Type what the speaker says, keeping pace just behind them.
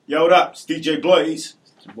Yo, what up? It's DJ Blaze.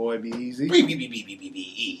 It's your boy Be Easy.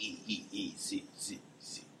 Easy.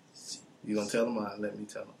 You gonna tell him or let me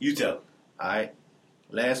tell him? You tell him. Alright.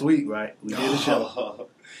 Last week, right? We did a show.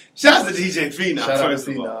 Shout out to DJ Phenom, Shout out first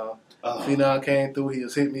to of all. Phenom. Phenom came through. He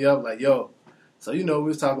was hitting me up like, yo. So, we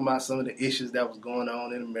was talking about some of the issues that was going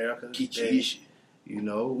on in America.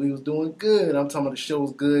 We was doing good. I'm talking about the show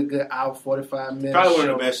was good hour, 45 minutes. Probably one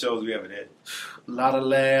of the best shows we ever did. A lot of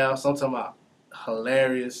laughs. I'm talking about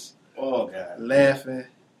hilarious. Oh, God. Laughing.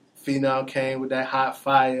 Phenom came with that hot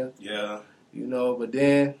fire. Yeah. But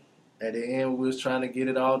then at the end we was trying to get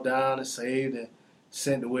it all down and saved and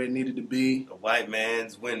sent to where it needed to be. The white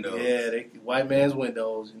man's windows. Yeah, white man's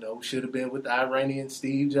windows. We should have been with the Iranian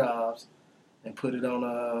Steve Jobs and put it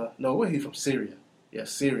on, where he from? Syria. Yeah,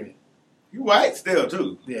 Syrian. You white still,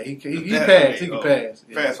 too. Yeah, he passed. He can pass.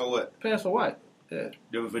 Yeah. Pass for what? Pass for white. Yeah.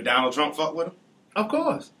 Did Donald Trump fuck with him? Of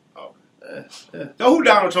course. Oh. Yeah. So who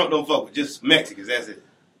Donald Trump don't fuck with? Just Mexicans, that's it.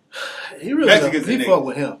 He really Mexicans he fuck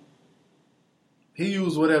with him. He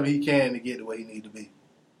used whatever he can to get to where he need to be.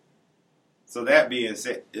 So that being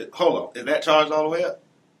said, hold on. Is that charged all the way up?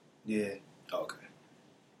 Yeah. Okay.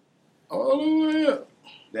 All the way up.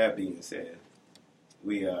 That being said,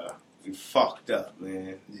 we fucked up,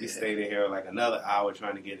 man. Yeah. We stayed in here like another hour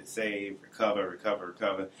trying to get it saved, recover.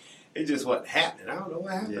 It just wasn't happening. I don't know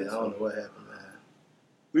what happened. Yeah, I don't know what happened, man.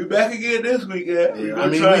 We back again this week, yeah.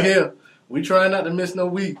 We here. We try not to miss no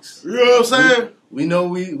weeks. You know what I'm saying? We know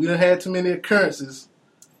we done had too many occurrences.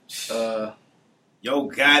 Yo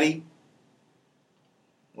Gotti.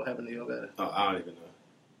 What happened to Yo Gotti? Oh, I don't even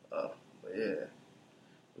know. But yeah.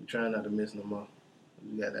 We trying not to miss no more.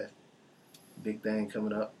 We got that big thing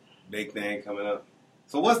coming up.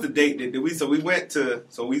 So what's the date that we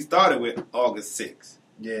started with August 6th.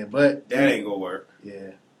 Yeah, but that ain't gonna work.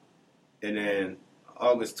 Yeah. And then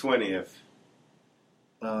August 20th.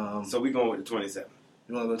 So we going with the 27th.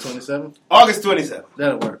 You want to go 27th? August 27th.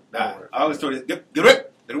 That'll work. Work. August 20th. Get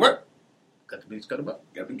it? Did it work? Got the beats coming up.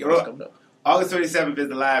 August 27th is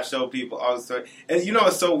the live show, people. August 20th. And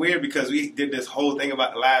it's so weird because we did this whole thing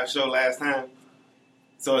about the live show last time.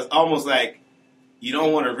 So it's almost like you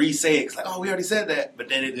don't want to re-say it. It's like, we already said that. But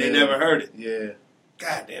then they never heard it. Yeah.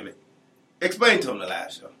 God damn it. Explain to them the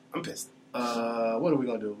live show. I'm pissed. What are we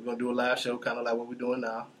going to do? We're going to do a live show kind of like what we're doing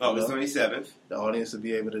now. August 27th. The audience will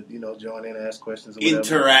be able to, join in and ask questions. Or whatever.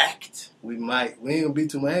 Interact. We ain't going to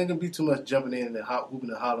be too much jumping in and hooping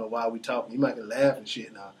and hollering while we talking. You might can laugh and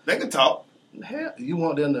shit now. They can talk. Hell, you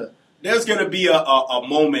want them to... There's going to be a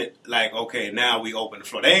moment like, okay, now we open the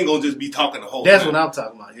floor. They ain't going to just be talking the whole That's time. what I'm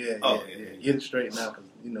talking about. Yeah. Get it straight now because,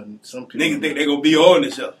 some people... Niggas think they're going to be on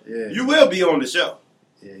the show. Yeah. You will be on the show.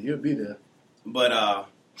 Yeah, you'll be there. But,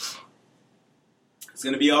 it's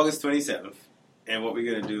going to be August 27th, and what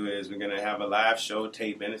we're going to do is we're going to have a live show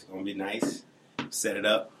taping. It's going to be nice. Set it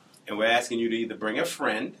up, and we're asking you to either bring a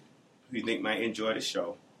friend who you think might enjoy the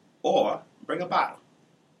show, or bring a bottle.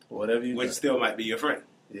 Whatever you which still might be your friend.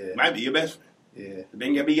 Yeah. Might be your best friend. Yeah.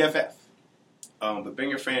 Bring your BFF. But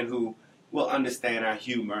bring a friend who will understand our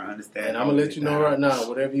humor, understand. And I'm going to let you know right now,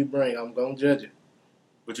 whatever you bring, I'm going to judge it.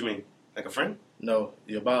 What you mean? Like a friend? No,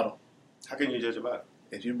 your bottle. How can you judge a bottle?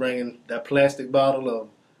 If you're bringing that plastic bottle of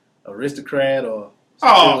Aristocrat or...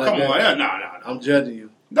 Oh, come on. No. I'm judging you.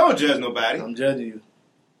 Don't judge nobody. I'm judging you.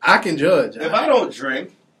 I can judge. If I don't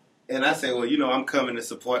drink, and I say, well, I'm coming to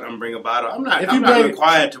support, I'm bringing a bottle, I'm not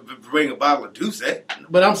required to bring a bottle of Douce.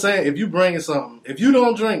 But I'm saying, if you bringing something, if you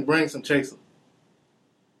don't drink, bring some chaser.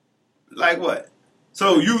 Like what?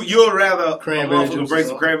 So you'll rather cranberry juice bring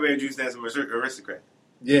some cranberry juice than some Aristocrat?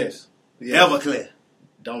 Yes. Everclear.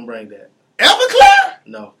 Don't bring that. Everclear?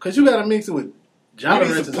 No, because you got to mix it with Jolly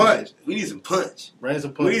Ranchers. We need some punch. Bring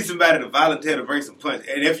some punch. We need somebody to volunteer to bring some punch.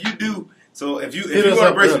 And if you do, if you want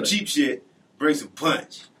to bring some cheap shit, bring some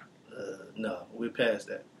punch. No, we're past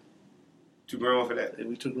that. Too grown for that?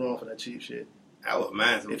 We too grown for that cheap shit. I wouldn't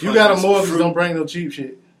mind some If you got a mortgage, don't bring no cheap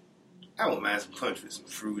shit. I wouldn't mind some punch with some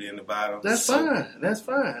fruit in the bottom. That's fine. That's all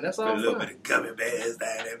fine. A little bit of gummy bears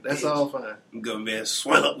down there. That's all fine. Gummy bears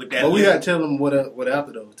swell up with that. But we got to tell them what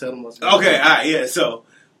after though. Tell them what's going on. Okay, all right, yeah. So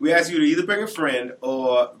we ask you to either bring a friend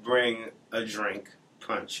or bring a drink,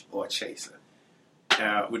 punch, or chaser.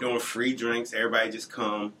 We're doing free drinks. Everybody just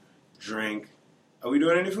come, drink. Are we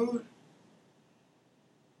doing any food?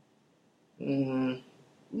 We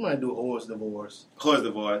might do hors d'oeuvres. Hors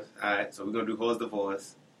d'oeuvres. All right, so we're going to do hors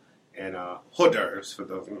d'oeuvres. And hors d'oeuvres for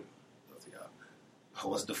those of y'all.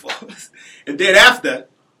 Hors d'oeuvres. And then after,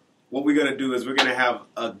 what we're going to do is we're going to have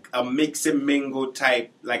a mix and mingle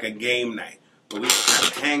type, like a game night. Where we kind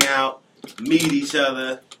of hang out, meet each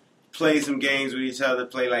other, play some games with each other,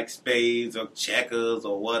 play like spades or checkers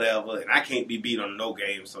or whatever. And I can't be beat on no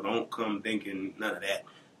game, so don't come thinking none of that.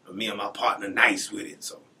 But me and my partner nice with it,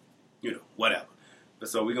 so, whatever. But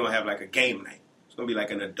so we're going to have like a game night. It's going to be like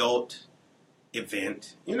an adult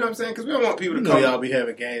event. You know what I'm saying? Because we don't want people to come. Y'all be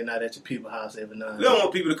having game night at your people's house every night. We don't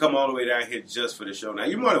want people to come all the way down here just for the show. Now,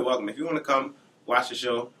 you're more than welcome. If you want to come, watch the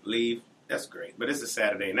show, leave, that's great. But it's a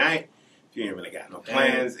Saturday night. If you ain't really got no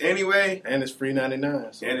plans anyway. And it's free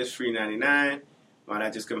 99. So. And it's free 99. Why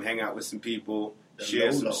not just come hang out with some people,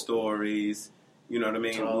 share some stories. You know what I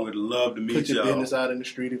mean? We would love to meet y'all. Put your business out in the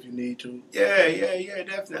street if you need to. Yeah,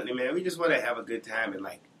 definitely, man. We just want to have a good time and,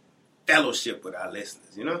 like, fellowship with our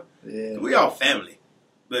listeners, you know? Yeah. We all family,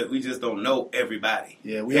 but we just don't know everybody.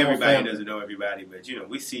 Yeah, everybody doesn't know everybody, but,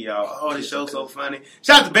 we see y'all. Oh, this show's so funny.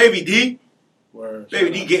 Shout out to Baby D. Word.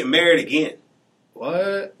 Baby D getting married again.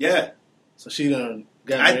 What? Yeah. So she done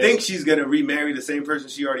got married? I think she's going to remarry the same person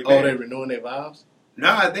she already married. Oh, they renewing their vows?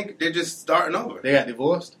 No, I think they're just starting over. They got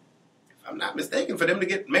divorced? If I'm not mistaken, for them to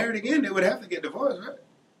get married again, they would have to get divorced, right?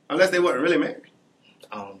 Unless they weren't really married.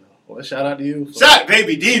 I don't know. Well, shout out to you. Shout out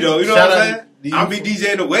Baby D, though. You know what I'm saying? I'll be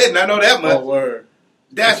DJing the wedding. I know that much. Oh, word.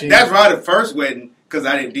 That's right, the first wedding, because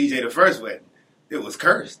I didn't DJ the first wedding. It was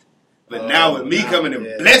cursed. But now with me coming and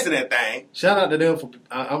blessing that thing. Shout out to them for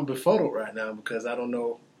I'm befuddled right now because I don't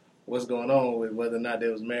know what's going on with whether or not they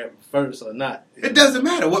was married first or not. It doesn't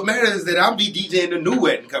matter. What matters is that I'll be DJing the new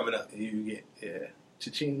wedding coming up. You get,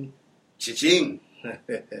 cha-ching. Cha-ching.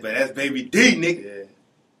 But that's Baby D, nigga.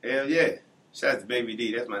 Yeah. Hell yeah. Shout out to Baby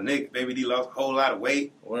D. That's my nigga. Baby D lost a whole lot of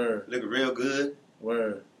weight. Word. Looking real good.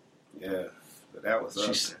 Word. Yeah. But that was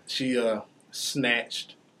up. She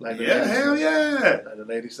snatched. Like the hell yeah. Like the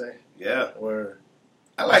lady say. Yeah. Word.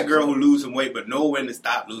 I like girls who lose some weight but know when to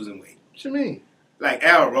stop losing weight. What you mean? Like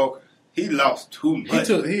Al Roker. He lost too much.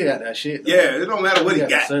 He had that shit. Though. Yeah, it don't matter what he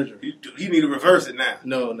got. Surgery. He need to reverse it now.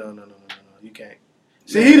 No. You can't.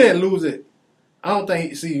 See, he didn't lose it. I don't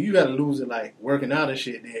think. See, you got to lose it like working out and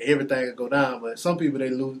shit. Then everything will go down. But some people they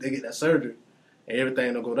get that surgery and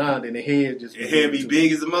everything will go down. Then their head just. Your head be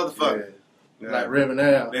big as a motherfucker. Yeah. Like Reverend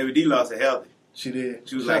Al. Baby D lost it healthy. She did.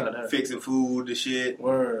 She was like fixing food and shit.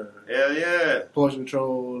 Word. Hell yeah. Portion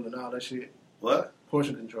control and all that shit. What?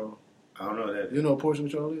 Portion control. I don't know what that is. You know what portion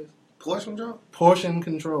control is? Portion control? Portion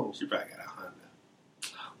control. She probably got a Honda.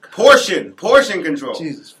 Portion control.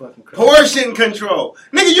 Jesus fucking Christ. Portion control.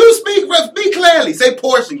 Nigga, you speak clearly. Say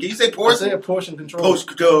portion. Can you say portion? I said portion control. Portion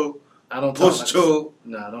control. I don't talk portion control.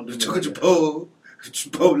 Nah, don't do that. Chipotle.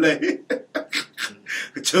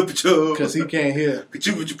 Because he can't hear.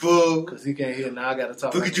 Because he can't hear. Now I got to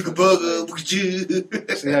talk.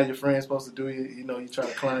 See how your friend's supposed to do it? You know, you try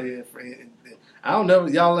to clown your friend.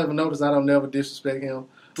 Y'all ever notice I don't never disrespect him?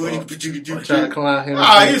 Or try to climb him.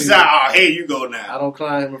 Here you go now. I don't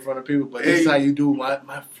climb him in front of people, but this is how you do my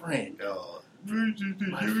friend. My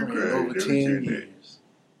friend over 10 years.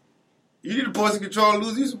 You need to portion control and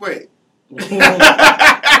lose you some weight.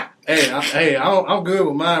 I'm good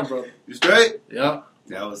with mine, brother. You straight? Yeah.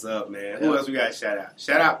 That was up, man. Who else we got to shout out?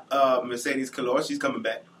 Shout out Mercedes Calor. She's coming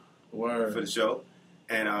back for the show.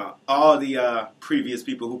 And all the previous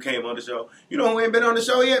people who came on the show. You know who ain't been on the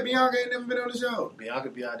show yet? Bianca ain't never been on the show. Bianca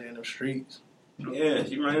be out there in the streets. Yeah,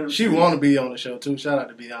 she running. She want to be on the show too. Shout out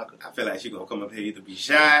to Bianca. I feel like she gonna come up here either be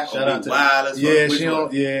shy or be wild as fuck. Yeah, she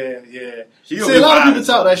don't. Yeah. See, a lot of people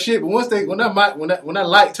talk that shit, but once when that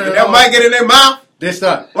light turns on, that mic get in their mouth, they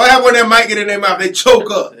start. What happens when that mic get in their mouth? They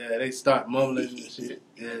choke up. Yeah, they start mumbling and shit.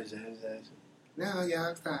 Yeah. No,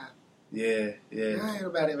 y'all stop. Yeah. Ain't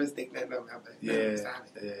nobody ever stick that in their mouth. Yeah.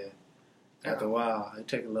 After a while, it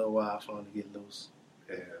take a little while for them to get loose.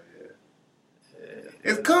 Yeah.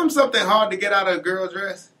 It's come something hard to get out of a girl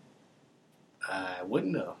dress. I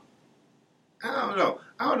wouldn't know. I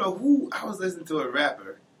don't know who. I was listening to a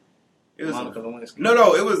rapper. It was Monica Lewinsky.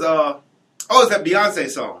 No, it was it's that Beyonce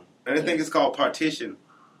song. And I think it's called Partition.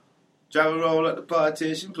 Drive and roll up the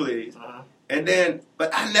partition, please. Uh-huh. And then,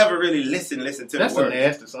 but I never really listened to the words. That's a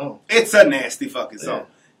nasty song. It's a nasty fucking song.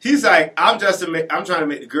 He's like, I'm trying to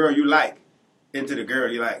make the girl you like into the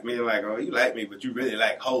girl you like. Meaning like, oh, you like me, but you really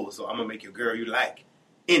like hoes, so I'm gonna make your girl you like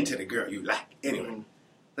into the girl you like. Anyway,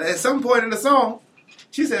 at some point in the song,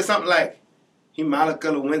 she said something like, he Monica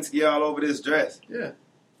Lewinsky all over this dress. Yeah.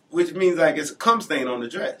 Which means like it's a cum stain on the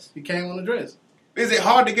dress. He came on the dress. Is it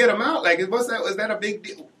hard to get him out? Like, what's that? Is that a big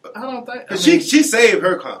deal? I don't think. She saved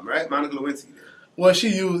her cum, right? Monica Lewinsky did. Well, she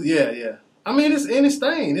used, yeah. I mean, it's in his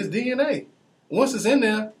stain. It's DNA. Once it's in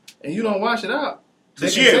there and you don't wash it out. So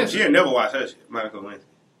she ain't never washed her shit, Monica Lewinsky.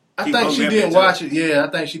 I think she didn't watch it. Yeah, I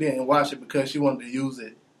think she didn't watch it because she wanted to use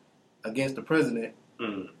it against the president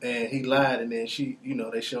and he lied, and then she,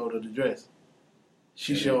 they showed her the dress.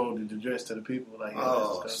 She showed the dress to the people. Like,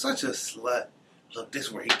 such a slut. Look, this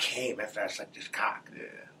is where he came after I sucked this cock.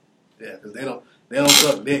 Yeah, because they don't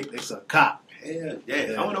suck dick, they suck cock. Hell yeah. I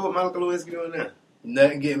don't know what Monica Lewinsky doing now.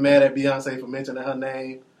 Nothing getting mad at Beyonce for mentioning her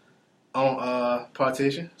name on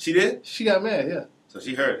Partition. She did? She got mad, yeah. So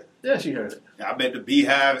she heard it. Yeah, she heard it. I bet the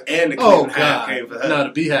Beehive and the Clinton Hive came for her. No,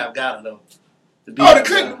 the Beehive got her though. The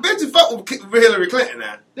Clinton bitches fuck with Hillary Clinton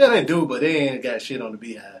now. Yeah, they do, but they ain't got shit on the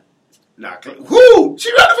Beehive. Nah, who?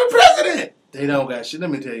 She running for president. They don't got shit. Let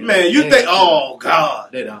me tell you. Man, you think? Oh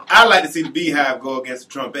God, they don't. I'd like to see the Beehive go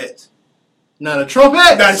against the Trumpettes. Now the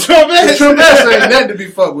Trumpettes. The Trumpettes ain't nothing to be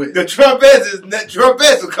fucked with. The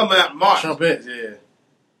Trumpettes will come out in March. Trumpettes, yeah.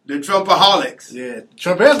 The Trumpaholics. Yeah,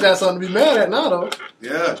 Trumpettes got something to be mad at now, though.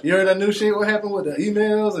 Yeah. You heard that new shit? What happened with the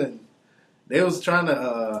emails? And they was trying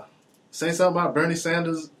to say something about Bernie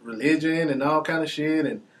Sanders' religion and all kind of shit,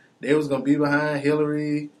 and they was going to be behind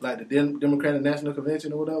Hillary, like the Democratic National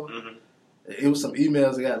Convention or whatever. Mm-hmm. It was some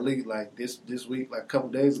emails that got leaked like this week, like a couple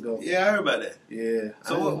days ago. Yeah, I heard about that. Yeah.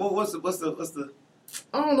 So what's the?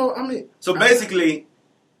 I don't know. I mean, so basically,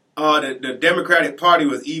 the Democratic Party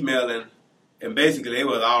was emailing, and basically they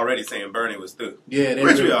was already saying Bernie was through. Yeah,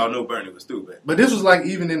 which we all knew Bernie was through, but this was like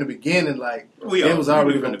even in the beginning, like it was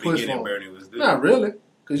already from going the to push beginning. for Bernie was through. Not really,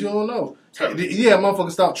 because you don't know. Yeah,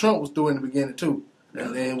 motherfuckers thought Trump was through in the beginning too,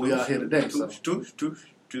 and then we are here today. So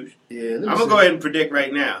yeah, I'm gonna go ahead and predict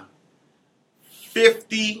right now.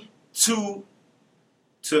 52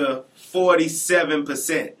 to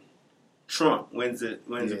 47%. Trump wins the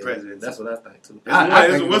presidency. That's what I think too.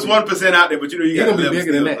 What's 1% out there? But you got to be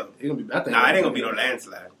bigger than that. It ain't gonna be no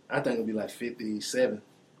landslide. I think it'll be like 57.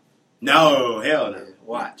 No, hell no. Yeah,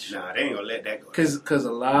 watch. Nah, they ain't gonna let that go. Because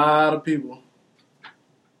a lot of people.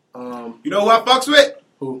 You know who I fucks with?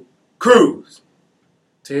 Who? Cruz.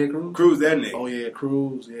 Ted Cruz? Cruz, that nigga. Oh, yeah,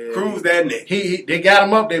 Cruz. Yeah. Cruz, that nigga. They got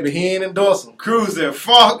him up there, but he ain't endorse him. Cruz said,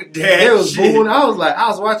 fuck that shit. They was booing. I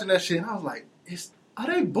was watching that shit, and I was like, are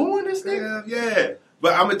they booing this nigga? Yeah.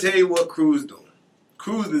 But I'm going to tell you what Cruz doing.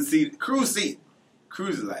 Cruz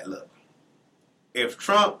is like, look, if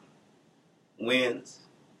Trump wins,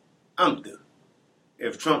 I'm through.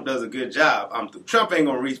 If Trump does a good job, I'm through. Trump ain't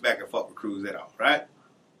going to reach back and fuck with Cruz at all, right?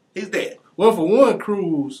 He's dead. Well, for one,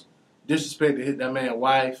 Cruz disrespected that man's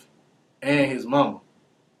wife and his mama.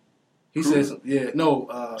 He said, Trump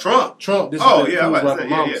disrespected Cruz like a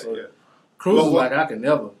mama. So Cruz is like, I can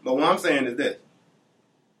never. But what I'm saying is this.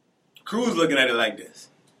 Cruz looking at it like this.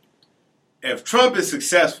 If Trump is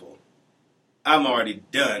successful, I'm already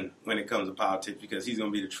done when it comes to politics because he's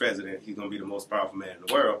going to be the president. He's going to be the most powerful man in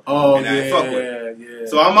the world. Oh, and I fuck with him. Yeah.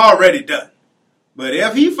 So I'm already done. But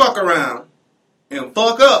if he fuck around and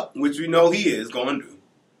fuck up, which we know he is going to do,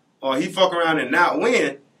 or he fuck around and not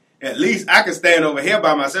win, at least I can stand over here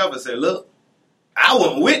by myself and say, look, I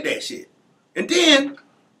wasn't with that shit. And then,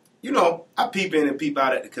 I peep in and peep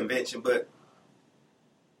out at the convention, but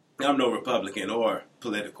I'm no Republican or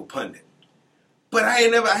political pundit. But I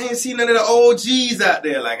ain't seen none of the OGs out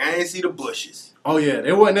there. Like, I ain't see the Bushes. Oh, yeah,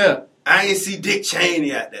 they wasn't there. I ain't see Dick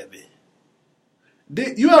Cheney out there, bitch.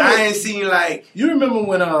 I ain't seen, like... You remember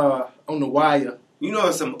when, on The Wire...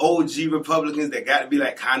 some OG Republicans that got to be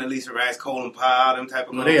like Condoleezza Rice, Colin Powell, them type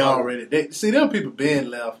of... Well, they already... See, them people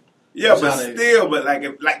been left. Yeah, but still,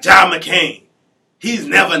 like John McCain, he's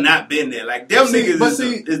never not been there. Like, them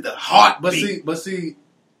niggas is the heartbeat. But see,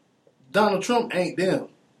 Donald Trump ain't them.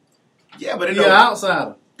 Yeah, but he an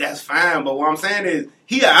outsider. That's fine, but what I'm saying is,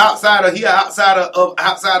 he an outsider. He an outsider of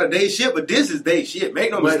their shit, but this is their shit.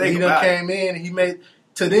 Make no mistake about it. He came in and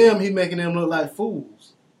he making them look like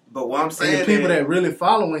fools. But what I'm saying and the people that really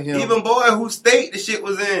following him. Even boy whose state the shit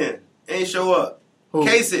was in ain't show up. Who?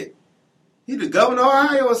 Kasich. He the governor of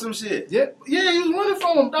Ohio or some shit. Yeah, he was running for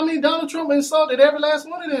him. I mean, Donald Trump insulted every last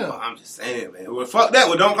one of them. Well, I'm just saying, man. Well, fuck that.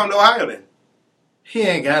 Well, don't come to Ohio then. He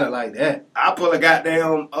ain't got it like that. I pull a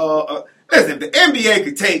goddamn... listen, if the NBA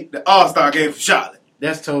could take the All-Star game from Charlotte...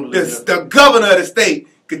 That's totally different. The governor of the state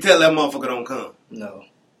could tell that motherfucker don't come. No.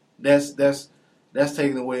 That's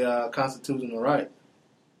taking away our constitutional right.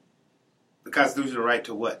 The constitutional right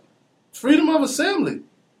to what? Freedom of assembly.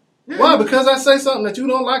 Yeah. Why? Because I say something that you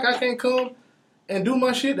don't like, I can't come and do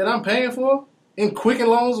my shit that I'm paying for? In Quicken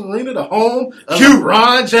Loans Arena, the home of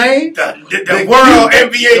LeBron James? The world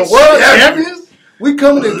NBA the world champions? We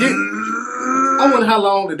coming to get... I wonder how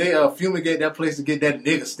long did they fumigate that place to get that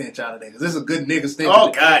nigga stench out of there. Because it's a good nigga stench.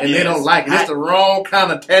 Oh, God, and they don't like it. It's the wrong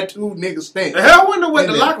kind of tattooed nigga stench. The hell, I wonder what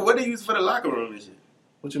they use for the locker room and shit.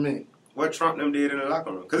 What you mean? What Trump them did in the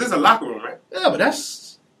locker room. Because it's a locker room, right? Yeah, but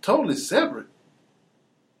that's totally separate.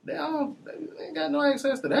 They ain't got no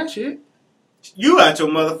access to that shit. You out your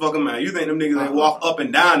motherfucking mind. You think them niggas ain't walk up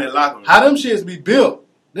and down that locker room? How them shits be built?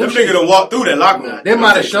 Them niggas done walk through that locker room. They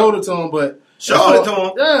might have showed it to them, but... Showed it to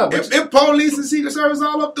them? Yeah. But if police and Secret Service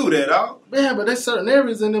all up through that, dog. Yeah, but there's certain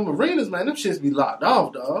areas in them arenas, man. Them shits be locked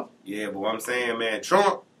off, dog. Yeah, but what I'm saying, man,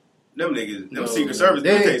 Trump, them niggas, them Secret Service,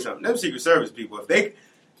 let me tell you something. Them Secret Service people, if they...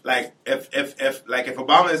 Like, if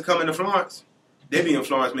Obama is coming to Florence, they be in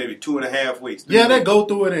Florence maybe 2.5 weeks. Yeah, they go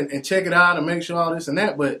through it and check it out and make sure all this and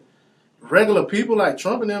that, but regular people like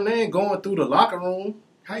Trump and them, they ain't going through the locker room.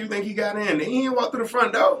 How you think he got in? He ain't walk through the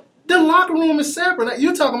front door. The locker room is separate. Like,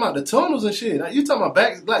 you talking about the tunnels and shit. Like, you talking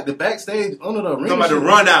about the backstage under the arena. Talking about the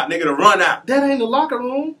run out, nigga, the run out. That ain't the locker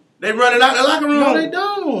room. They running out the locker room. No, they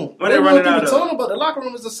don't. When they running out the tunnel, but the locker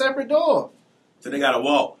room is a separate door. So they gotta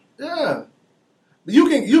walk. Yeah. You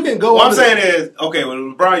can go. What I'm saying is, okay, when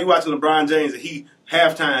you watching LeBron James, and he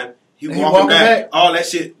halftime, he walking back, all that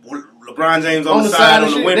shit. LeBron James on the side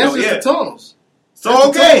on the window. That's just the tunnels. So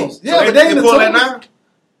okay, yeah, so but they can pull that now.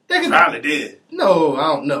 They probably did. No,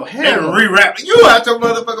 I don't know. They rewrap. You out your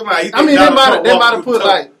motherfucking mind. I mean, they might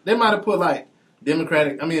have put like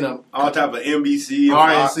Democratic. I mean, all type of NBC, and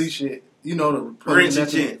RNC shit. You know, the Republican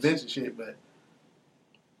Convention shit, but.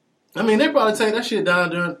 I mean, they probably take that shit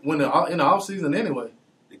down in the off season anyway.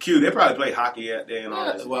 The Q, they probably play hockey out there and all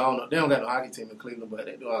that. Well, I don't know. They don't got no hockey team in Cleveland, but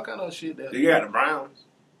they do all kind of shit there. They got the Browns.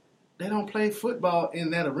 They don't play football in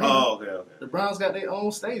that arena. Oh, okay. The Browns got their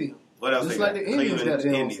own stadium. What else? Just they like got? the Indians got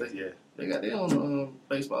their own stadium. Yeah. They got their own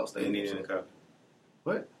baseball stadium. Indian in the cover.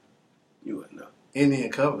 What? You wouldn't know. Indian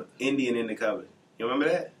covered. Indian in the cover. You remember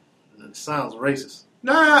that? It sounds racist.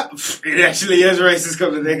 Nah, it actually is racist.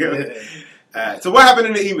 Come to think of it. Alright, so what happened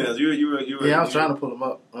in the emails? I was trying to pull them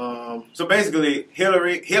up. So basically,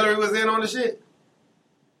 Hillary was in on the shit?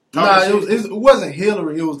 It wasn't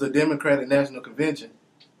Hillary. It was the Democratic National Convention.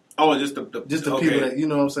 Oh, just the people that, you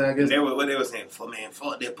know what I'm saying? I guess what they were saying,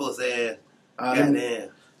 fuck that pussy ass. Goddamn.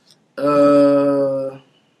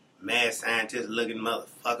 Mad scientist looking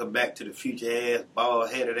motherfucker, back to the future ass,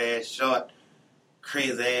 bald headed ass, short,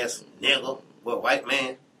 crazy ass nigga, white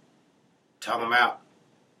man, talking about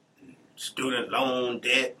student loan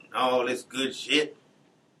debt and all this good shit.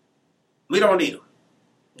 We don't need them.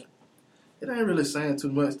 It ain't really saying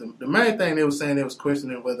too much. The main thing they were saying, they was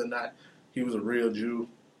questioning whether or not he was a real Jew.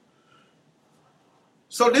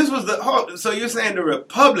 So this was so you're saying the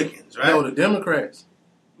Republicans, right? No, the Democrats.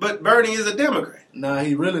 But Bernie is a Democrat. Nah,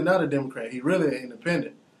 he really not a Democrat. He really an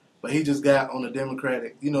independent. But he just got on the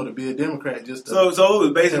Democratic, to be a Democrat. So it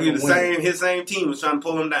was basically his same team was trying to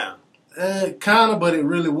pull him down. Kind of, but it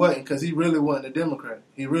really wasn't, because he really wasn't a Democrat.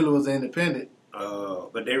 He really was an independent.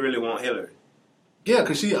 But they really want Hillary. Yeah,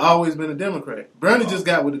 because she always been a Democrat. Bernie just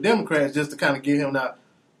got with the Democrats just to kind of give him that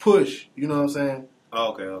push. You know what I'm saying?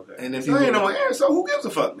 Okay. And if so who gives a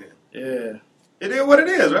fuck then? Yeah. It is what it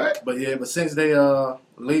is, right? But since they the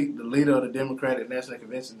leader of the Democratic National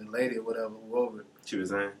Convention, the lady or whatever, whoever, she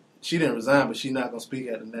resigned. She didn't resign, but she's not gonna speak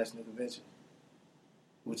at the National Convention,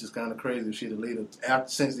 which is kind of crazy. If she the leader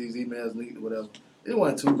since these emails leaked or whatever, it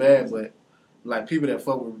wasn't too bad. But like people that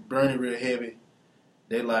fuck with Bernie real heavy,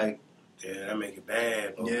 they like. Yeah, that make it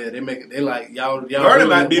bad. Bro. Yeah, they make it. They like y'all. Bernie really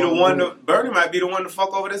might be the one. Bernie might be the one to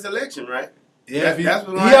fuck over this election, right? Yeah, he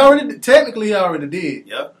already did.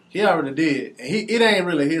 Yep. He already did. And it ain't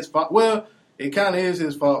really his fault. Well, it kind of is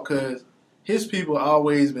his fault because his people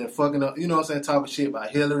always been fucking up, you know what I'm saying, talking shit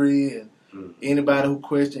about Hillary and anybody who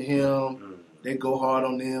question him, they go hard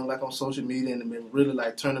on them, like on social media, and been really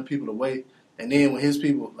like turning people away. And then when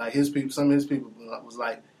some of his people was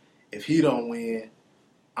like, if he don't win,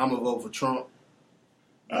 I'm going to vote for Trump.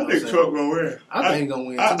 I think Trump going to win. I think he's going to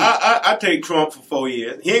win, too. I take Trump for 4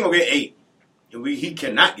 years. He ain't going to get 8. He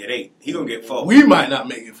cannot get 8. He going to get 4. We might not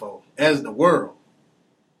make it 4, as the world.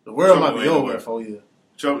 The world might be over in 4 years.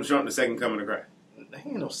 Trump the second coming of Christ. There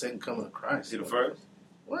ain't no second coming of Christ. He the first?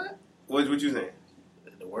 What? What you saying?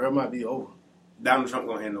 The world might be over. Donald Trump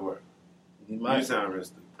going to end the world. He might. You sound real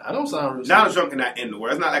stupid. I don't sound real stupid. Donald Trump cannot end the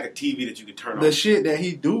world. It's not like a TV that you can turn on. The shit that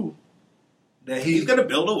he do. He's going to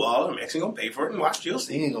build a wall and Mexico going to pay for it and watch. You'll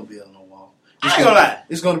see. He ain't going to build no wall. I ain't going to lie.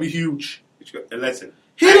 It's going to be huge. Listen.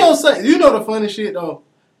 He don't say, you know the funny shit though,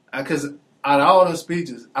 because out of all them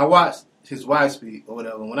speeches, I watched his wife's speech or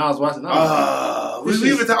whatever. When I was watching,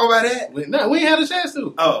 we even talk about that? We ain't had a chance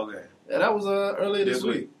to. Oh, okay. Yeah, that was earlier this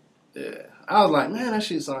week. Yeah. I was like, man, that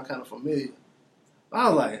shit sound kind of familiar. I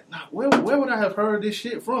was like, where would I have heard this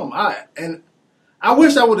shit from? I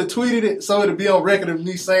wish I would have tweeted it so it'd be on record of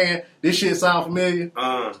me saying this shit sound familiar.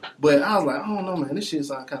 But I was like, I don't know, man, this shit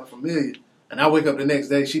sound kind of familiar. And I wake up the next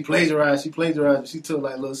day, she plagiarized, and she took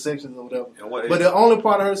like little sections or whatever. But the only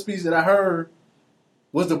part of her speech that I heard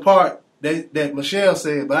was the part that Michelle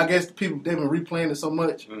said. But I guess the people, they've been replaying it so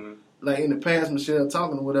much, like in the past, Michelle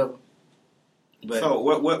talking or whatever. But so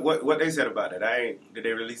what they said about it? Did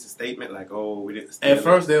they release a statement like, oh, we didn't steal it? At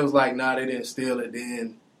first, they was like, nah, they didn't steal it.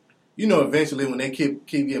 Then, eventually when they keep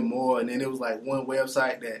getting more, and then it was like one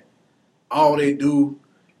website that all they do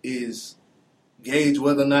is gauge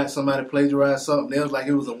whether or not somebody plagiarized something. It was like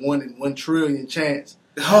it was a 1 in 1 trillion chance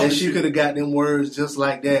that she could have got them words just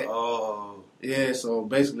like that. Oh. Yeah, so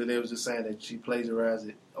basically they was just saying that she plagiarized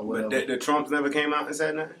it or whatever. But the Trumps never came out and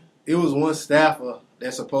said nothing? It was one staffer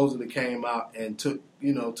that supposedly came out and took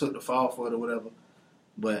the fall for it or whatever.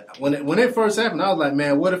 But when it first happened, I was like,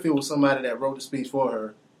 man, what if it was somebody that wrote the speech for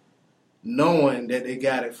her, knowing that they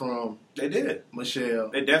got it from They did. Michelle.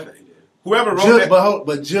 They definitely did. Whoever wrote that.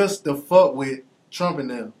 But just to fuck with Trump and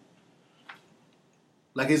them.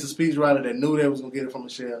 Like it's a speechwriter that knew they was going to get it from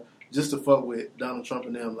Michelle just to fuck with Donald Trump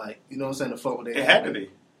and them. Like, you know what I'm saying? To fuck with them. It had to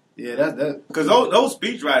be. Yeah, that. Because those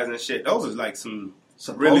speechwriters and shit, those is like some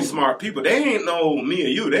really smart people. They ain't no me or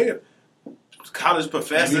you. They college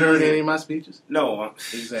professors. Have you heard any of my speeches? No.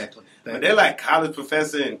 Exactly. But they're like college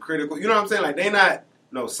professor and critical. You know what I'm saying? Like they not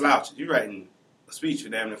no slouches. You writing a speech for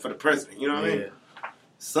them for the president. You know what I mean?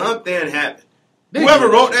 Something happened. Whoever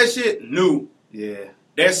wrote that shit knew. Yeah.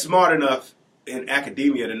 They're smart enough in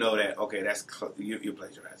academia to know that, okay, that's you're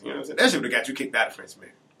plagiarizing. You know what I'm saying? That shit would have got you kicked out of French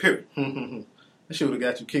Mary. Period. That shit would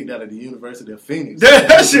have got you kicked out of the University of Phoenix.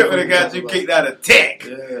 That shit would have got you kicked out of Tech.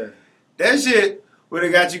 Yeah. That shit would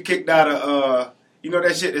have got you kicked out of,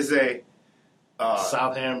 that shit that say,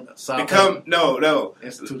 No.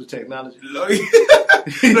 Institute of Technology. No,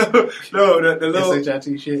 the little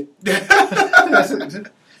SHIT shit.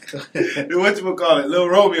 What you call it? Little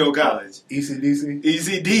Romeo College. ECDC.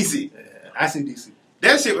 ECDC. ICDC.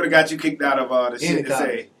 That shit would have got you kicked out of the shit to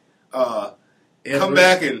say, come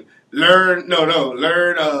back and learn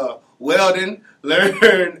welding,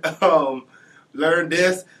 learn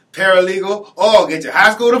this, paralegal, or get your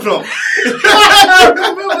high school diploma.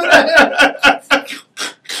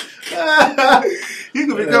 You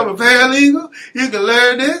can become a paralegal. You can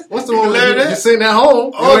learn this. What's the one where you're sitting at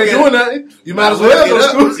home? You ain't doing nothing. You might as well go to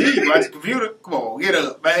school. See, you watch the computer. Come on, get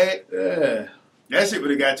up, man. Yeah. That shit would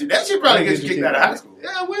have got you. That shit probably gets you kicked out of high school.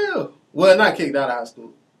 Yeah, it will. Well, not kicked out of high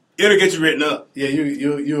school. It'll get you written up. Yeah,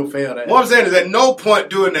 you'll fail that. What I'm saying is at no point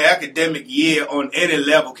during the academic year on any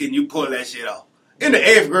level can you pull that shit off. In the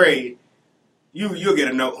 8th grade, you'll get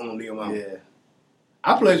a note on the amount. Yeah.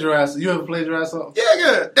 I plagiarized. You ever plagiarized something?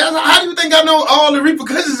 Yeah. How do you think I know all the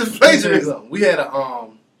repercussions of plagiarism? We had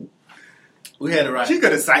to write. She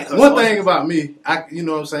could have cited her. One thing about me, you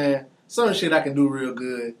know what I'm saying? Certain shit I can do real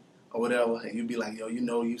good or whatever, and you'd be like, yo,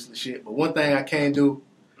 useless shit. But one thing I can't do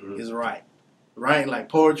is write. Writing like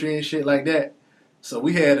poetry and shit like that. So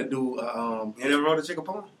we had to do. You never wrote a chicken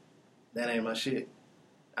poem? That ain't my shit.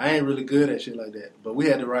 I ain't really good at shit like that. But we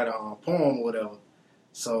had to write a poem or whatever.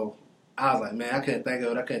 So I was like, man, I couldn't think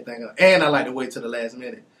of it. And I like to wait till the last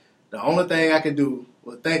minute. The only thing I could do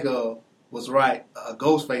was write a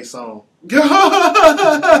Ghostface song.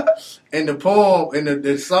 And the poem, and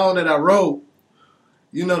the song that I wrote,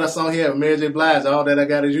 that song he had with Mary J. Blige, All That I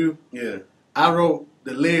Got Is You? Yeah. I wrote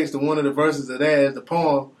the lyrics to one of the verses of that as the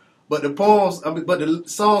poem. But the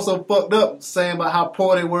song's so fucked up, saying about how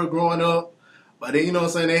poor they were growing up. But then,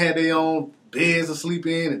 they had their own beds to sleep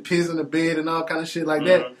in and piss in the bed and all kind of shit like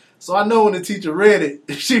that. So I know when the teacher read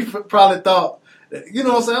it, she probably thought, that,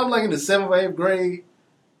 I'm like in the 7th or 8th grade.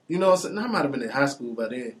 I might have been in high school by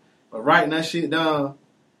then. But writing that shit down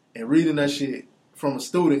and reading that shit from a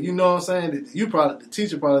student, the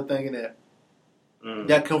teacher probably thinking that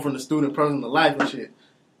that come from the student personal life and shit.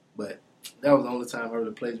 But that was the only time I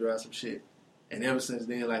really plagiarized some shit. And ever since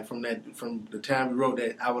then, like from the time we wrote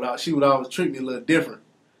that, she would always treat me a little different.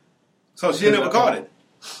 So she never caught it.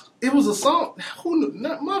 It was a song.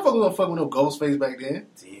 Motherfuckers don't fuck with no Ghostface back then.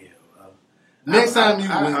 Damn. Next time you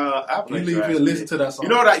leave here, listen to that song. You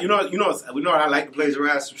know what I like to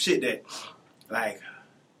plagiarize some shit that, like,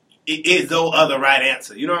 it is no other right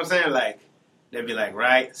answer. You know what I'm saying? Like, they'd be like,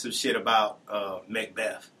 write some shit about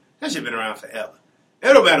Macbeth. That shit been around forever.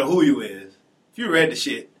 It don't matter who you is. If you read the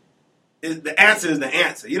shit, the answer is the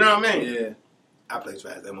answer. You know what I mean? Yeah. I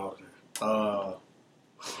plagiarize them all the time.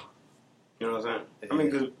 You know what I'm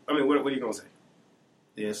saying? Yeah. What are you gonna say?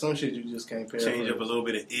 Yeah, some shit you just can't paraphrase. Change up a little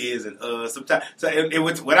bit of is and sometimes. So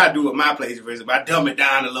what I do with my plagiarism, I dumb it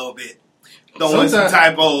down a little bit, throwing some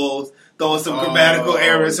typos, throwing some grammatical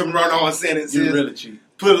errors, some run-on sentences. You really cheat.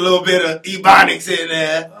 Put a little bit of ebonics in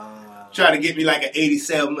there. try to get me like an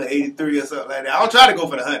 87 or 83 or something like that. I don't try to go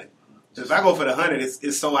for the 100. If I go for the 100,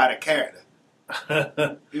 it's so out of character.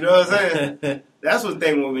 You know what I'm saying? That's the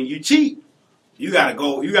thing when you cheat, you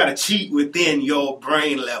gotta cheat within your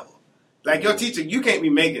brain level. Like your teacher, you can't be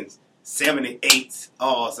making 78s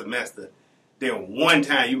all semester. Then one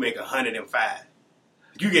time you make 105.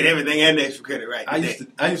 You get everything and the extra credit right.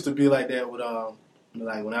 I used to be like that with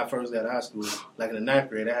like when I first got to high school, like in the 9th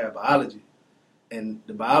grade, I had biology, and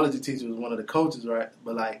the biology teacher was one of the coaches, right?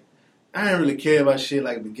 But like, I didn't really care about shit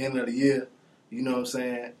like the beginning of the year. You know what I'm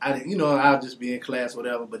saying? I'll just be in class,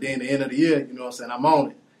 whatever. But then the end of the year, you know what I'm saying? I'm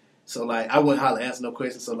on it. So like, I wouldn't holler, answer no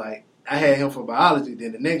questions. So like, I had him for biology.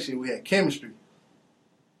 Then the next year we had chemistry,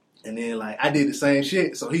 and then like I did the same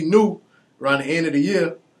shit. So he knew around the end of the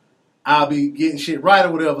year, I'll be getting shit right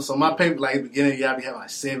or whatever. So my paper, like, at the beginning of the year, I'll be having like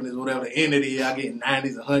 70s or whatever. The end of the year, I get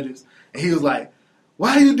 90s and 100s. And he was like,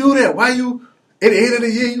 why do you do that? Why you, at the end of the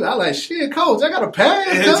year, I like, shit, coach, I got to pass.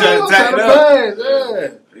 I'm trying to pass.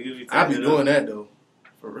 Yeah. I be doing that, though.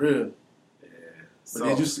 For real. Yeah.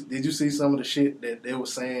 But did you see some of the shit that they were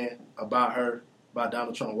saying about her, about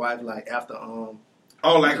Donald Trump's wife, like, after, oh,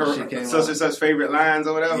 like her such and such favorite lines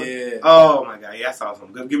or whatever? Yeah. Oh, my God. Yeah, I saw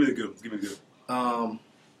something. Give me the good ones.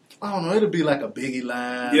 I don't know. It'll be like a Biggie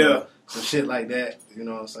line. Yeah. Some shit like that. You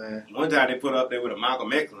know what I'm saying? One time they put up there with a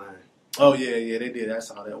Malcolm X line. Oh, yeah, they did. I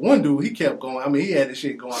saw that. One dude, he kept going. I mean, he had this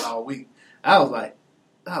shit going all week. I was like,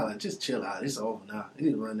 oh, just chill out. It's over now. He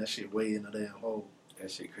didn't run that shit way in the damn hole.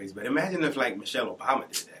 That shit crazy. But imagine if, like, Michelle Obama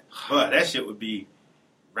did that. But that shit would be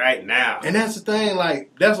right now. And that's the thing.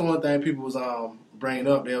 Like, that's the one thing people was bringing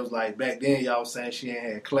up. They was like, back then, y'all was saying she ain't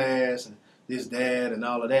had class and this, that, and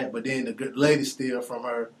all of that. But then the good lady steal from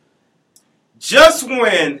her. Just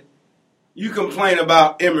when you complain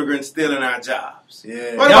about immigrants stealing our jobs.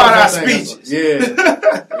 Yeah. What about our speeches?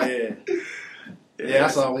 Yeah, I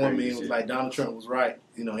saw one meme was like Donald Trump was right.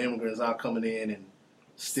 You know, immigrants are coming in and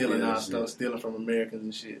stealing our stuff, stealing from Americans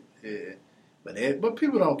and shit. Yeah. But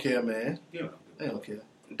people don't care, man. Yeah. They don't care.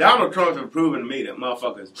 Donald Trump has proven to me that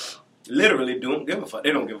motherfuckers literally don't give a fuck.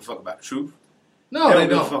 They don't give a fuck about the truth. No, they don't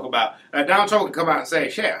give a fuck about. Donald Trump can come out and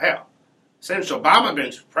say, hell, since Obama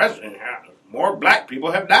been president, more black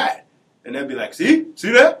people have died. And they'll be like, see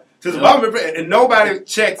that? Since Obama been president, and nobody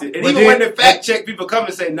checks it. And even when the fact check people come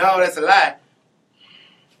and say, no, that's a lie,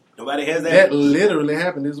 nobody has that. That literally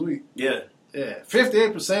happened this week. Yeah.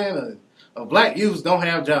 58% of black youths don't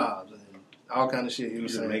have jobs and all kind of shit. You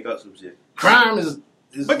just make up some shit. Crime is.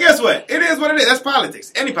 But guess what? It is what it is. That's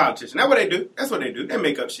politics. Any politician. That's what they do. They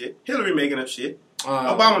make up shit. Hillary making up shit.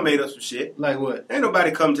 Obama made up some shit. Like what? Ain't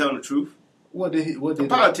nobody come telling the truth. What did he? The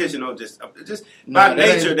politician don't just by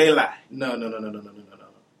nature they lie. No.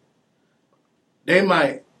 They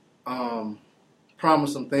might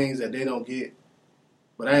promise some things that they don't get,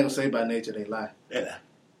 but I ain't gonna say by nature they lie. They lie.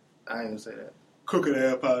 I ain't gonna say that. Crooked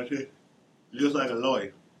ass politician, just like a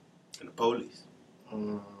lawyer and the police. I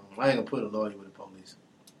ain't gonna put a lawyer with the police.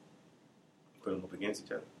 Put them up against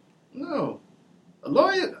each other. No, a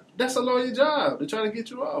lawyer. That's a lawyer job. They're trying to get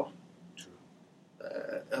you off.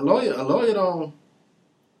 A lawyer don't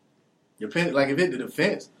depend. Like if it's the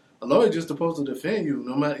defense, a lawyer just supposed to defend you,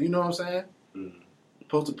 no matter. You know what I'm saying?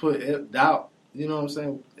 Supposed to put doubt. You know what I'm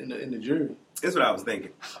saying in the jury. That's what I was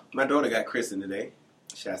thinking. My daughter got christened today.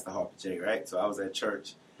 Shasta Harper J. Right, so I was at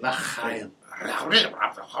church. Man,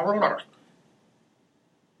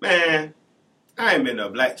 I ain't been to a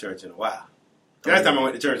black church in a while. The last time I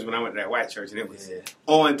went to church was when I went to that white church, and it was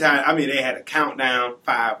on time. I mean, they had a countdown: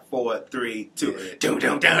 5, 4, 3, 2.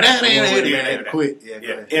 Quick,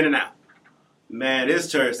 in and out. Man,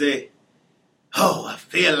 this church, I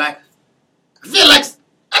feel like, I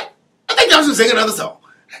think y'all should sing another song.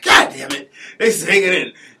 God damn it, they singing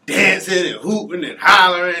and dancing and hooping and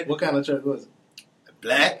hollering. What kind of church was it?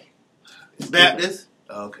 Black, Baptist.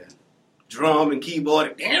 Oh, okay. Drum and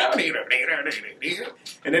keyboard, and then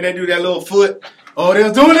they do that little foot. Oh, they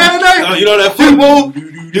was doing that today? Oh, you know that foot move?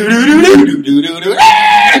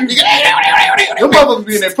 Them motherfuckers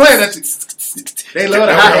be in there playing that shit. They love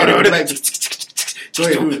the hi-hat. Go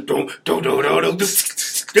ahead,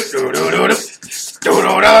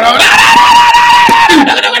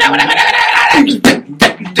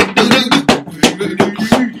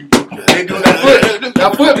 They doing that foot.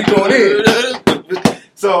 That foot be going in.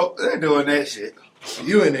 So they're doing that shit.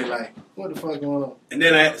 You in there like, what the fuck going on? And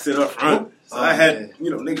then I had to sit up front. So I had,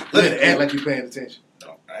 nigga. You had to act like you paying attention.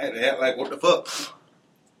 No, I had to act like, what the fuck?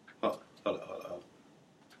 Hold on.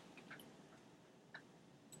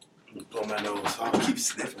 Blow my nose. I'll keep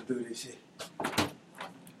sniffing through this shit.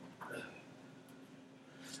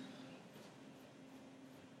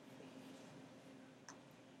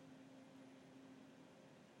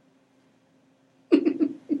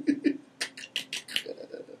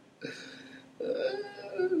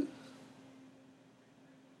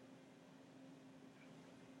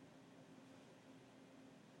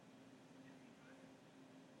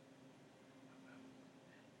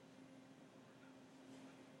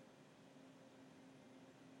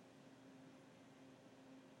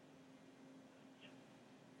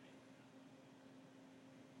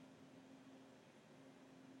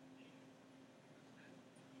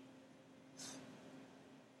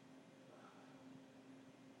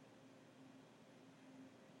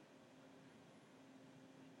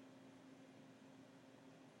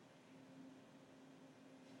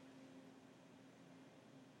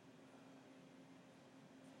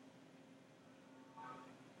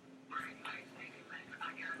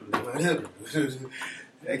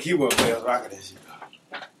 That keyboard player's rocking that shit.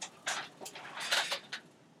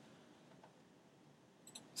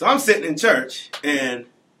 So I'm sitting in church, and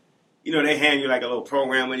you know they hand you like a little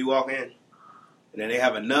program when you walk in, and then they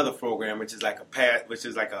have another program which is like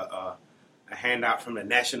a handout from the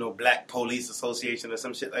National Black Police Association or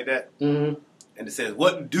some shit like that, and it says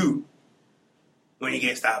what to do when you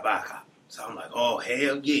get stopped by a cop. So I'm like, oh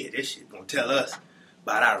hell yeah, this shit gonna tell us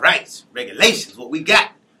about our rights, regulations, what we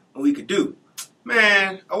got, what we could do.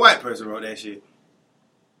 Man, a white person wrote that shit.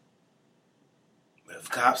 But if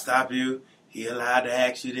cops stop you, he allowed to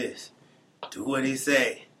ask you this. Do what he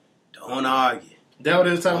say. Don't argue. That what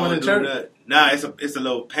they was talking about in church? Nothing. Nah, it's a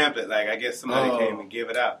little pamphlet. Like, I guess somebody came and give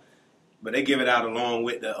it out. But they give it out along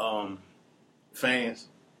with the, fans.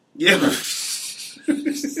 Yeah.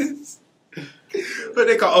 But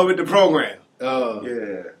they call with the program. Oh.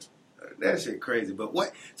 Yeah. That shit crazy. But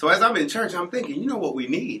what? So as I'm in church, I'm thinking, you know what we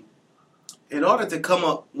need? In order to come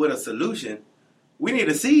up with a solution, we need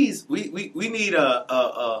a cease. We need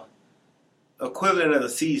a equivalent of a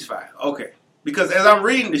ceasefire. Okay. Because as I'm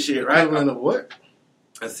reading the shit, right? Equivalent of what?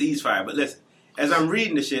 A ceasefire. But listen, as I'm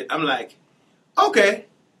reading the shit, I'm like, okay,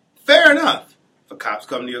 fair enough. If a cop's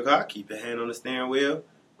come to your car, keep your hand on the steering wheel,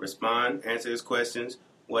 respond, answer his questions,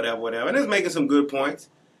 whatever. And it's making some good points.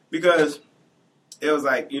 Because it was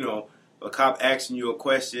like, you know, a cop asking you a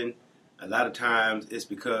question, a lot of times it's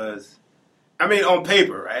because, I mean, on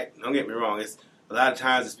paper, right? Don't get me wrong. A lot of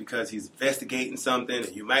times it's because he's investigating something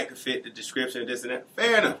and you might fit the description of this and that.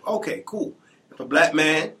 Fair enough. Okay, cool. If a black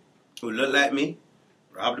man who looked like me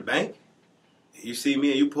robbed a bank, you see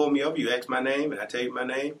me and you pull me over, you ask my name and I tell you my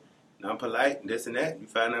name, and I'm polite and this and that, you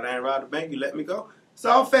find out I ain't robbed a bank, you let me go. It's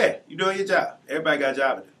all fair. You doing your job. Everybody got a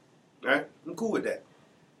job to do. Right? I'm cool with that.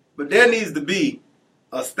 But there needs to be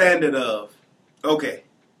a standard of, okay,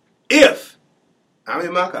 if I'm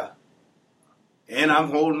in my car and I'm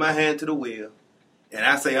holding my hand to the wheel and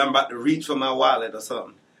I say I'm about to reach for my wallet or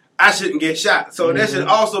something, I shouldn't get shot. So there should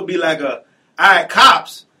also be like all right,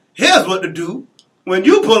 cops, here's what to do when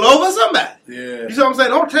you pull over somebody. Yeah. You see what I'm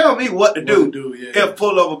saying? Don't tell me what to do if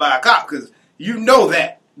pulled over by a cop, because you know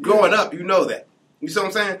that. Growing up, you know that. You see what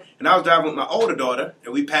I'm saying? And I was driving with my older daughter,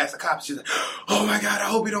 and we passed the cops. She's like, oh my God, I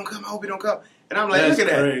hope he don't come. And I'm like, that's look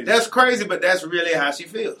at crazy. that. That's crazy, but that's really how she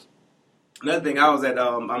feels. Another thing, I was at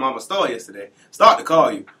my mama's store yesterday. Start to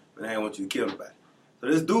call you, but I didn't want you to kill nobody. So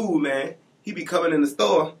this dude, man, he be coming in the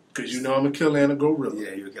store. Because you know I'm a killer and a gorilla.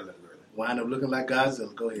 Yeah, you're a killer and a gorilla. Wind up looking like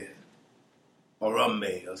Godzilla. Go ahead. Or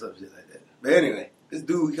Rummy or some shit like that. But anyway, this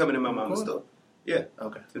dude, he coming in my mama's store. Yeah.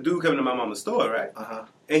 Okay. The dude coming to my mama's store, right? Uh-huh.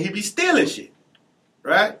 And he be stealing shit,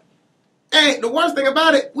 right? And the worst thing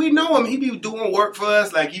about it, we know him. He be doing work for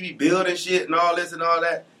us. Like, he be building shit and all this and all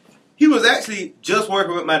that. He was actually just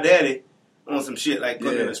working with my daddy on some shit, like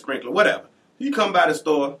putting in a sprinkler, whatever. He come by the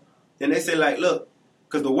store, and they say, like, look,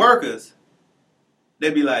 because the workers, they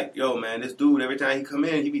be like, yo, man, this dude, every time he come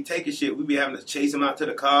in, he be taking shit. We be having to chase him out to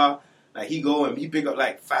the car. Like, he go and he pick up,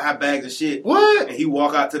 like, 5 bags of shit. What? And he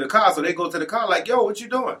walk out to the car. So they go to the car like, yo, what you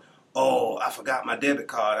doing? Oh, I forgot my debit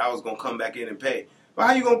card. I was going to come back in and pay. Well,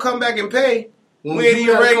 how you going to come back and pay? We ain't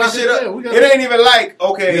even ring the shit up. It ain't even like,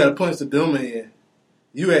 okay. You got to punch the dummy in.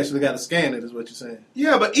 You actually got to scan it, is what you're saying.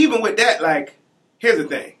 Yeah, but even with that, like, here's the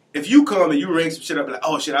thing. If you come and you ring some shit up, like,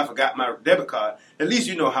 oh shit, I forgot my debit card, at least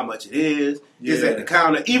you know how much it is. Yeah. It's at the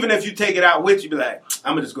counter. Even if you take it out with you, be like,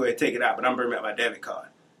 I'm going to just go ahead and take it out, but I'm bringing back my debit card.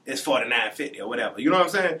 It's $49.50 or whatever. You know what I'm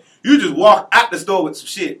saying? You just walk out the store with some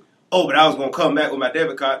shit. Oh, but I was going to come back with my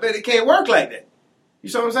debit card. But it can't work like that. You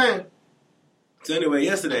see what I'm saying? So anyway,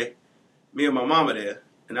 yesterday, me and my mama there,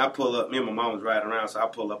 and I pull up. Me and my mom was riding around, so I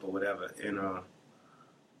pull up or whatever. And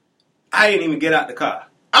I didn't even get out the car.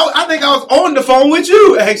 I think I was on the phone with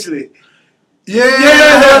you, actually. Yeah,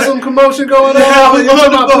 there's some commotion going on. You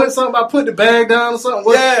talking about something about put the bag down or something?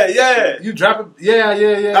 What? Yeah. You drop it? Yeah.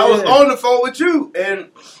 I was on the phone with you,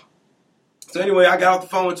 and so anyway, I got off the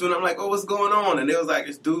phone with you, and I'm like, "Oh, what's going on?" And it was like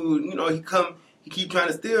this dude, you know, he keep trying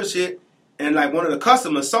to steal shit, and like one of the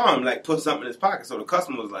customers saw him like put something in his pocket, so the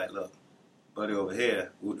customer was like, "Look, buddy, over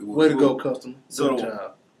here." Way to go, customer. So, good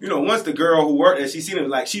job. You know, once the girl who worked there, she seen him,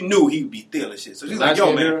 like, she knew he would be stealing shit. So she's like,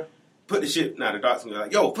 yo, man, put the shit, the doctor was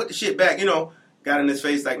like, yo, put the shit back, you know. Got in his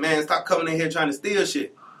face like, man, stop coming in here trying to steal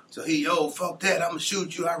shit. So he, yo, fuck that, I'm going to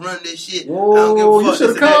shoot you, I run this shit. Whoa, I don't give a fuck. You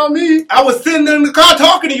should have called me. I was sitting in the car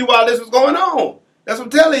talking to you while this was going on. That's what I'm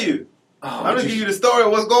telling you. Oh, I'm going to give you the story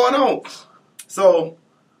of what's going on. So,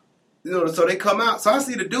 you know, so they come out. So I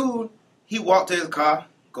see the dude, he walked to his car,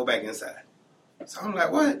 go back inside. So I'm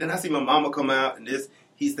like, what? Then I see my mama come out, and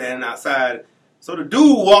he's standing outside. So the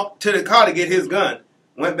dude walked to the car to get his gun,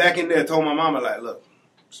 went back in there, told my mama, like, look,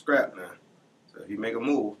 scrap now. So if you make a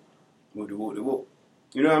move, move the whoop the whoop.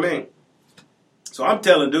 You know what I mean? So I'm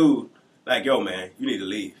telling dude, like, yo, man, you need to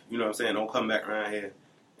leave. You know what I'm saying? Don't come back around here.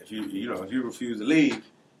 If you refuse to leave,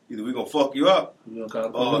 either we gonna fuck you up. You gonna call the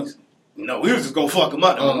police? No, we was just gonna fuck him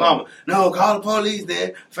up. And my mama, no, call the police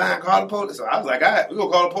then. Fine, call the police. So I was like, all right, we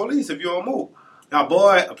gonna call the police if you don't move. Now,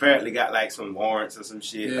 boy apparently got like some warrants or some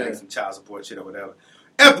shit, like some child support shit or whatever.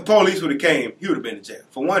 If the police would have came, he would have been in jail.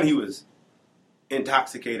 For one, he was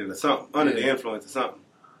intoxicated or something, under the influence or something.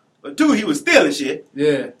 But two, he was stealing shit.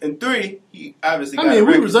 Yeah. And three, he obviously got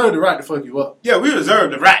we reserve the right to fuck you up. Yeah, we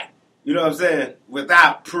reserve the right. You know what I'm saying?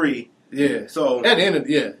 Without pre. Yeah. So at the end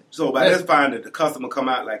of So by this time, the customer come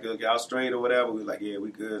out like, y'all straight or whatever. We was like, yeah,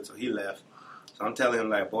 we good. So he left. So I'm telling him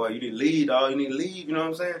like, boy, you need to leave, dog. You need to leave. You know what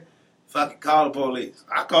I'm saying? Fucking call the police.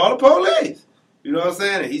 I call the police. You know what I'm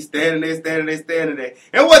saying? And he's standing there.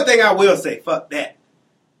 And one thing I will say, fuck that.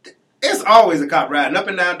 It's always a cop riding up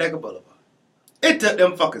and down Decker Boulevard. It took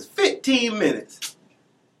them fuckers 15 minutes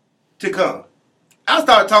to come. I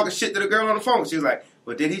started talking shit to the girl on the phone. She was like,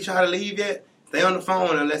 well, did he try to leave yet? Stay on the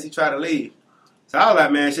phone unless he try to leave. So I was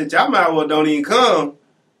like, man, shit, y'all might as well don't even come,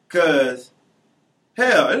 because,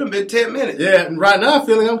 hell, it done been 10 minutes. Yeah, and right now I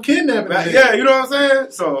feel like I'm kidnapping him. Yeah, you know what I'm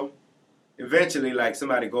saying? So eventually, like,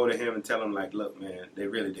 somebody go to him and tell him, like, look, man, they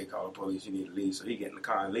really did call the police. You need to leave. So he get in the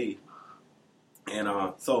car and leave. And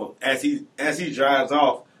so as he drives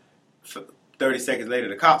off, 30 seconds later,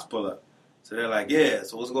 the cops pull up. So they're like, yeah,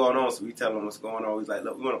 so what's going on? So we tell him what's going on. He's like,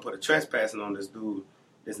 look, we want to put a trespassing on this dude,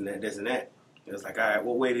 this and that, this and that. It was like, all right,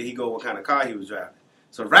 what way did he go? What kind of car he was driving?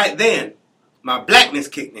 So right then, my blackness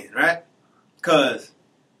kicked in, right? Because,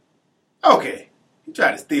 okay, he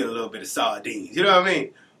tried to steal a little bit of sardines. You know what I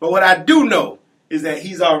mean? But what I do know is that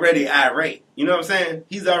he's already irate. You know what I'm saying?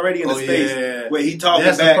 He's already in a space where he talking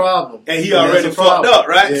back. That's the problem. And he already fucked up,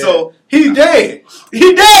 right? Yeah. So he dead.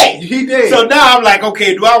 He dead. He dead. So now I'm like,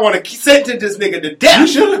 okay, do I want to sentence this nigga to death? You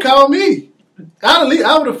should have called me.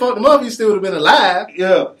 I would have fucked him up if he still would have been alive.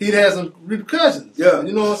 Yeah. He'd have some repercussions. Yeah.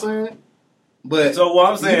 You know what I'm saying? But so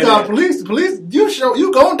what I'm saying, you call the police,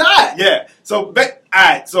 you gonna die. Yeah. So all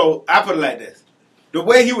right, so I put it like this. The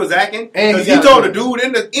way he was acting, because he told the dude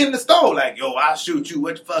in the store, like, yo, I'll shoot you.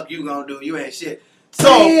 What the fuck you gonna do? You ain't shit. So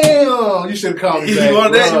damn, you should have called me back. You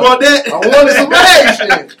want that? You want that? I wanted some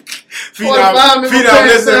action. Feet on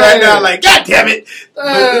listening right now, like, God damn it.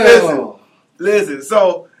 Listen.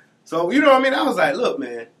 So you know what I mean? I was like, look,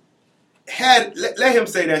 man, let him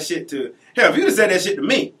say that shit to, hell, if you'd have said that shit to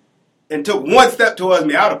me and took one step towards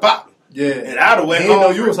me, I would have popped him. Yeah. And I'd have went home.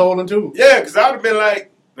 Know you was holding too. Yeah, because I would have been like,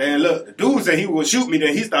 man, look, the dude said he would shoot me,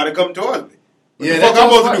 then he started coming towards me. What yeah, the fuck I'm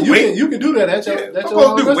supposed to do? Wait. You can do that. That's I'm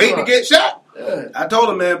supposed to do wait to get shot. Yeah. I told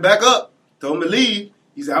him, man, back up. Told him to leave.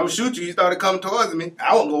 He said, I'm going to shoot you. He started coming towards me.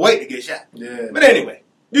 I wasn't going to wait to get shot. Yeah. But anyway,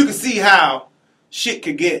 you can see how shit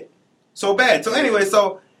could get so bad. So anyway, as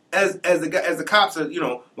the cops are, you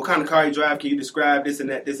know, what kind of car you drive, can you describe this and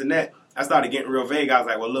that? I started getting real vague. I was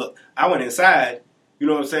like, well, look, I went inside, you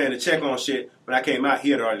know what I'm saying, to check on shit. When I came out, he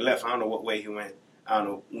had already left. I don't know what way he went. I don't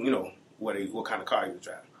know, you know, what kind of car he was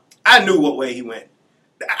driving. I knew what way he went.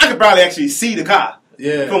 I could probably actually see the car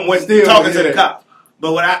from when talking to the cop.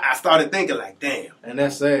 But when I started thinking, like, damn. And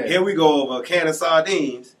that's sad. Here we go over a can of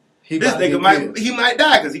sardines. This nigga might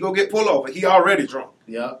die because he gonna get pulled over. He already drunk.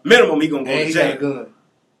 Yeah. Minimum, he gonna go to he jail. got a gun.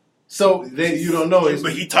 So then you don't know.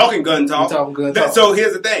 But he talking gun talk. So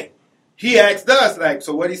here's the thing. He asked us, like,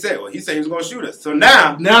 so what he said? Well, he said he was gonna shoot us. So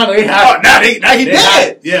now he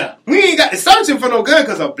dead. Yeah. We ain't got to search him for no gun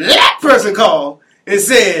because a black person called and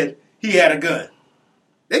said he had a gun.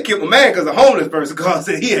 They killed my man because a homeless person called and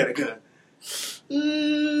said he had a gun.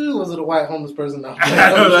 Was it a white homeless person? No.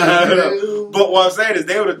 I don't know. But what I'm saying is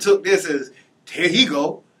they would have took this as, here he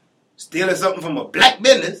go, stealing something from a black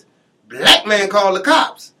business. Black man called the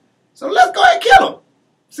cops. So let's go ahead and kill him.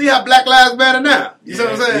 See how Black Lives Matter now. You see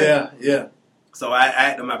what I'm saying? Yeah. So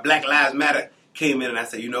my Black Lives Matter came in and I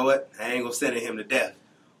said, you know what? I ain't going to send him to death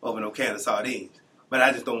over no can of sardines. But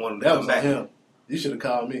I just don't want him to come back. That was on him. You should have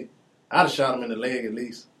called me. I'd have shot him in the leg at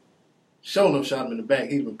least. Sure enough, shot him in the back.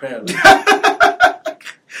 He'd been paralyzed.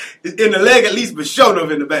 In the leg at least, but sure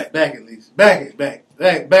enough in the back. Back at least. Back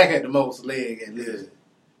at the most, leg at least. Yeah.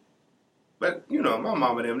 But, you know, my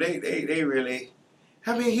mama and them, they really...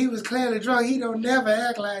 I mean, he was clearly drunk. He don't never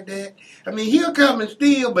act like that. I mean, he'll come and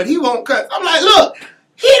steal, but he won't cut. I'm like, look,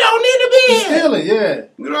 he don't need to be here. Stealing, yeah.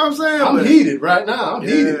 You know what I'm saying? I'm heated right now. I'm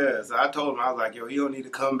heated. Yeah, so I told him, I was like, yo, he don't need to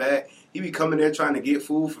come back. He be coming there trying to get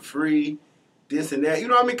food for free, this and that. You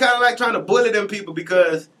know what I mean? Kind of like trying to bully them people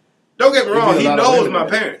because, don't get me wrong, he knows my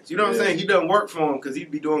parents. You know what I'm saying? He doesn't work for them because he'd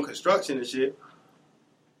be doing construction and shit.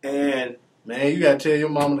 And Man, you gotta tell your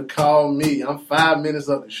mama to call me. I'm 5 minutes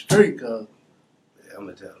up the street, cuz. Yeah, I'm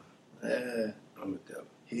gonna tell him. Yeah. I'm gonna tell him.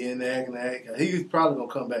 He in there acting that. He's probably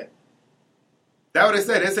gonna come back. That's what they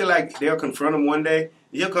say. They say like they'll confront him one day.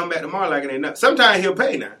 He'll come back tomorrow like it ain't nothing. Sometimes he'll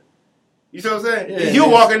pay now. You see what I'm saying? Yeah, he'll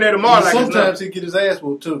walk in there tomorrow like it's nothing. Sometimes he get his ass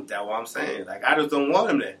whooped too. That's what I'm saying. Like I just don't want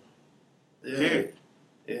him there. Yeah.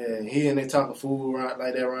 Yeah, he and they talking fool around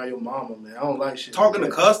like that around your mama, man. I don't like shit. Talking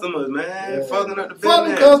like to customers, man. Yeah. Fucking up the business.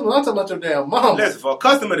 Fucking customers. I'm talking about your damn mama. Listen, for a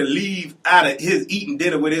customer to leave out of his eating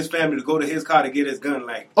dinner with his family to go to his car to get his gun,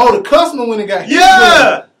 like. Oh, the customer when he got his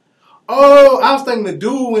gun. Oh, I was thinking the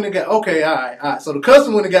dude when he got. Okay, all right. So the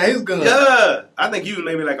customer when he got his gun. Yeah. I think he was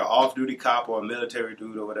maybe like an off-duty cop or a military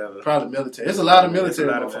dude or whatever. Probably military. It's a lot of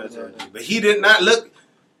military. But he did not look.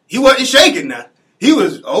 He wasn't shaking now. He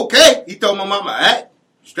was okay. He told my mama, all right,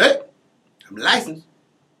 straight. I'm licensed.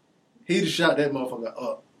 He'd have shot that motherfucker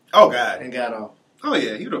up. Oh, God. And got off. Oh,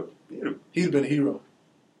 yeah. He'd have been a hero.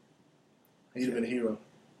 He'd have been a hero.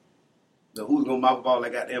 So who's going to mop up all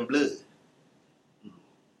that goddamn blood?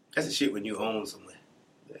 That's the shit when you own somewhere.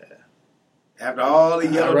 Yeah. After all the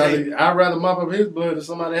yellow tape. I'd rather mop up his blood than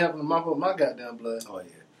somebody having to mop up my goddamn blood. Oh,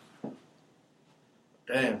 yeah.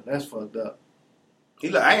 Damn, that's fucked up.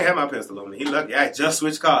 I ain't had my pistol on me. He lucky. I just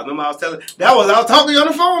switched cars. Remember I was talking to you on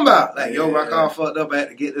the phone about. Like, yo, my car fucked up. I had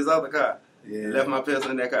to get this other car. Yeah. Left my pistol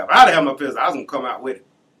in that car. If I'd have had my pistol, I was going to come out with it.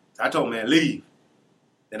 So I told man, leave.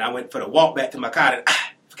 Then I went for the walk back to my car. And,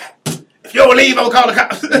 forgot. If you don't leave, I'm going to call the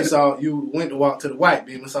cops. You went to walk to the white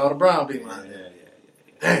beam and saw the brown beam. Yeah.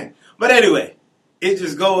 Dang. But anyway, it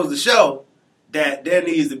just goes to show that there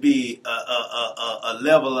needs to be a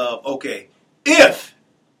level of, okay, if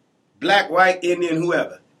black, white, Indian,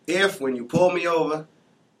 whoever, if when you pull me over,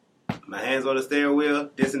 my hands on the steering wheel,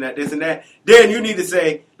 this and that, then you need to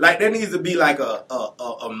say, like, there needs to be like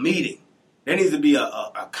a meeting. There needs to be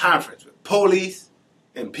a conference with police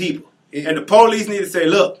and people. And the police need to say,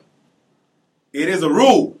 look, it is a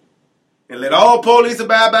rule. And let all police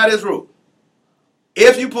abide by this rule.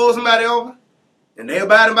 If you pull somebody over and they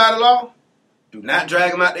abide by the law, do not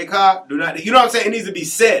drag them out their car. You know what I'm saying? It needs to be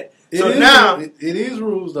said. It is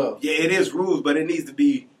rules, though. Yeah, it is rules, but it needs to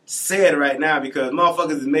be said right now because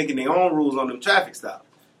motherfuckers is making their own rules on them traffic stops.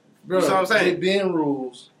 Bro, you know what I'm saying? It being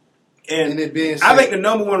rules, and it being said. I think the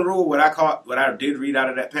number one rule, what I did read out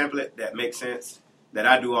of that pamphlet that makes sense, that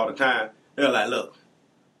I do all the time, they're like, look,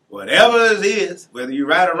 whatever it is, whether you're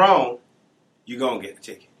right or wrong, you're going to get the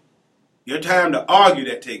ticket. Your time to argue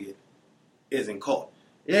that ticket is in court.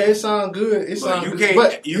 Yeah, it sounds good.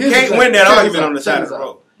 You can't win that argument on the side of the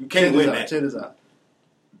road. You can't win that. Check this out.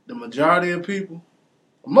 The majority of people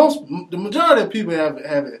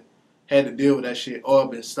haven't had to deal with that shit or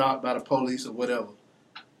been stopped by the police or whatever.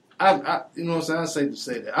 I you know what I'm saying? I say to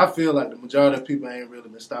say that. I feel like the majority of people ain't really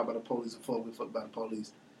been stopped by the police or fucked by the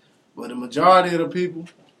police. But the majority of the people,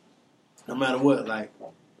 no matter what, like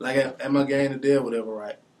at my game today or whatever,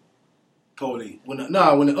 right? Police. When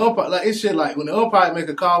the umpire, like it's shit like when the umpire make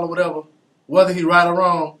a call or whatever, whether he right or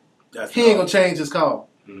wrong, he ain't gonna change his call.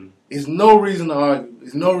 Mm-hmm. There's no reason to argue.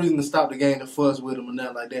 There's no reason to stop the game and fuss with him or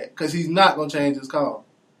nothing like that. Because he's not gonna change his call.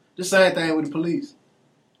 The same thing with the police.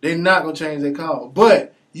 They're not gonna change their call.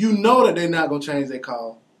 But you know that they're not gonna change their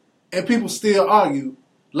call. And people still argue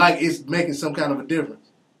like it's making some kind of a difference.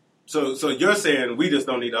 So you're saying we just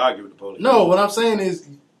don't need to argue with the police? No, what I'm saying is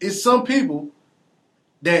it's some people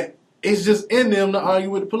that it's just in them to argue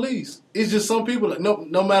with the police. It's just some people,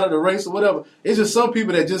 no matter the race or whatever, it's just some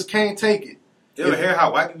people that just can't take it. You ever hear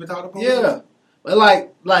how white people talk to police? Yeah. But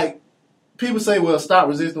like people say, well, stop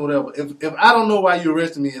resisting, whatever. If I don't know why you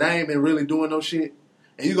arrested me and I ain't been really doing no shit,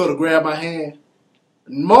 and you go to grab my hand,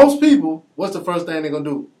 most people, what's the first thing they're going to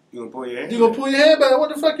do? You going to pull your hand? You going to pull your hand back.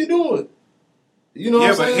 What the fuck you doing? You know what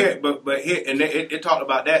I'm saying? But here, and it talked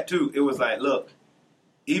about that too. It was like, look,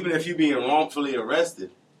 even if you're being wrongfully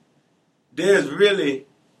arrested, there's really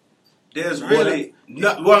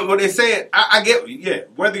what they saying. I get, yeah,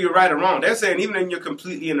 whether you're right or wrong. They're saying even if you're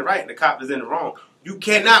completely in the right and the cop is in the wrong, you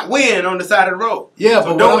cannot win on the side of the road. Yeah,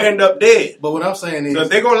 so but don't end up dead. But what I'm saying is, so if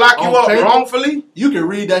they're gonna lock you up wrongfully, you can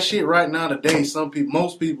read that shit right now today.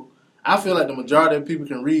 Most people, I feel like the majority of people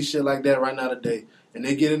can read shit like that right now today, and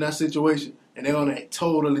they get in that situation and they're gonna act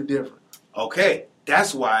totally different. Okay,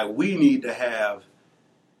 that's why we need to have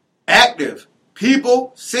active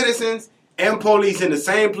people, citizens, and police in the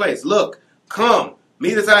same place. Look, come.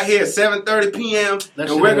 Meet us out here at 7:30 p.m.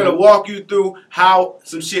 and we're going to walk you through how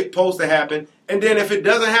some shit supposed to happen. And then if it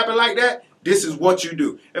doesn't happen like that, this is what you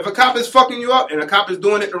do. If a cop is fucking you up and a cop is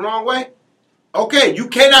doing it the wrong way, okay, you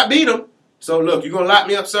cannot beat them. So look, you're going to lock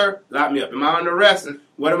me up, sir? Lock me up. Am I under arrest?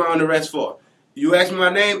 What am I under arrest for? you ask me my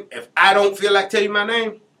name. If I don't feel like telling you my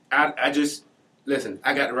name, I just listen.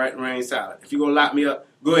 I got the right to remain silent. If you're gonna lock me up,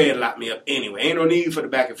 go ahead and lock me up anyway. Ain't no need for the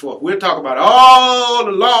back and forth. We'll talk about all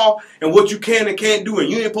the law and what you can and can't do, and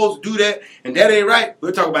you ain't supposed to do that, and that ain't right.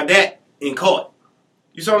 We'll talk about that in court.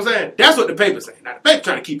 You see what I'm saying? That's what the paper's saying. Now the paper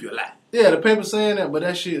trying to keep you alive. Yeah, the paper's saying that, but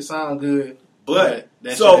that shit sound good. But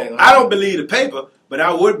so I don't believe the paper, but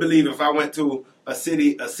I would believe if I went to a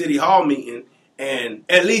city hall meeting and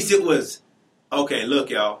at least it was, okay, look,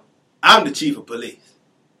 y'all, I'm the chief of police.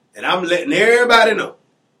 And I'm letting everybody know,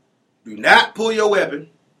 do not pull your weapon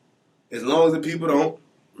as long as the people don't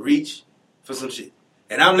reach for some shit.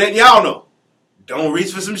 And I'm letting y'all know, don't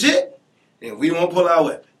reach for some shit, and we won't pull our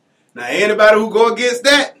weapon. Now, anybody who go against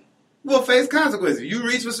that will face consequences. If you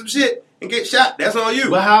reach for some shit and get shot, that's on you.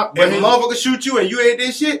 But if a motherfucker shoot you and you ain't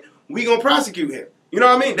this shit, we gonna prosecute him. You know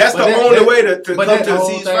what I mean? That's the only way to come to a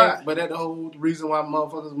ceasefire. But that's the whole reason why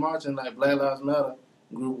motherfuckers marching like Black Lives Matter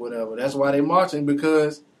group, whatever. That's why they marching,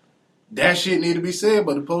 because that shit need to be said.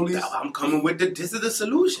 But the police, I'm coming with this is the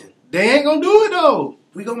solution. They ain't gonna do it though.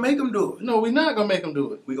 We gonna make them do it. No, we not gonna make them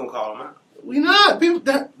do it. We gonna call them out. We not. People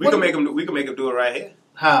we can make them. We can make them do it right here.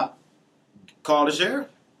 How? Call the sheriff.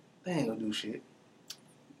 They ain't gonna do shit.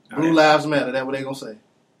 Blue Lives Matter. That's what they gonna say.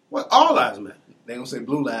 What? All lives matter. They gonna say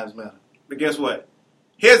Blue Lives Matter. But guess what?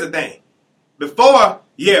 Here's the thing. Before,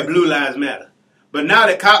 yeah, Blue Lives Matter. But now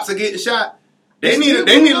that cops are getting shot, they need a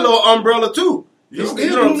little umbrella too. You know what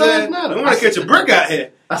I'm saying? You don't want to catch a brick out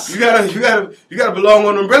here. You gotta belong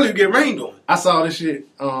on the umbrella. You get rained on. I saw this shit.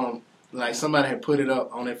 Like somebody had put it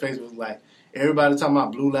up on their Facebook. Like everybody talking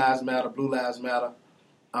about Blue Lives Matter. Blue Lives Matter.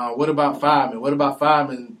 What about firemen? What about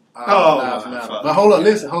firemen? Lives Matter. But hold on,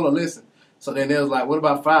 listen. So then they was like, what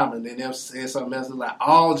about firemen? Then they said something else. It was like,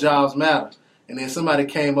 all jobs matter. And then somebody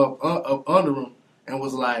came up under them and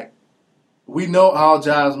was like, we know all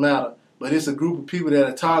jobs matter, but it's a group of people that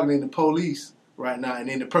are targeting the police right now. And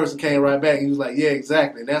then the person came right back and he was like, yeah,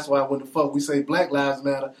 exactly. And that's why when the fuck we say Black Lives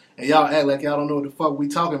Matter and y'all act like y'all don't know what the fuck we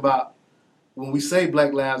talking about when we say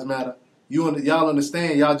Black Lives Matter, y'all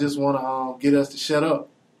understand, y'all just want to get us to shut up.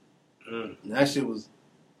 And that shit was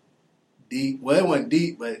deep. Well, it wasn't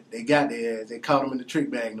deep, but they got their ass. They caught them in the trick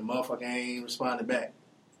bag and the motherfucker ain't responded back.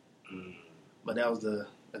 But that was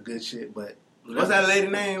a good shit. But what's that lady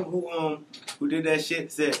name who did that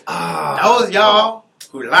shit? Said those y'all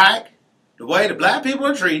who like the way the black people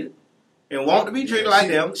are treated and want to be treated like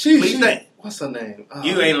them. Please stand. What's her name?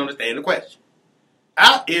 You ain't understand the question.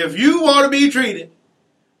 If you want to be treated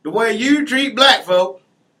the way you treat black folk,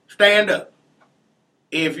 stand up.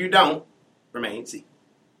 If you don't, remain seated.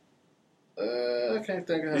 I can't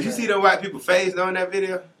think of her. Did you see the white people face during that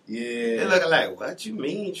video? Yeah. They looking like, what you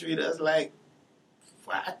mean treat us like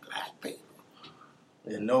white black people?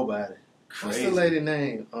 And nobody. Crazy. What's the lady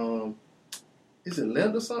name? Is it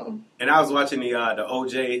Linda something? And I was watching the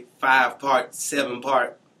OJ 5-part,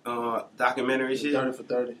 7-part documentary shit. 30 for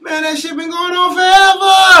 30. Man, that shit been going on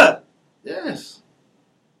forever. Yes.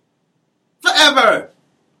 Forever.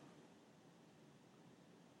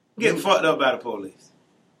 Getting fucked up by the police.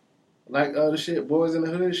 Like the shit, Boys in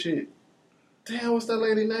the Hood shit. Damn, what's that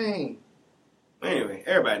lady name? Anyway,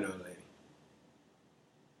 everybody knows the lady.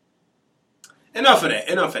 Enough of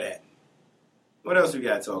that. What else we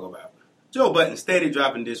got to talk about? Joe Budden steady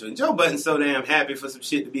dropping this one. Joe Budden's so damn happy for some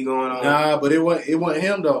shit to be going on. Nah, but it wasn't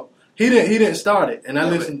him though. He didn't start it. And I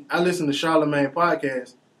listened to Charlemagne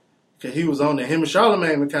podcast because he was on there. Him and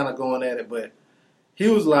Charlemagne were kind of going at it, but he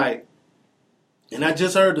was like, and I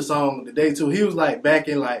just heard the song today too. He was like back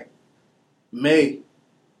in like May,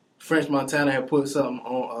 French Montana had put something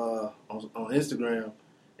on Instagram,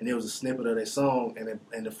 and it was a snippet of their song,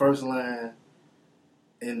 and the first line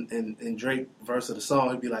in Drake verse of the song,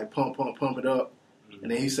 it'd be like pump it up,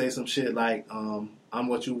 and then he say some shit like I'm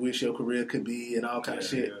what you wish your career could be and all kind of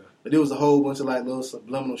shit. Yeah. But there was a whole bunch of like little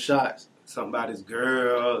subliminal shots. Something about his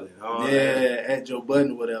girl and all that. Yeah, at Joe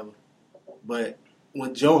Budden or whatever. But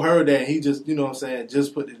when Joe heard that, he just, you know what I'm saying,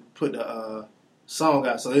 just put the song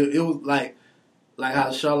out. So it was like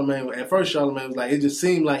how Charlemagne, at first Charlemagne was like, it just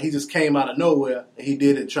seemed like he just came out of nowhere and he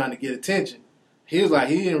did it trying to get attention. He was like,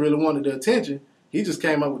 he didn't really want the attention. He just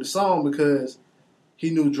came up with the song because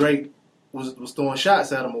he knew Drake was throwing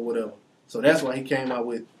shots at him or whatever. So that's why he came out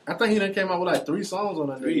with, I think he done came out with like 3 songs on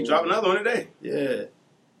that. He dropped another one today. Yeah.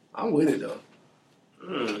 I'm with it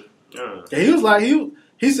though. Yeah, he was like,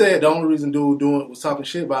 he said the only reason dude was talking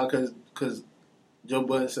shit about it because Joe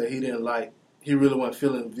Budden said he really wasn't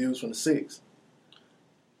feeling the views from the 6.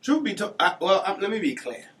 Truth be told, let me be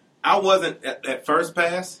clear. I wasn't at first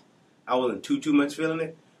pass. I wasn't too much feeling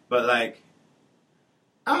it, but like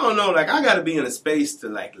I don't know. Like, I got to be in a space to,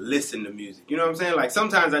 like, listen to music. You know what I'm saying? Like,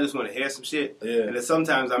 sometimes I just want to hear some shit. Yeah. And then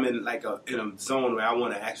sometimes I'm in, like, in a zone where I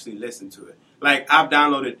want to actually listen to it. Like, I've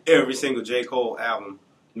downloaded every single J. Cole album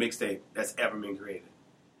mixtape that's ever been created.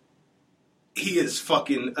 He is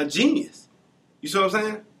fucking a genius. You see what I'm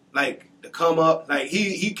saying? Like, to come up. Like,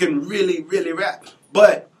 he can really, really rap.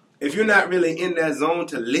 But if you're not really in that zone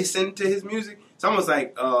to listen to his music, it's almost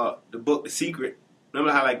like the book The Secret.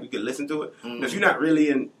 Remember how, like, we could listen to it? Mm-hmm. If you're not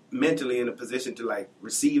really mentally in a position to, like,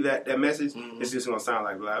 receive that message, it's just going to sound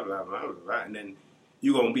like blah, blah, blah, blah, blah. And then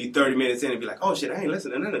you're going to be 30 minutes in and be like, oh, shit, I ain't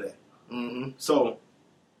listening to none of that. Mm-hmm. So,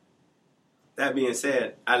 that being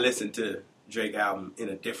said, I listened to Drake album in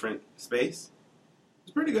a different space.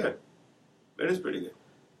 It's pretty good. It is pretty good.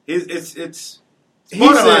 It's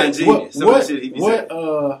borderline genius.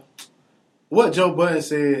 What Joe Budden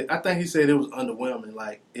said, I think he said it was underwhelming.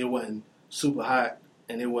 Like, it wasn't super hot,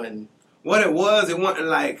 and it wasn't... What it wasn't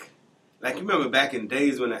like you remember back in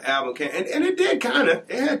days when the album came, and it did kind of.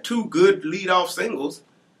 It had 2 good lead-off singles.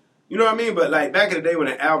 You know what I mean? But, like, back in the day when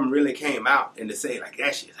the album really came out, and to say, like,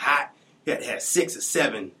 that shit's hot, you had to have 6 or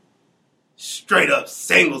 7 straight-up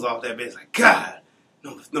singles off that bitch. Like, God,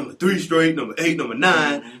 number 3 straight, number 8, number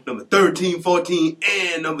 9, number 13, 14,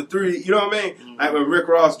 and number 3. You know what I mean? Mm-hmm. Like, when Rick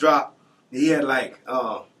Ross dropped, he had, like,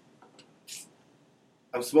 I'm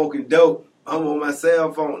smoking dope. I'm on my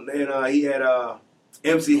cell phone. And he had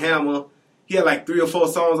MC Hammer. He had like 3 or 4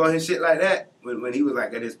 songs on his shit like that when he was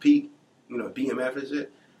like at his peak, you know, BMF and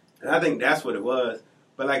shit. And I think that's what it was.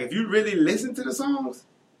 But like if you really listen to the songs,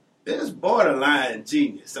 it's borderline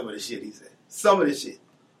genius, some of the shit he said. Some of the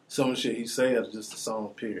shit he said is just a song,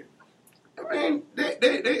 period. I mean,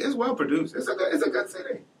 it's well produced. It's a good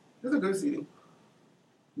CD. It's a good CD.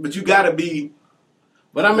 But you gotta be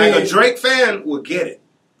But I mean, like a Drake fan will get it.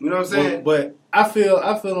 You know what I'm saying? But I feel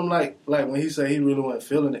him like when he said he really wasn't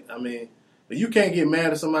feeling it. I mean, but you can't get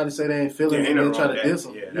mad at somebody say they ain't feeling it and then try to diss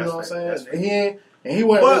him. Yeah, you know what I'm saying? He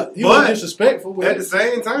wasn't disrespectful with it. At the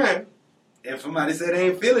same time, if somebody said they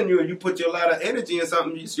ain't feeling you and you put your lot of energy in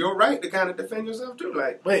something, it's your right to kind of defend yourself too.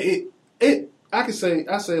 Like, but I say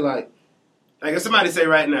like if somebody say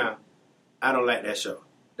right now, I don't like that show.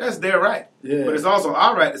 That's their right. Yeah. But it's also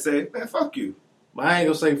our right to say, man, fuck you. But I ain't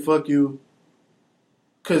gonna say fuck you.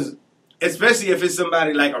 Cause especially if it's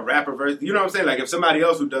somebody like a rapper versus, you know what I'm saying? Like if somebody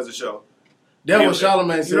else who does a show. That was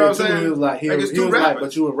Charlamagne said, you know what I'm saying? He was like, he was like,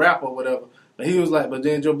 but you a rapper or whatever. But he was like, but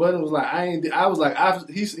then Joe Budden was like,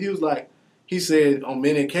 he said on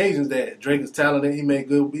many occasions that Drake is talented, he made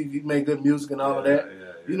good music and all of that. Yeah.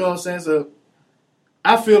 You know what I'm saying? So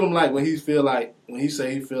I feel him like when he feel like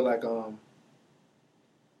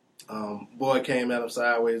Boy came at him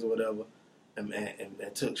sideways or whatever and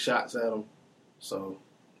took shots at him. So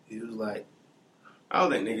he was like, I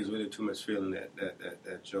don't think niggas really too much feeling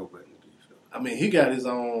that Joe Budden beef. I mean, he got his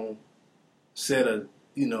own set of,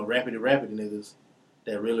 you know, rappity niggas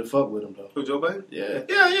that really fuck with him though. Who, Joe Budden? Yeah.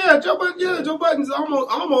 Yeah, Joe Budden. Yeah, Joe Budden's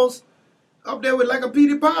almost up there with like a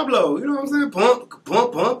Petey Pablo. You know what I'm saying?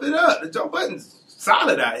 Pump it up. Joe Budden's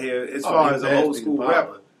solid out here as far as an old school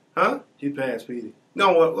rapper. Huh? He passed Petey.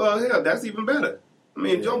 No, well, hell, that's even better. I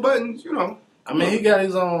mean, Joe Budden's, you know. I mean, he got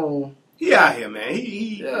his own. He out here, man.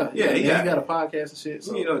 He got a podcast and shit.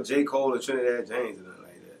 So. You know, J. Cole or Trinidad James and nothing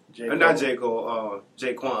like that. Not J. Cole,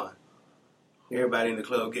 Jaquan. Everybody in the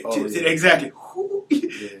club get tips. Yeah. Exactly.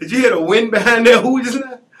 Yeah. Did you hear the wind behind that? Who just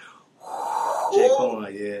now?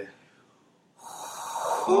 Jaquan, yeah.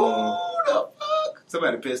 Who the fuck?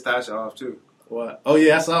 Somebody pissed Tasha off too. What? Oh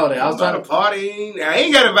yeah, I saw that. I was trying to party. I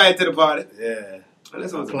ain't got invited to the party. Yeah.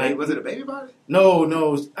 Unless it was a baby. Was it a baby party?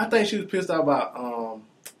 No. I think she was pissed off about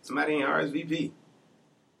somebody in RSVP.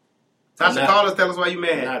 Tasha, call us. Tell us why you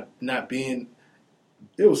mad. Not being.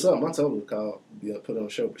 It was something. I told her to call, put on a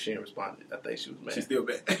show, but she ain't responded. I think she was mad. She's still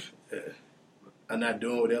mad. Yeah. I'm not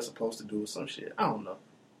doing what they're supposed to do or some shit. I don't know.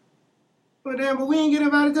 Well, damn, but we ain't get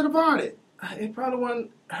invited to the party. It probably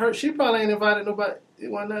wasn't her. She probably ain't invited nobody. It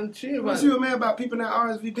wasn't nothing she invited. Well, she was mad about people not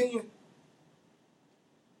RSVPing.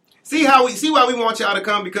 See why we want y'all to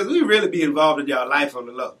come, because we really be involved in y'all life on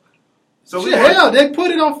the low. So they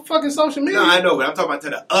put it on fucking social media. No, I know, but I'm talking about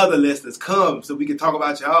to the other listeners. Come so we can talk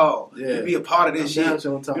about y'all. Yeah, be a part of this shit.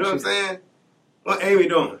 You know what I'm saying? What Amy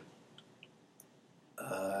doing?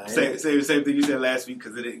 Say the same thing you said last week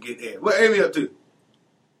because it didn't get aired. What Amy up to?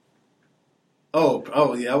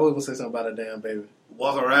 Oh yeah, I was gonna say something about a damn baby.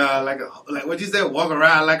 Walk around like what you said? Walk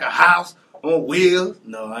around like a house on wheels.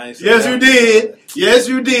 No, I ain't. Yes, you did. Yes,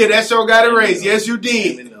 you did. That show got erased. Yes, you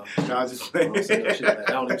did. No, I was just playing. That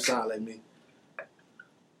don't even sound like me.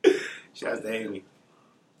 Shouts to Amy.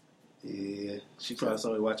 Yeah, she probably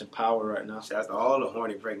somebody watching Power right now. Shouts to all the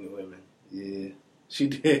horny pregnant women. Yeah, she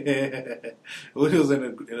did. We was in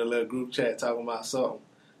a little group chat talking about something,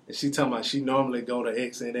 and she talking about she normally go to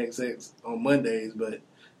XNXX on Mondays, but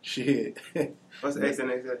shit. What's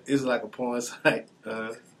XNXX? It's like a porn site.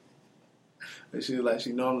 And she was like,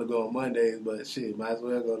 she normally go on Mondays, but shit, might as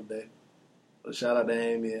well go today. But shout out to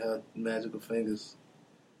Amy and her magical fingers.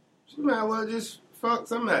 She might well just fuck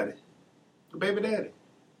somebody. The baby daddy.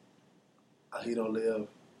 He don't live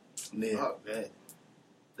near. Fuck that.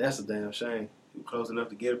 That's a damn shame. You close enough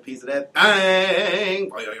to get a piece of that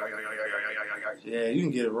thing. Yeah, you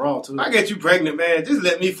can get it raw too. I get you pregnant, man. Just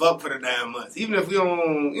let me fuck for the 9 months. Even if we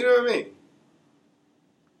don't, you know what I mean?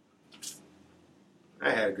 I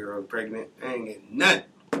had a girl pregnant. I ain't getting nothing.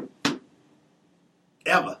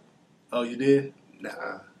 Ever. Oh, you did?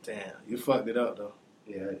 Nah. Damn, you fucked it up though.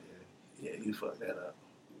 Yeah. Yeah, you fucked that up.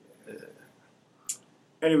 Yeah.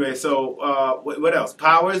 Anyway, so what else?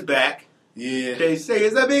 Power is back. Yeah. They say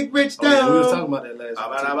it's a big rich town. Yeah, we was talking about that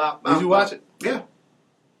last week. Did you watch it? Yeah.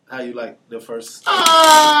 How you like the first? Did you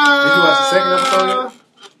watch the second episode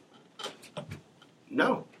yet?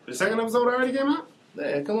 No. The second episode already came out?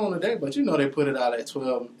 Yeah, come on today, but you know they put it out at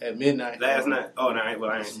 12 at midnight. Last night. Oh, no,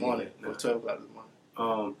 well, I ain't seen morning. it. No. 12 o'clock this morning.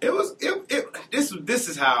 This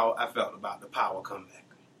is how I felt about the Power comeback.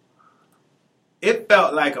 It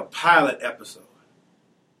felt like a pilot episode.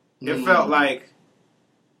 It felt like,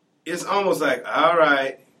 it's almost like, all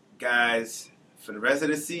right, guys, for the rest of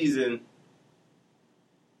the season,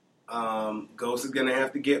 Ghost is going to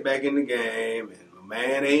have to get back in the game, and my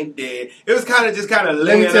man ain't dead. It was kind of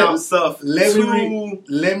laying out stuff. Let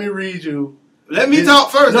me read you. Let me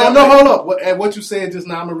talk first. No, hold up. What you said just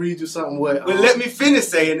now, I'm going to read you something. Well, let me finish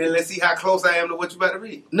saying, and then let's see how close I am to what you about to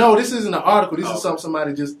read. No, this isn't an article. This is something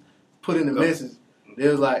somebody just put in the message. They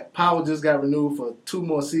was like, Power just got renewed for 2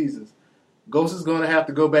 more seasons. Ghost is going to have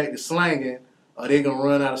to go back to slanging, or they're going to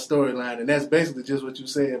run out of storyline. And that's basically just what you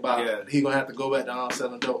said about he going to have to go back to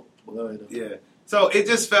selling dope. Yeah. So it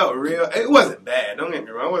just felt real. It wasn't bad. Don't get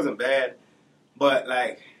me wrong. It wasn't bad. But,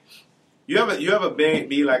 like, you ever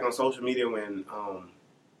be like on social media when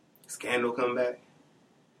Scandal come back?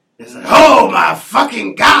 It's like, oh my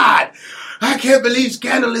fucking God! I can't believe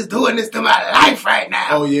Scandal is doing this to my life right now.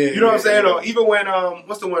 Oh yeah. You know what I'm saying? Or even when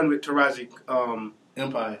what's the one with Taraji?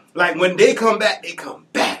 Empire. Like when they come back, they come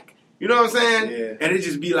back. You know what I'm saying? Yeah. And it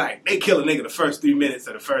just be like they kill a nigga the first 3 minutes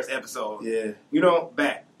of the first episode. Yeah. You know,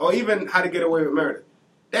 back. Or even How to Get Away with Murder.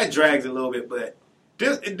 That drags a little bit, but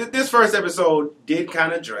this first episode did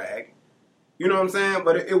kind of drag. You know what I'm saying?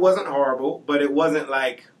 But it wasn't horrible. But it wasn't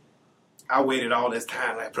like I waited all this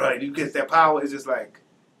time. Like, bro, you get that Power. It's just like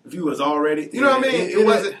if you was already, you know what I mean?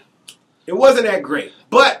 It wasn't that great.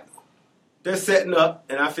 But they're setting up,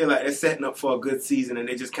 and I feel like they're setting up for a good season, and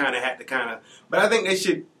they just kind of had to But I think they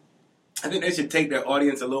should take their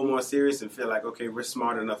audience a little more serious and feel like, okay, we're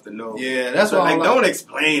smart enough to know. Yeah, that's why. Like, don't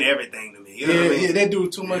explain everything to me. You know what I mean? Yeah, they do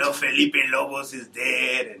too much. You know, Felipe Lobos is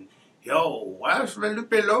dead, and why is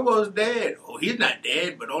Felipe Lobos dead? Oh, he's not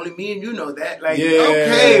dead, but only me and you know that. Like,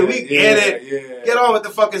 okay, we get it. Yeah. Get on with the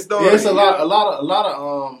fucking story. Yeah, it's a lot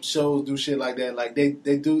of shows do shit like that. Like they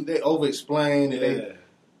over explain and they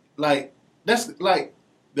like that's like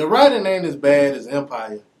the writing ain't as bad as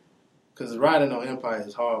Empire, because the writing on Empire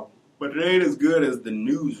is horrible. But it ain't as good as The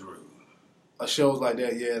Newsroom. Shows like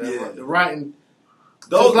that, right. The writing,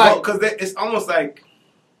 because it's almost like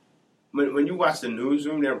when you watch The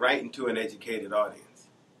Newsroom, they're writing to an educated audience.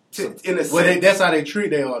 In a sense. That's how they treat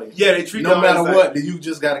their audience. Yeah, they treat no matter what, you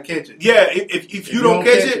just gotta catch it. Yeah, if you don't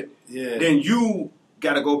catch it, then you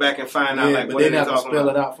gotta go back and find out. Like, but what they they have to spell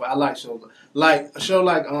about. it out. I like shows like a show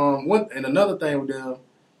like and another thing with them,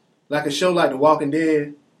 like a show like The Walking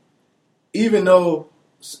Dead. Even though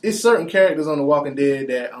it's certain characters on The Walking Dead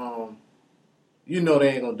that they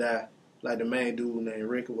ain't gonna die, like the main dude named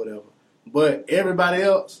Rick or whatever. But everybody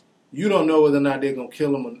else, you don't know whether or not they're gonna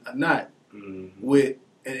kill them or not. Mm-hmm.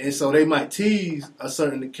 And so they might tease a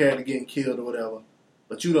certain character getting killed or whatever,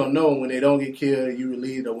 but you don't know when they don't get killed, you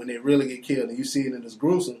relieved, or when they really get killed and you see it and it's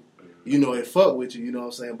gruesome, it fuck with you, you know what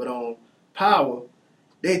I'm saying? But on Power,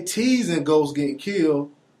 they teasing Ghost getting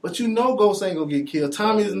killed, but Ghost ain't gonna get killed.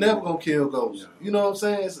 Tommy is never gonna kill Ghost. You know what I'm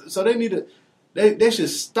saying? So they need to, they should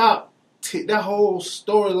stop that whole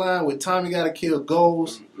storyline with Tommy gotta kill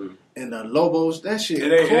Ghost and the Lobos. That shit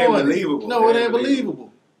it ain't believable. No, it ain't believable.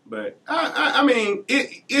 But I mean,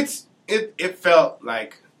 it felt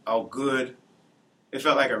like it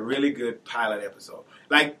felt like a really good pilot episode.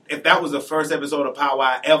 Like if that was the first episode of Power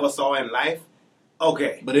I ever saw in life,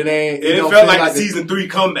 okay. But it ain't. It felt like a season 3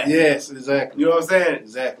 comeback. Yes, exactly. You know what I'm saying?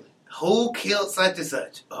 Exactly. Who killed such and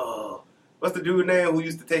such? Oh, what's the dude name who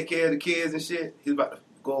used to take care of the kids and shit? He's about to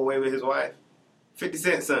go away with his wife. 50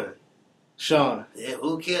 Cent's son. Sean. Yeah,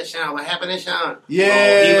 who killed Sean? What happened to Sean? Yeah.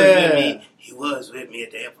 Oh, he was with me. He was with me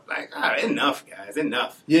at the airport. Like, all right, enough, guys.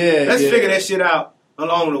 Enough. Yeah. Let's figure that shit out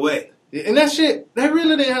along the way. Yeah, and that shit, that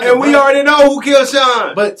really didn't have. And we already know who killed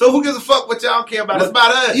Sean. But so who gives a fuck what y'all care about? It's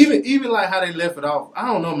about us. Even like how they left it off. I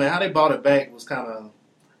don't know, man. How they brought it back was kind of.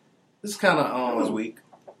 It's kind of. It was weak.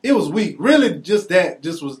 It was weak. Really, just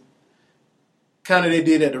was kind of they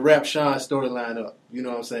did at the Rap Sean storyline up. You know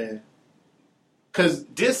what I'm saying? Because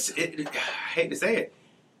I hate to say it.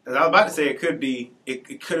 As I was about to say, it could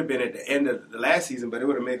have been at the end of the last season, but it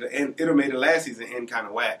would have made the last season end kind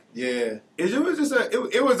of whack. Yeah, it was just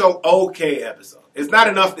it was an okay episode. It's not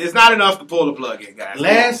enough to pull the plug in, guys.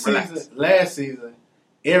 Last season,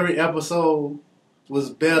 every episode was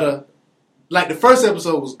better. Like the first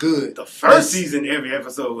episode was good. The first season, every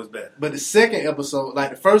episode was better. But the second episode, like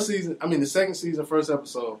the second season, first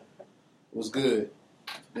episode was good.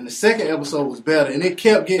 And the second episode was better, and it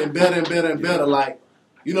kept getting better and better and better. Like.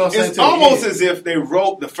 You know what I'm saying? It's almost as if they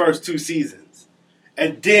wrote the first two seasons.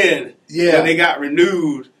 And then when they got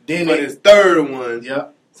renewed for this third one. Yeah.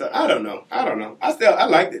 So I don't know. I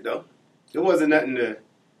liked it though. There wasn't nothing to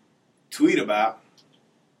tweet about.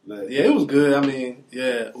 But yeah, it was good. I mean,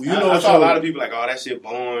 yeah. I saw a lot of people like, oh, that shit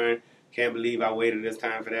boring. Can't believe I waited this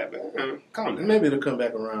time for that. But calm down. Maybe it'll come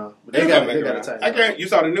back around. But they got to tighten. You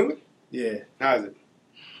saw the new one? Yeah. How is it?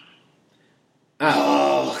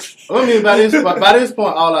 I mean, by this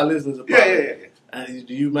point, all our listeners are probably... Yeah.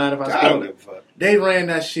 Do you mind if I don't give a fuck. They ran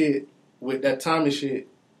that shit with that Tommy shit.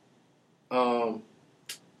 Tommy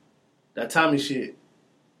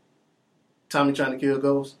trying to kill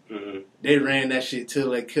Ghost. Mm-hmm. They ran that shit till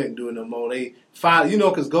they couldn't do it no more. They finally,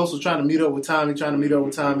 because Ghost was trying to meet up with Tommy,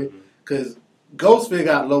 because Ghost figured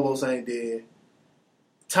out Lobos ain't dead.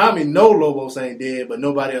 Tommy know Lobos ain't dead, but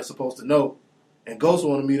nobody else supposed to know. And Ghost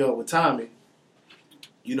want to meet up with Tommy.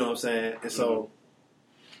 You know what I'm saying? And so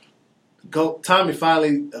Tommy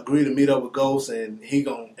finally agreed to meet up with Ghost, and he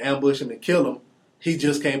gonna ambush him and kill him. He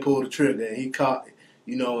just can't pull the trigger, and he caught,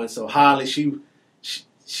 and so Holly, she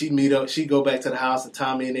meet up, she go back to the house, and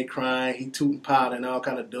Tommy and they crying, he tooting powder and all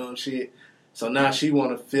kind of dumb shit. So now she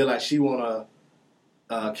wanna feel like she wanna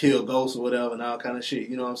kill Ghost or whatever and all kind of shit.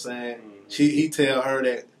 You know what I'm saying? Mm-hmm. He tell her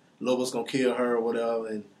that Lobos gonna kill her or whatever,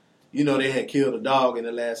 and they had killed a dog in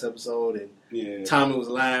the last episode, and Tommy was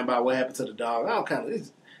lying about what happened to the dog.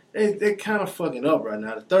 They kind of fucking up right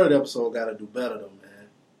now. The third episode got to do better though, man.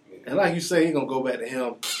 Yeah. And like you say, he gonna go back to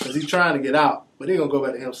him because he's trying to get out, but he gonna go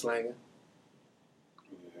back to him slanging.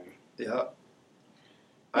 Yeah.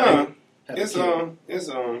 But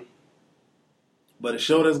a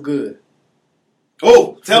show that's good.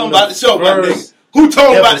 Oh, tell them about the show, my nigga. Who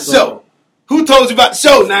told you about the show? Who told you about the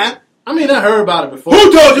show, now? I mean, I heard about it before.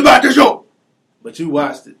 Who told you about the show? But you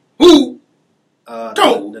watched it. Who?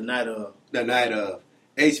 The night of. The night of.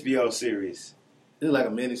 HBO series. It's like a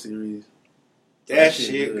mini-series. That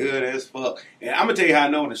shit good as fuck. And I'm going to tell you how I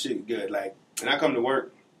know when the shit good. Like, when I come to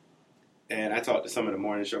work, and I talk to some of the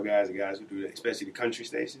morning show guys, the guys who do that, especially the country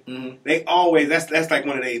station, they always, that's like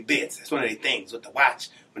one of their bits. That's one of their things with the watch.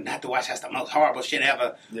 When not to watch, that's the most horrible shit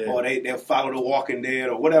ever. Yeah. Or they'll follow The Walking Dead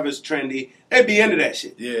or whatever's trendy. They be into that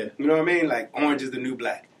shit. Yeah. You know what I mean? Like, Orange is the New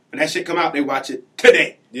Black. When that shit come out, they watch it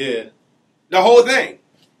today. Yeah. The whole thing.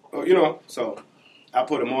 So I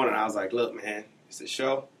put him on and I was like, look, man, it's a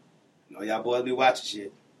show. I know y'all boys be watching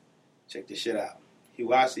shit. Check this shit out. He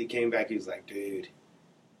watched it, he came back, he was like, dude,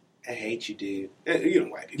 I hate you, dude. You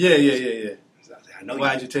know white people. Yeah. So I was like, I know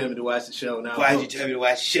why'd you tell me to watch the show now? Why'd you tell me to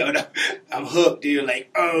watch the show now? I'm hooked, dude.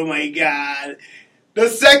 Like, oh my God. The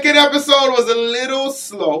second episode was a little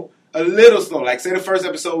slow. Like, say the first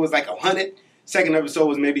episode was like 100. Second episode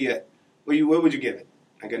was maybe what would you give it?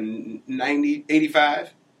 Like a 90,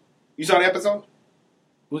 85? You saw the episode?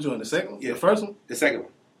 Which one? The second one? Yeah. The first one? The second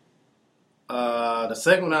one. The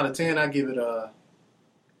second one out of 10, I give it an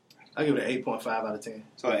 8.5 out of 10.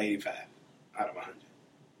 So an 85 out of 100.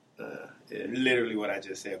 Yeah. Literally what I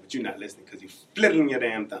just said, but you're not listening because you're flipping your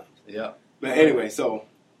damn thumbs. Yeah. But anyway, so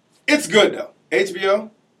it's good though.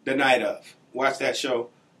 HBO, The Night of. Watch that show.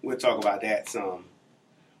 We'll talk about that some.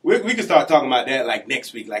 We can start talking about that like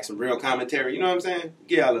next week, like some real commentary. You know what I'm saying?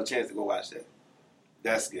 Give y'all a little chance to go watch that.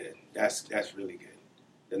 That's good. That's really good.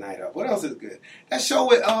 The Night of. What else is good? That show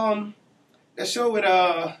with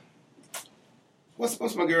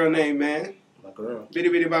what's my girl name, man? My girl. Bitty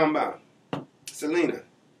Bitty Bam Bam. Selena.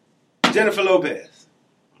 Jennifer Lopez.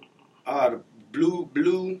 The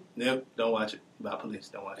blue. Yep. Don't watch it. About police.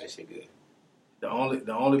 Don't watch that it. Shit good. The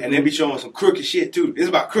only. And they be showing some crooked shit too. It's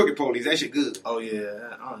about crooked police. That shit good. Oh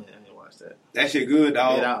yeah, I didn't watch that. That shit good,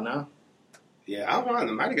 dog. It out now? Yeah, I don't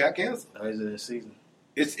know. It might have got canceled. Or is it in season?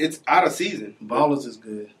 It's out of season. Ballers is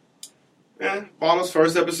good. Yeah, Ballers'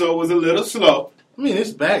 first episode was a little slow. I mean, it's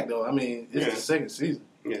back though. I mean, it's the second season.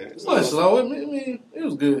 Yeah, it's not slow. I mean, it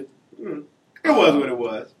was good. Mm. It was what it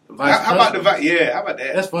was. How about the vice? Yeah, how about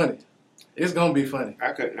that? That's funny. It's gonna be funny.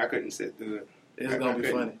 I couldn't sit through it. It's gonna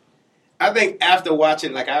be funny. I think after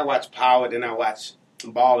watching, like I watched Power, then I watched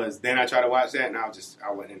Ballers, then I try to watch that, and I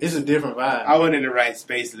wasn't. It's a different vibe. I wasn't in the right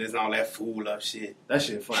space to listen to all that fool up shit. That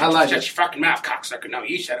shit fun. Shut your fucking mouth, cocksucker. No,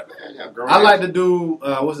 you shut up. I like the dude.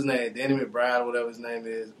 What's his name? Danny McBride, or whatever his name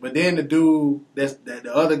is. But then the dude that's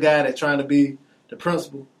the other guy that's trying to be the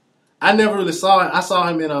principal. I never really saw him. I saw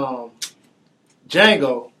him in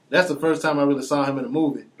Django. That's the first time I really saw him in a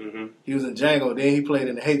movie. Mm-hmm. He was in Django. Then he played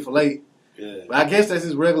in The Hateful Eight. Yeah. But I guess that's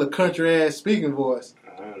his regular country ass speaking voice.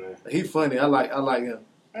 I don't know. He funny. I like him.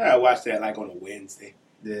 I watch that like on a Wednesday.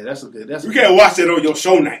 Yeah, that's a good. You can't watch that on your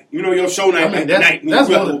show night. You know your show night. I mean, that's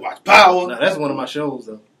one of watch Power. No, that's one of my shows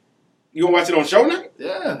though. You gonna watch it on show night?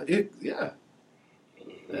 Yeah.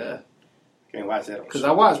 Can't watch that on. Because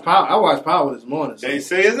I watched Power this morning. So. They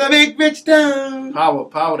say it's a big bitch town.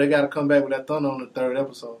 Power. They got to come back with that thunder on the third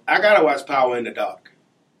episode. I gotta watch Power in the dark.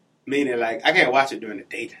 Meaning, like, I can't watch it during the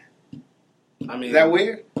daytime. I mean, is that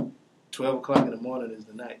weird? 12 o'clock in the morning is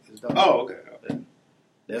the night. It's dark. Oh, okay.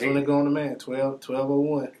 That's when they go on the man.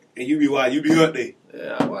 12:01. And you be up there.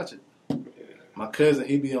 Yeah, I watch it. Yeah. My cousin,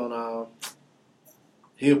 he be on.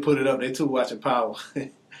 He'll put it up. They too watching Power.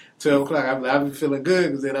 12 o'clock. I be feeling good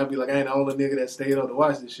because then I be like, I ain't the only nigga that stayed up to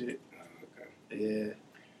watch this shit. Okay. Yeah.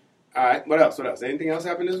 All right. What else? Anything else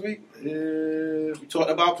happened this week? Yeah. We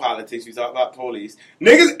talked about politics. We talked about police.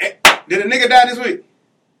 Niggas. Did a nigga die this week?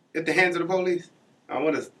 At the hands of the police?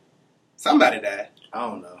 Somebody died. I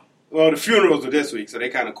don't know. Well, the funerals were this week, so they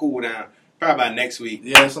kind of cool down. Probably by next week.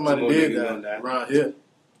 Yeah, somebody did die around here.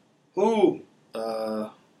 Who? My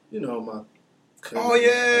cousin. Oh,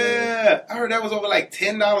 yeah. I heard that was over like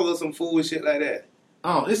 $10 or some fool shit like that.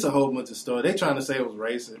 Oh, it's a whole bunch of stories. They trying to say it was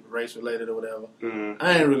race related or whatever. Mm-hmm.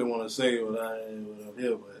 I ain't really want to say what I ain't up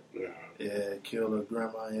here, but yeah, killed her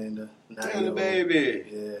grandma and the 9-year-old baby.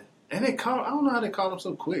 Yeah, and they caught. I don't know how they caught him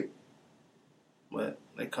so quick, but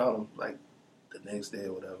they caught him like the next day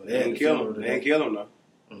or whatever. They didn't kill him. They didn't kill him though.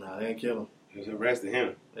 No, they didn't kill him. They just arrested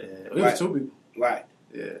him. Yeah, it was 2 people. White.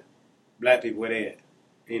 Yeah. Black people, where they at?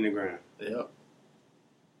 In the ground. Yep.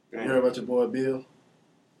 You heard about your boy Bill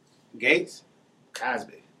Gates?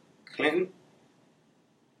 Cosby. Clinton?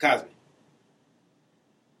 Cosby.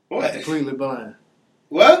 What? Completely blind.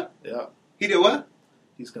 What? Yep. He did what?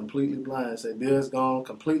 He's completely blind. Say Bill's gone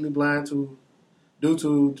completely blind due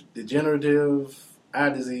to degenerative eye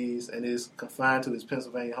disease and is confined to his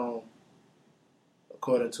Pennsylvania home,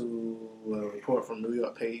 according to a report from New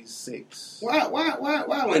York Page 6. Why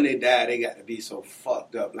when they die they got to be so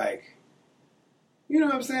fucked up? Like, you know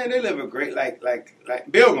what I'm saying? They live a great like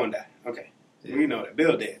Bill gonna die. Okay. Yeah. We know that.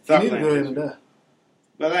 Bill dead. He need to go ahead and die.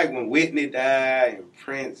 But like when Whitney died and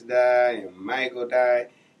Prince died and Michael died,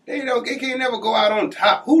 they can't never go out on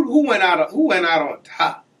top. Who went out on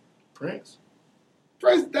top? Prince.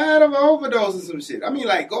 Prince died of an overdose or some shit. I mean,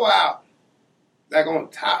 like, go out like on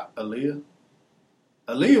top. Aaliyah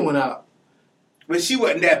went out. But she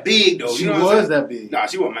wasn't that big though. She was that big. Nah,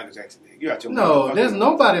 she wasn't Michael Jackson big. You out your No, there's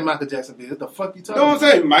nobody Michael Jackson big. What the fuck you talking about?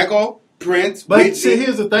 Don't say Michael, Prince, but Whitney, see,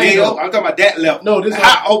 here's the thing. Bill. I'm talking about that level. No, this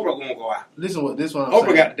how Oprah gonna go out? This one I'm Oprah saying.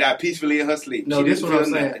 Oprah got to die peacefully in her sleep. No, this is what I'm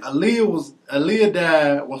saying. Aaliyah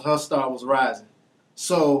died when her star was rising.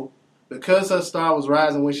 So because her star was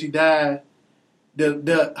rising when she died,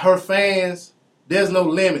 her fans, there's no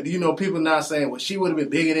limit. You know, people not saying, well, she would have been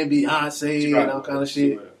bigger than Beyonce and all kind of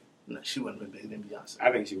shit. No, she wouldn't have been bigger than Beyonce.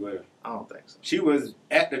 I think she would have. I don't think so. She was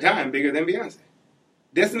at the time bigger than Beyonce.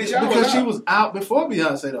 Destiny Child was out. Because she was out before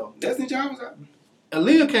Beyonce though. Destiny Child was out.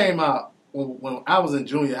 Aaliyah came out when I was in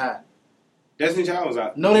junior high. Destiny Child was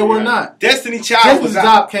out. No, they were not. Destiny Child was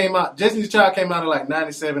out. Destiny's Child came out in like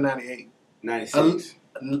 97, 98. 96.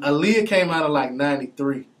 Aaliyah came out in like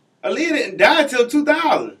 93. Aaliyah didn't die until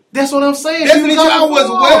 2000. That's what I'm saying. Destiny Child was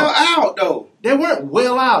well out though. They weren't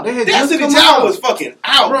well out. They had Destiny Child was fucking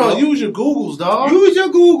out, bro. Use your Googles, dog. Use your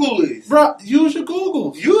Googles. Bro, use your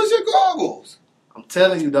Googles. Use your Googles. I'm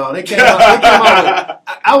telling you, dog. They came out.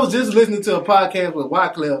 I was just listening to a podcast with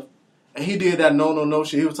Wyclef, and he did that no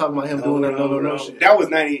shit. He was talking about him doing that no shit. That was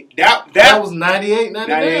 90. That was 98, 99.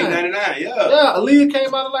 98, 99, yeah. Yeah, Aaliyah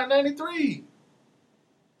came out in like 93.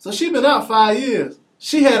 So she been out 5 years.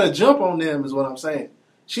 She had a jump on them, is what I'm saying.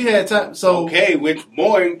 She had time. So okay, which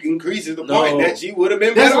more increases the point that she would have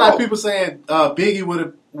been better. That's like off. people saying Biggie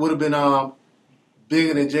would have been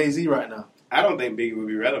bigger than Jay-Z right now. I don't think Biggie would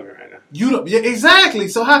be relevant right now. Yeah, exactly.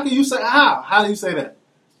 So how can you say how? How do you say that?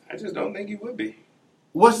 I just don't think he would be.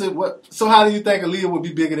 So how do you think Aaliyah would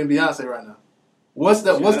be bigger than Beyonce right now? What's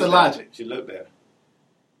the logic? She look better.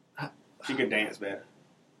 She can dance better.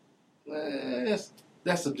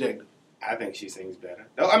 That's subjective. I think she sings better.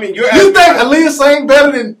 No, I mean, you think Aaliyah sang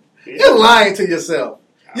better than? Yeah. You're lying to yourself.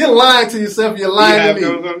 You're lying to yourself. You're lying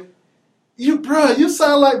to me. You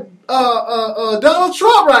sound like Donald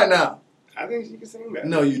Trump right now. I think she can sing better.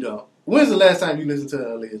 No, you don't. When's the last time you listened to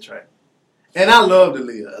an Aaliyah track? And I loved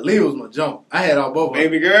Aaliyah. Aaliyah was my jump. I had all both.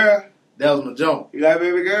 Baby girl. That was my jump. You like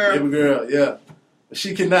Baby girl? Baby girl, yeah.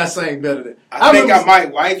 She cannot sing better than. I think I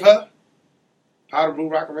might wife her. Powder Blue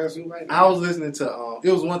Rock and Red Suit right now. I was listening to.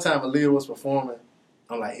 It was one time Aaliyah was performing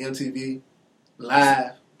on like MTV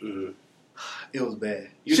live. Mm-hmm. It was bad.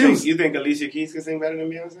 You think Alicia Keys can sing better than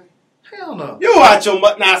Beyonce? Hell no. You watch your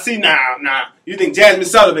now. You think Jasmine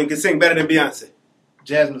Sullivan can sing better than Beyonce?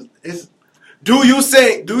 Jasmine is. Do you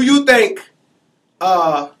think?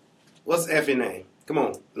 What's the effing name? Come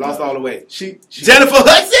on, lost all the way. She Jennifer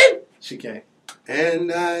Hudson. She can't.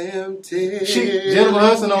 And I am Jennifer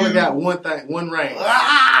Hudson only got one range.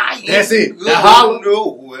 That's it. The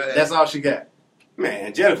holler. That's all she got.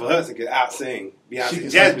 Man, Jennifer Hudson can out-sing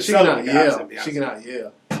Beyonce. She can out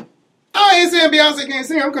yell. I ain't saying Beyonce can't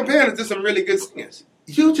sing. I'm comparing it to some really good singers.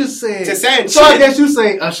 You just said. So I guess you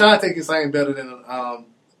say Ashanti can sing better than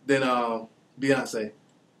Beyonce.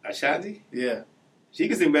 Ashanti? Yeah. She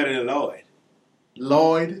can sing better than Lloyd.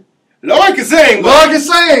 Lloyd can sing. Lloyd can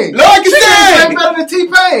sing better than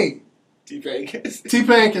T-Pain. T-Pain can sing.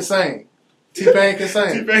 T-Pain can sing. T-Pain can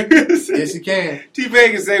sing. Yes, he can.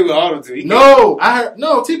 T-Pain can sing with auto-tune.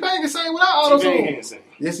 T-Pain can sing without auto-tune. T-Pain can sing.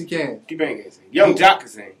 Yes, he can. T-Pain can sing. Young Jock can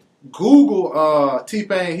sing. Google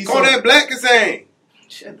T-Pain. Kodak Black can sing.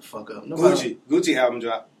 Shut the fuck up. Gucci album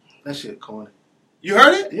drop. That shit corny. You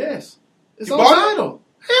heard it? Yes. It's on Tidal.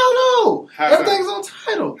 Hell no. Everything's on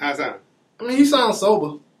Tidal. How's that? I mean, he sounds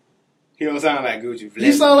sober. He don't sound like Gucci.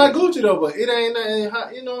 He sound like Gucci though, but it ain't nothing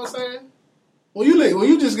hot. You know what I'm saying? When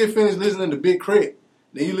you just get finished listening to Big Crit,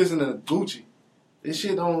 then you listen to Gucci. This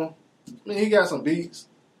shit don't. I mean, he got some beats,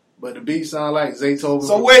 but the beats sound like Zaytoven.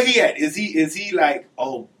 So where he at? Is he like,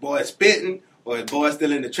 oh boy spitting, or is boy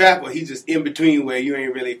still in the trap, or he just in between where you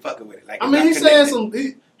ain't really fucking with it? Like, I mean, he's saying some.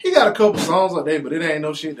 He got a couple songs up there, but it ain't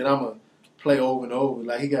no shit that I'ma play over and over.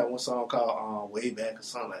 Like he got one song called "Way Back" or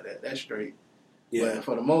something like that. That's straight. Yeah. But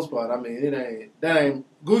for the most part, I mean, that ain't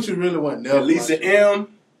Gucci really wasn't never. Lisa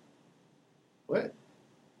M. What?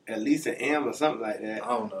 At Lisa M or something like that. I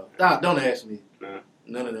don't know. Nah, don't ask me. Nah.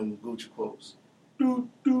 None of them Gucci quotes. But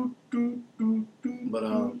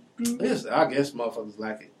I guess motherfuckers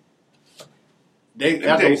like it. Let me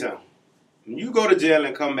tell you something. When you go to jail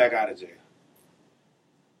and come back out of jail,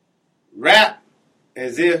 rap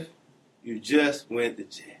as if you just went to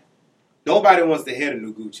jail. Nobody wants to hear the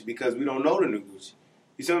new Gucci because we don't know the new Gucci.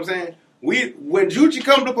 You see what I'm saying? When Gucci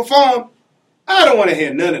come to perform, I don't want to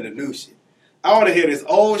hear none of the new shit. I want to hear this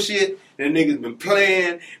old shit that niggas been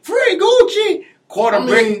playing. Free Gucci,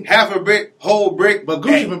 brick, half a brick, whole brick. But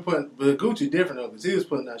Gucci different though, because he was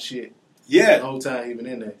putting out shit. Yeah, the whole time even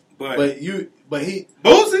in there. But Boosie,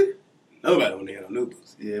 nobody want to hear no new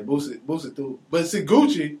Boosie. Yeah, Boosie through. But see,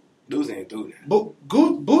 Boosie ain't through now.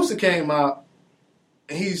 Boosie came out.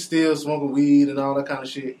 And he's still smoking weed and all that kind of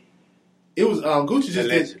shit. It was Gucci just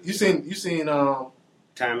did. You seen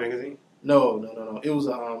Time magazine? No. It was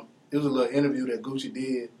a little interview that Gucci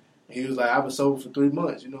did. And he was like, I've been sober for 3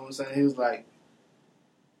 months. You know what I'm saying? He was like,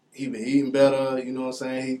 he been eating better. You know what I'm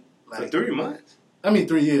saying? For 3 months? I mean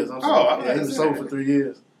 3 years. I'm sorry. Yeah, he was sober for 3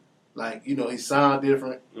 years. Like, you know, he sound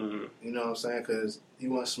different. Mm-hmm. You know what I'm saying? Because he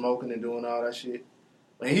wasn't smoking and doing all that shit.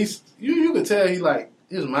 And you could tell he like.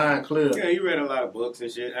 His mind clear. Yeah, he read a lot of books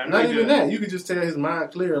and shit. Not even that. You could just tell his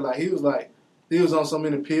mind clear. Like he was on so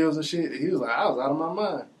many pills and shit. He was like, I was out of my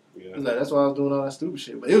mind. Yeah. He was like, that's why I was doing all that stupid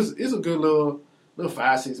shit. But it's a good little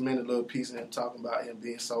 5-6 minute little piece of him talking about him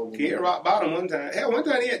being sober. He hit rock bottom one time. Hell, one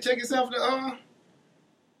time he had to check himself to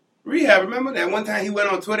rehab. Remember that one time he went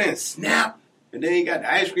on Twitter and snapped, and then he got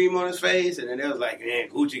the ice cream on his face, and then they was like, man,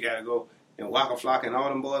 Gucci gotta go and Waka Flocka and all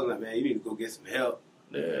them boys. Like, man, you need to go get some help.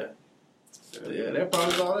 Yeah. Yeah, that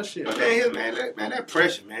probably all that shit. But then, that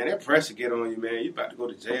pressure get on you, man. You about to go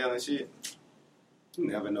to jail and shit. You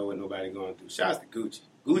never know what nobody going through. Shouts to Gucci.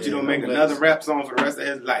 Gucci don't make another rap song for the rest of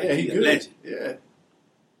his life. Yeah, he a legend. Yeah.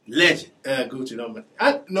 Legend. Gucci don't make.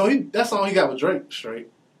 That song he got with Drake straight.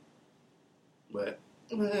 But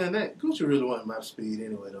Man, that Gucci really wasn't my speed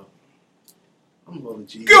anyway, though. I'm going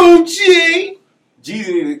to Jeezy. Gucci!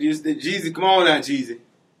 Jeezy, come on now, Jeezy.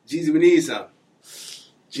 Jeezy, we need something.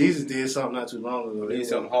 Jesus did something not too long ago. We need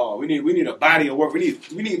something hard. We need a body of work. We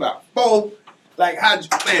need about 4. Like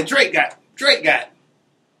man, Drake got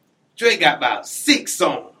about 6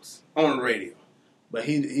 songs on the radio. But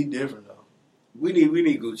he different though. We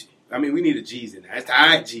need Gucci. I mean, we need a Jeezy now. It's the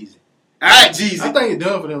alright Jeezy. Alright Jeezy. I think it's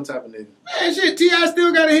done for them type of niggas. Man, shit, T.I.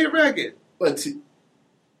 still got a hit record. But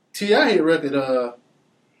T.I. hit record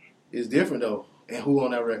is different though. And who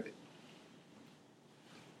on that record?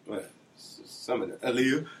 What? Some of the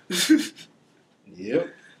Aaliyah. Yep.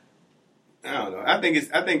 I don't know. I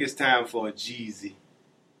think it's time for a Jeezy.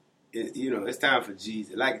 It's time for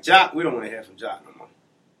Jeezy. Like Jock, we don't want to hear from Jock no more.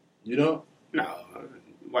 You know? No.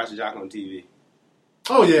 Watch Jock on TV.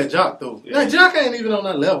 Oh yeah, Jock though. Yeah. Man, Jock ain't even on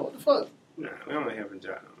that level. What the fuck? Nah, we don't want to hear from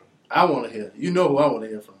Jock no more. I want to hear. You know who I want to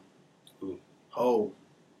hear from? Who? Hov.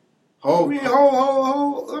 I mean,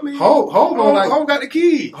 Hov. I mean, Hov got the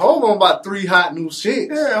keys. Hov on about 3 hot new shit.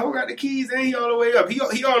 Yeah, Hov got the keys and he all the way up. He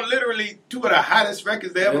on literally 2 of the hottest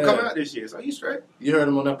records that ever come out this year. So he's straight. You heard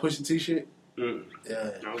him on that Pusha T shit? Mm.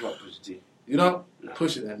 Yeah. I don't fuck Pusha T. You know? No.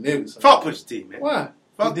 Pusha that nigga. Fuck Pusha T, man. Why?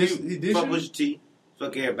 Fuck He did fuck you? Pusha T.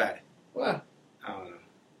 Fuck everybody. Why? I don't know.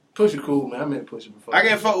 Pusha cool, man. I met Pusha before. I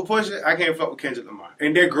can't fuck with Pusha. I can't fuck with Kendrick Lamar.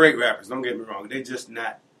 And they're great rappers. Don't get me wrong. They just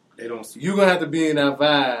not. They don't. You're going to have to be in that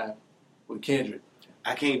vibe with Kendrick.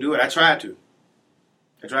 I can't do it. I tried to.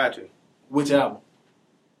 Which album?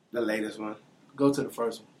 The latest one. Go to the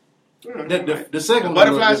first one. Mm-hmm. The second one.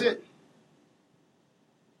 Butterfly shit?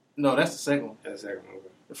 No, that's the second one. That's the second one.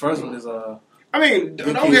 The first one is I mean,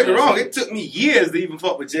 don't get me wrong. It took me years to even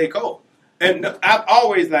fuck with J. Cole. And I've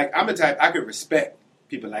always, I'm the type, I could respect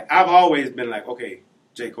people. Like, I've always been like, okay,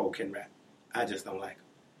 J. Cole can rap. I just don't like him.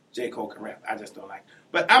 J. Cole can rap. I just don't like him.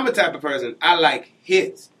 But I'm the type of person, I like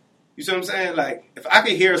hits. You see what I'm saying? Like, if I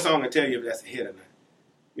can hear a song and tell you if that's a hit or not.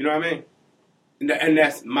 You know what I mean? And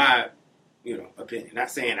that's my, opinion. Not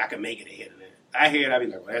saying I can make it a hit or not. I hear it, I be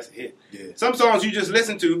like, well, that's a hit. Yeah. Some songs you just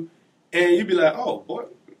listen to, and you be like, oh, boy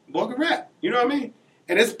can rap. You know what I mean?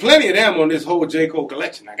 And there's plenty of them on this whole J. Cole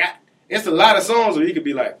collection I got. It's a lot of songs where you could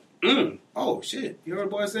be like, oh, shit. You heard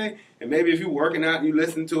the boy say? And maybe if you're working out and you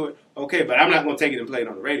listen to it, okay, but I'm not going to take it and play it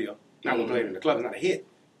on the radio. I'm not going to play it in the club. It's not a hit.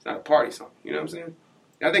 It's not a party song. You know what I'm saying?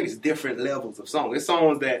 I think it's different levels of songs. It's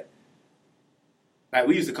songs that, like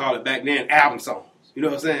we used to call it back then, album songs. You know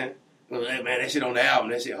what I'm saying? Man, that shit on the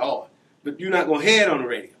album, that shit hard. But you're not going to hear it on the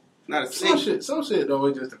radio. It's not a single. Some shit, though,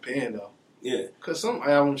 it just depends, though. Yeah. Because some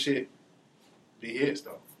album shit be hits,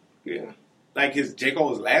 though. Yeah. Like his J.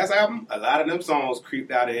 Cole's last album, a lot of them songs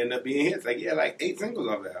creeped out and ended up being hits. Like, he had 8 singles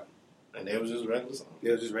off the album. And they was just regular songs.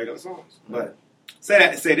 They were just regular songs. Mm-hmm. But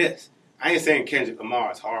say this. I ain't saying Kendrick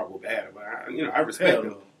Lamar is horrible, bad, but I respect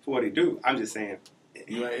him for what he do. I'm just saying.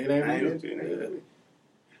 It ain't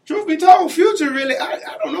Truth be told, Future really, I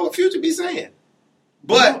don't know what Future be saying.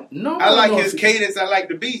 But I like his cadence. I like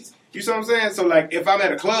the beats. You see what I'm saying? So, like, if I'm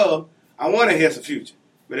at a club, I want to hear some Future.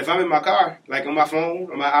 But if I'm in my car, like on my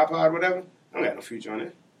phone, on my iPod, whatever, I don't got no Future on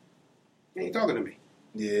it. He ain't talking to me.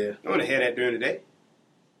 Yeah. I want to hear that during the day.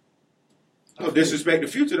 No disrespect to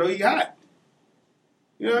Future, though. He hot.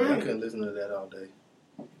 You know what I mean? I couldn't listen to that all day.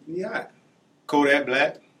 He hot. Kodak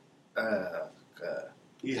Black. God.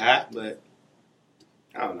 He hot, but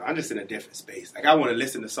I don't know. I'm just in a different space. Like, I want to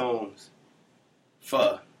listen to songs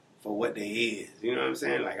for what they is. You know what I'm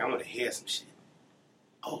saying? Like, I want to hear some shit.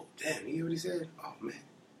 Oh, damn. You hear what he said? Oh, man.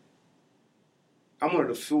 I'm one of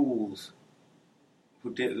the fools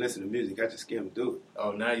who didn't listen to music. I just skimmed through it.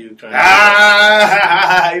 Oh, now you're trying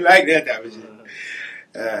to... you like that type of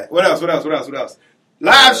shit. What else?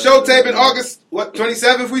 Live show taping August,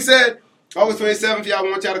 27th we said? August 27th, y'all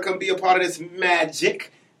want y'all to come be a part of this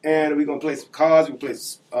magic. And we're going to play some cards. We're going to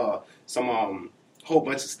play some whole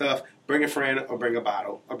bunch of stuff. Bring a friend or bring a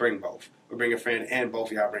bottle or bring both. Or bring a friend and both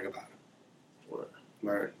of y'all bring a bottle.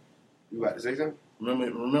 Word. You about to say something?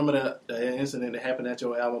 Remember the incident that happened at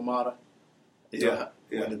your alma mater? Yeah.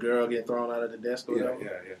 When the girl get thrown out of the desk or whatever?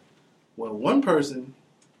 Yeah. Well, one person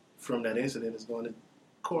from that incident is going to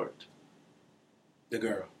court. The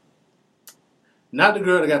girl. Not the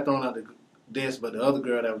girl that got thrown out of the desk, but the other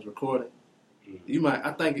girl that was recording. Mm-hmm.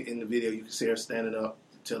 I think in the video you can see her standing up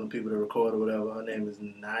telling people to record or whatever. Her name is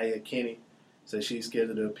Naya Kenny. Says she's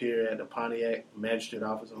scheduled to appear at the Pontiac Magistrate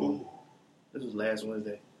Office. This was last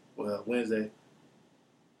Wednesday. Well, Wednesday.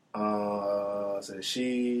 So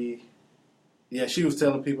she was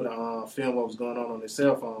telling people to film what was going on their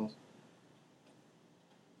cell phones.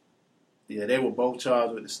 Yeah, they were both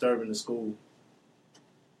charged with disturbing the school.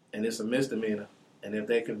 And it's a misdemeanor. And if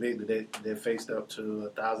they convicted, they're faced up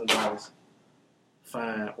to $1,000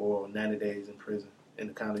 fine or 90 days in prison in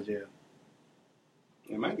the county jail.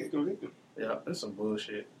 They might get convicted. Yeah, that's some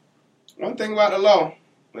bullshit. One thing about the law,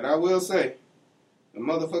 but I will say, the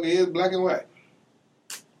motherfucker is black and white.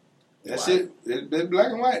 That shit, it's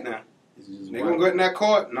black and white now. They're going to go in that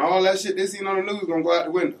court, and all that shit they seen on the news going to go out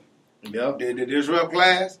the window. Yep. They disrupt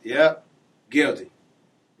class, yep, guilty.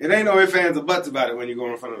 It ain't no ifs, ands, or buts about it when you go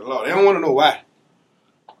in front of the law. They don't want to know why.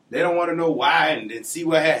 They don't want to know why and then see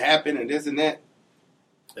what had happened and this and that.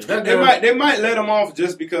 They might let them off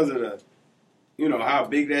just because of the, how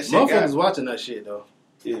big that shit got. Motherfuckers watching that shit, though.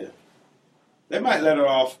 Yeah. They might let her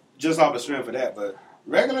off just off the strength of that, but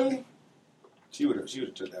regularly, she would have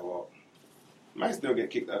took that walk. Might still get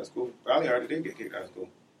kicked out of school. Probably already did get kicked out of school.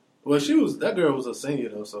 Well, that girl was a senior,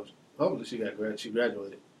 though, so hopefully she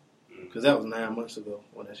graduated. Because that was 9 months ago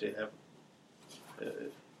when that shit happened.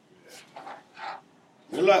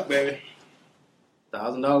 Good luck, baby.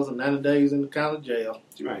 $1,000 and 90 days in the county jail.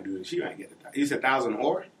 She might do it. She might get it. You said 1,000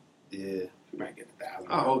 or? Yeah. She might get 1,000.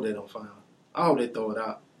 I hope they don't find her. I hope they throw it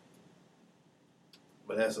out.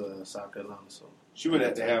 But that's South Carolina, so. She would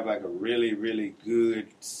have to have like a really, really good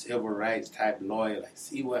civil rights type lawyer. Like,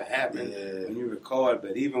 see what happened when you record.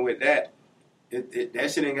 But even with that,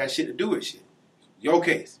 that shit ain't got shit to do with shit. Your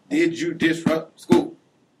case. Did you disrupt school?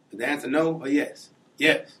 Is the answer no or yes?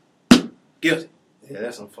 Yes. Guilty. Yeah,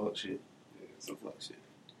 that's some fuck shit. Yeah, some fuck shit.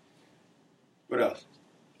 What else?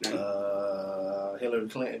 Hillary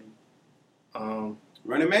Clinton.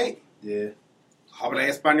 Running mate? Yeah. Habla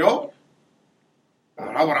español?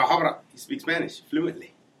 He speaks Spanish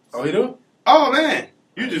fluently. Oh, he do? Oh, man.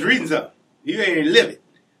 You just reading something. You ain't live it.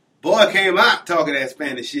 Boy came out talking that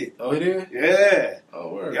Spanish shit. Oh, he did? Yeah.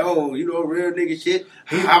 Oh, word. Yo, real nigga shit.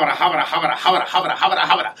 Habra.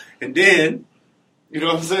 And then, you know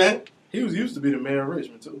what I'm saying? He was used to be the mayor of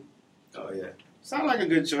Richmond, too. Oh, yeah. Sound like a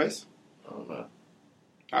good choice. I don't know.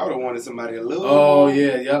 I would have wanted somebody a little Oh, more.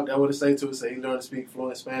 yeah. Yep. That would have said to us. He learned to speak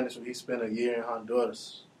fluent Spanish when he spent a year in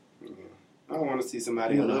Honduras. I want to see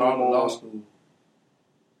somebody He a went to little Harvard more. Law School.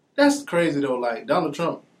 That's crazy, though. Like, Donald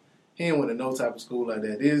Trump, he ain't went to no type of school like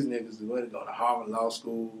that. These niggas went to go to Harvard Law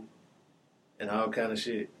School and all kind of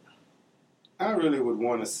shit. I really would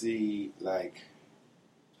want to see, like,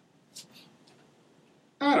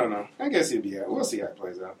 I don't know. I guess he'd be out. We'll see how it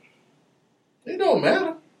plays out. It don't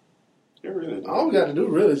matter. It really does. All we got to do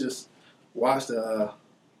really is just watch the...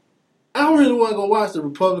 I don't really want to go watch the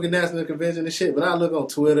Republican National Convention and shit, but I look on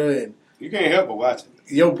Twitter and... You can't help but watch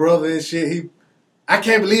it. Your brother and shit, I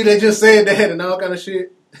can't believe they just said that and all kind of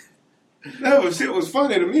shit. No, but shit was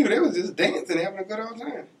funny to me. They was just dancing, having a good old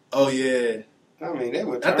time. Oh, yeah. I mean, they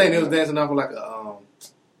were... I think they was dancing off of like a...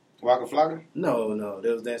 Waka Flocka? No.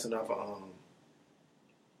 They was dancing off of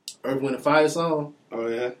Earth, Wind & Fire song. Oh,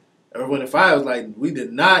 yeah? Earth, Wind & Fire was like, we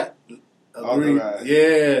did not agree. Authorized.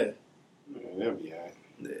 Yeah. They'll be all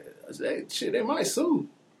right. They might sue.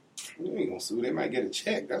 They ain't gonna sue. They might get a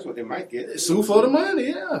check. That's what they might get. Sue for the money,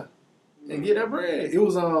 yeah. And get that bread. It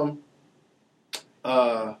was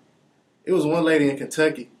one lady in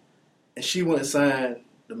Kentucky, and she went and signed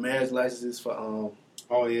the marriage licenses for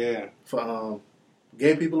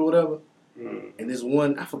gay people or whatever. Mm. And this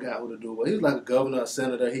one, I forgot who the dude was. He was like a governor or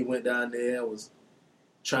senator. He went down there and was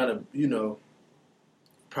trying to,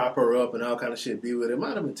 prop her up and all kind of shit, be with her. It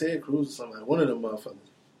might have been Ted Cruz or somebody, one of them motherfuckers.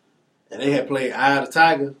 And they had played Eye of the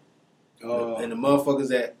Tiger. Oh. And the motherfuckers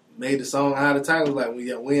that made the song Eye of the Tiger was like,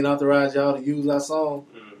 we ain't authorized y'all to use our song.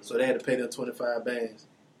 So they had to pay them 25 bands.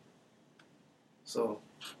 So.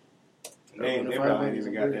 They probably ain't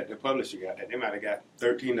even got that. The publisher got that. They might have got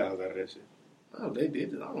 $13 out of that shit. Oh, they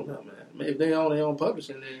did it. I don't know, man. Maybe they own their own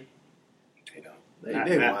publishing, then. They don't.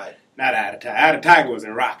 They white. Not Eye of the Tiger. Eye of the Tiger was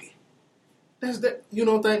in Rocky. That's that. You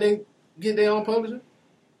don't think they get their own publishing?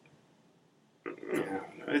 I don't know.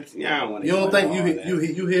 I don't want to. You don't think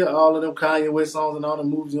you hear all of them Kanye West songs and all the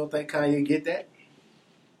movies? You don't think Kanye get that?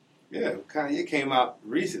 Yeah, Kanye came out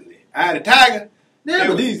recently. Eye of the Tiger. Yeah,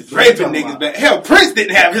 but these raping niggas back. Hell, Prince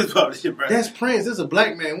didn't have his publishing, bro. That's Prince. This is a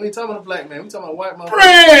black man. We ain't talking about a black man. We talking about white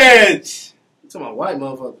motherfuckers. Prince. We talking about white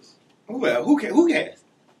motherfuckers. Well, who cares?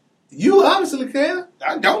 You obviously care.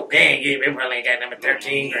 I don't. People ain't got number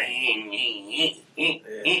 13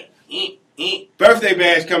 Birthday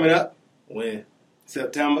bash coming up. When?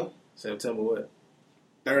 September what?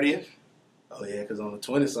 30th. Oh, yeah, because on the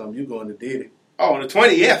 20th-something, you going to Diddy. Oh, on the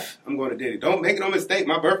 20th, I'm going to Diddy. Don't make no mistake.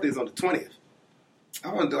 My birthday's on the 20th.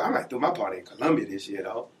 I might do my party in Columbia this year,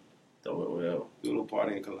 though. Do it well. Do a little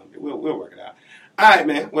party in Columbia. We'll work it out. All right,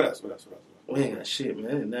 man. What else? We ain't got shit,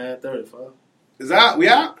 man. It's 9:35. Is out? We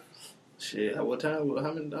out? Shit, at what time? How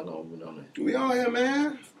long we been on there? We on here,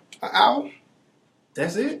 man. An hour.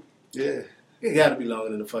 That's it? Yeah. It got to be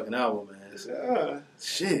longer than the fucking hour, man. Yeah.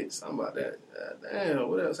 Shit, something about that. Damn,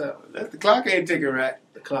 what else happened? That's the clock ain't ticking right.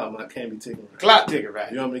 The clock can't be ticking right. Clock ticking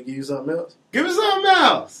right. You want me to give you something else? Give us something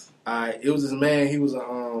else. Alright, it was this man. He was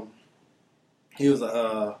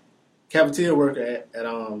a cafeteria worker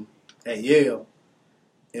at Yale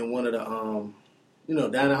in one of the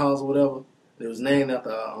dining halls or whatever. It was named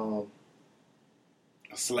after A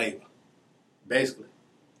slave. basically.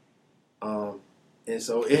 And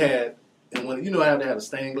so it had, and when how they had the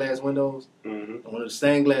stained glass windows, Mm-hmm. and one of the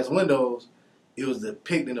stained glass windows, it was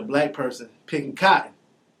depicting a black person picking cotton.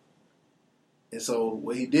 And so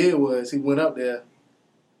what he did was he went up there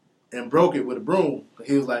and broke it with a broom.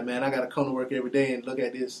 He was like, man, I got to come to work every day and look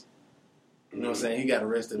at this. You know what I'm saying? He got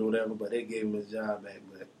arrested or whatever, but they gave him his job back.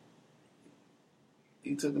 But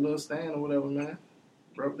he took a little stand or whatever, man.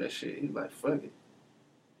 Broke that shit. He was like, fuck it.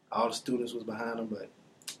 All the students was behind him, but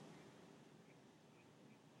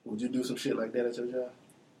would you do some shit like that at your job?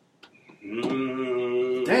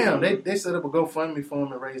 Damn, they set up a GoFundMe for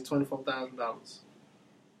him and raised $24,000.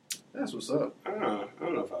 That's what's up. I don't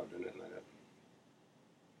know if I would do nothing like that.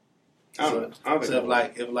 I'd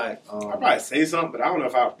probably say something, but I don't know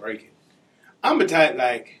if I would break it. I'm the type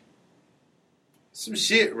like some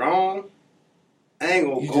shit wrong. I ain't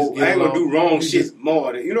gonna do wrong shit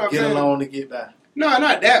more. You know what I'm saying? Get along to get by. No,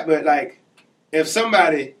 not that, but like if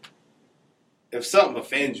something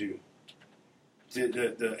offends you,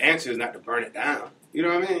 the answer is not to burn it down. You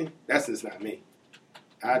know what I mean? That's just not me.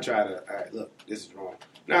 I try to, all right, look, this is wrong.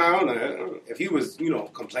 Now, I don't know. If he was,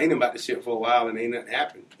 complaining about the shit for a while and ain't nothing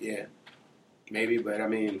happened, yeah, maybe. But, I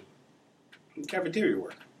mean, cafeteria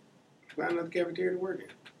work. Find another cafeteria to work in.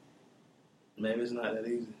 Maybe it's not that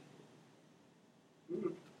easy.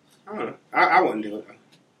 I don't know. I wouldn't do it, though.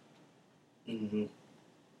 Mm-hmm.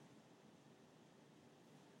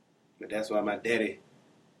 But that's why my daddy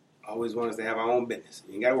always wants us to have our own business.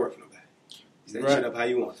 You ain't got to work for nobody. Set Right. shit up how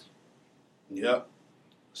you want. Yep.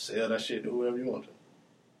 Sell that shit to whoever you want to.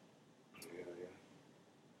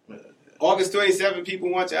 Yeah. August 27th, people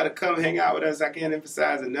want y'all to come hang out with us. I can't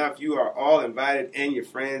emphasize enough. You are all invited, and your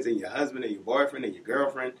friends, and your husband, and your boyfriend, and your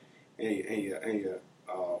girlfriend, and your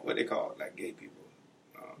what they call it, like gay people.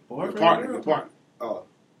 Boyfriend, your partner. Oh,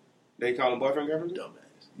 they call them boyfriend, girlfriend? Dumbass.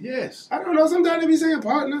 Yes. I don't know. Sometimes they be saying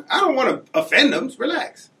partner. I don't want to offend them. Just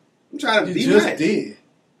relax. I'm trying to You be just nice. did.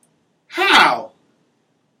 How?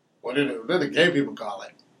 What did the gay people call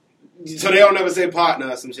it? So they don't never say partner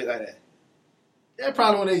or some shit like that. That's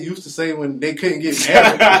probably what they used to say when they couldn't get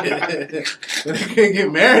married. When they couldn't get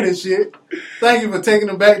married and shit. Thank you for taking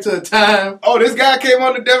them back to a time. Oh, this guy came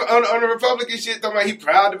on the Republican shit talking about he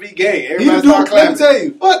proud to be gay. Everybody Let me tell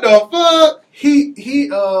you. What the fuck? He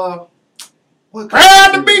what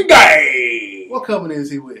Proud to be gay. What company is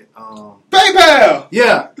he with? PayPal.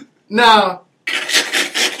 Yeah. Now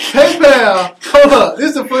PayPal, hold up.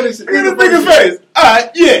 This is the funny shit. Look at the biggest face.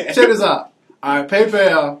 Alright, yeah. Check this out. Alright,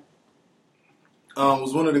 PayPal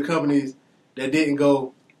was one of the companies that didn't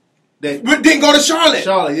go But didn't go to Charlotte.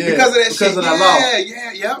 Charlotte, yeah. Because of that shit. Because of that law.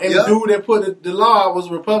 Yeah. And the dude that put the law out was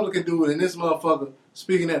a Republican dude, and this motherfucker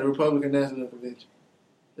speaking at the Republican National Convention.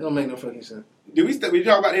 It don't make no fucking sense. Did we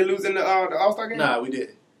talk about they losing the All-Star game? Nah, we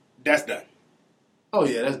didn't. That's done. Oh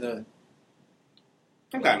yeah, that's done.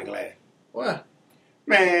 I'm kind of glad. Why?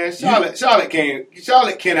 Man, Charlotte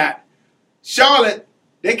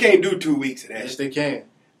they can't do 2 weeks of that. Yes, they can.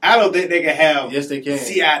 I don't think they can have Yes, they can.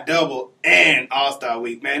 CI double and All-Star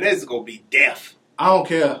week. Man, this is going to be death. I don't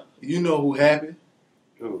care. You know who happy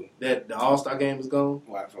Who? that the All-Star game is gone?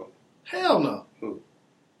 White folk. Hell no. Who?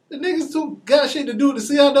 The niggas too got shit to do with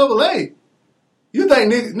the CIAA. You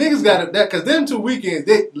think niggas got that? Because them 2 weekends,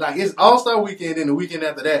 it's All-Star weekend and the weekend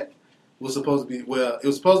after that was supposed to be, it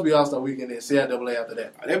was supposed to be All-Star weekend and CIAA after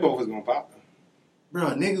that. They both was going to pop, though.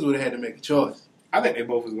 Bro, niggas would have had to make a choice. I think they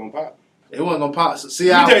both was going to pop. They wasn't going to pop. So,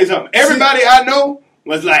 Let me tell you something. Everybody I know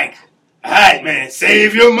was like, all right, man,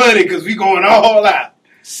 save your money because we going all out.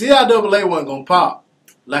 CIAA wasn't going to pop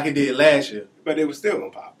like it did last year. But it was still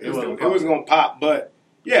going to pop. It was pop. going to pop, but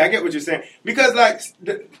yeah, I get what you're saying. Because,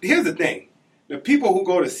 here's the thing. The people who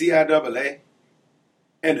go to CIAA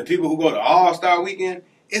and the people who go to All-Star Weekend,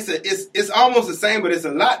 it's almost the same, but it's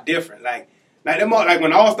a lot different. Like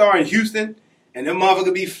when All-Star in Houston and them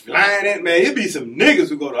motherfuckers be flying in, man, it be some niggas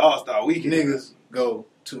who go to All-Star Weekend. Niggas go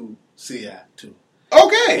to CI too.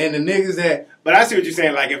 Okay. And the niggas that... But I see what you're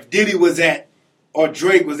saying. Like if Diddy was at, or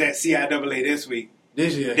Drake was at CIAA this week,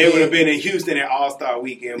 this year, they would have been in Houston at All-Star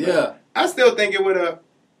Weekend. But yeah. I still think it would have...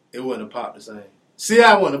 It wouldn't have popped the same.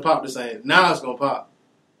 CI wouldn't have popped the same. Now it's going to pop.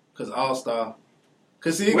 Cause All Star.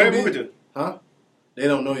 Cause see, Where moving to? Huh? They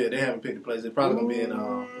don't know yet. They haven't picked the place. They're probably gonna be in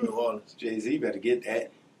New Orleans. Jay-Z better get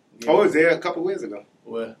that. Yeah. Oh, was there a couple years ago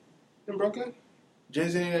Where? in Brooklyn?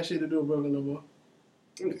 Jay-Z ain't got shit to do with Brooklyn no more.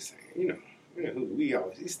 I'm just saying, we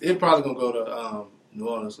always. They're probably gonna go to New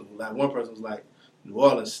Orleans. Like one person was like, New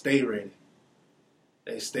Orleans stay ready.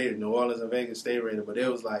 They stayed. New Orleans and Vegas stay ready, but it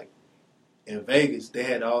was like in Vegas they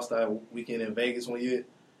had the All Star weekend in Vegas one year.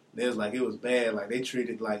 And it was like it was bad. Like they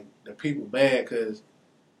treated like the people bad because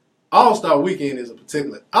All Star weekend is a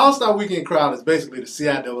particular All Star weekend crowd is basically the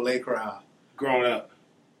CIAA crowd. Grown up.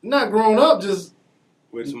 Not grown up, just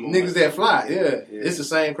With some more niggas that fly. Yeah. Yeah. It's the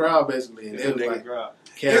same crowd basically. And It's it a was nigga like crowd.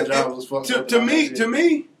 cab drivers was fucked up.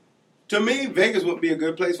 To me, Vegas wouldn't be a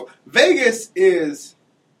good place for. Vegas is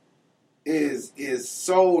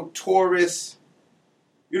so tourist.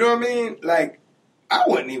 You know what I mean? Like, I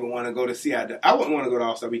wouldn't even want to go to CIAA. I wouldn't want to go to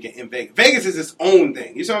All Star Weekend in Vegas. Vegas is its own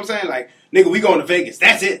thing. You see what I'm saying? Like, nigga, we going to Vegas.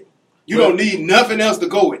 That's it. You don't need nothing else to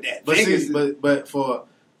go with that. But Vegas see, but for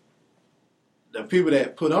the people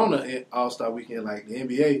that put on the All Star Weekend, like the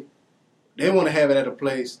NBA, they want to have it at a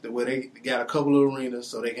place where they got a couple of arenas,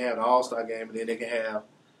 so they can have the All Star game, and then they can have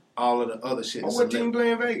all of the other shit. what team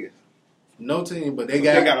play in Vegas? No team, but they They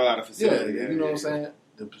got got a lot of facilities. you know what I'm saying?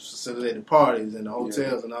 The facility, the parties, and the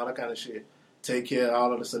hotels, and all that kind of shit. Take care of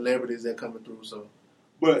all of the celebrities that coming through. So,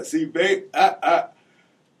 But see,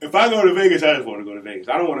 if I go to Vegas, I just want to go to Vegas.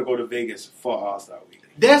 I don't want to go to Vegas for All Star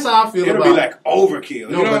Weekend. that's how I feel It'll about. be like overkill.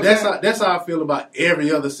 No, you know but what that's how I feel about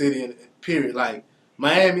every other city. In period. Like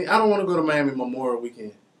Miami, I don't want to go to Miami Memorial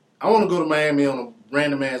Weekend. I want to go to Miami on a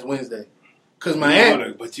random ass Wednesday. Cause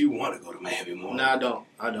Miami, But you want to go to Miami more. no, I don't.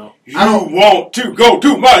 I don't. You want to go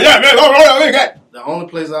to Miami. The only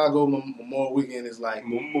place I go Memorial Weekend is like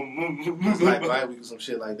Black Week or some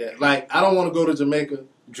shit like that. Like I don't want to go to Jamaica.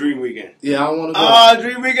 Dream Weekend. Yeah, I want to go.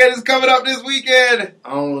 Dream Weekend is coming up this weekend.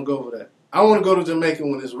 I don't want to go for that. I want to go to Jamaica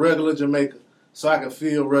when it's regular Jamaica, so I can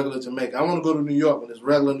feel regular Jamaica. I want to go to New York when it's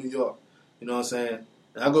regular New York. You know what I'm saying?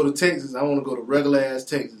 And I go to Texas. I want to go to regular ass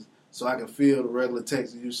Texas, so I can feel the regular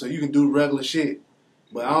Texas. So you can do regular shit.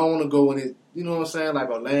 But I don't want to go when it, you know what I'm saying, like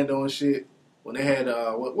Orlando and shit. When they had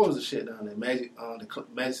what was the shit down there? Magic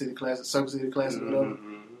City Classic, Circuit City Classic, whatever.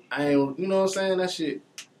 I ain't, you know what I'm saying? That shit.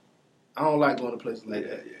 I don't like going to places like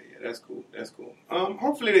that. Yeah. That's cool.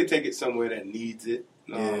 Hopefully they take it somewhere that needs it.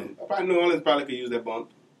 Probably New Orleans probably could use that bump.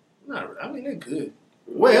 Not really. I mean, they're good.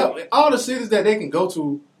 Well, all the cities that they can go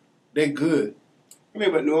to, they're good. I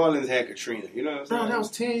mean, but New Orleans had Katrina. You know what I'm saying? Bro, that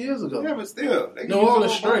was 10 years ago. Yeah, but still. They can New use a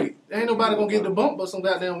Orleans little bump. straight. Ain't nobody gonna get the bump but some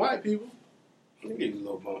goddamn white people. They can use a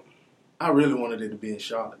little bump. I really wanted it to be in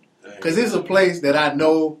Charlotte. Because it's a place that I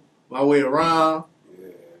know my way around,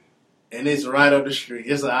 and it's right up the street.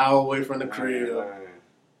 It's an hour away from the crib.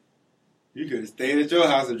 You could have stayed at your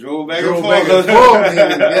house and drove back Drove and back forth. and forth,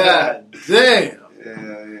 nigga. God damn.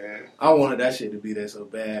 Yeah. I wanted that shit to be there so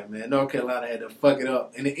bad, man. North Carolina had to fuck it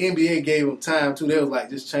up. And the NBA gave them time, too. They was like,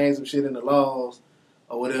 just change some shit in the laws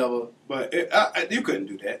or whatever. But you couldn't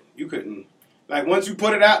do that. You couldn't. Like, once you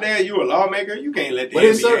put it out there, you're a lawmaker, you can't let the But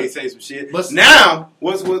it's NBA say some shit. but- Now,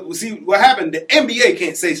 see what happened, the NBA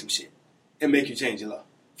can't say some shit and make you change your law.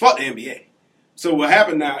 Fuck the NBA. So what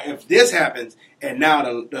happened now, if this happens, and now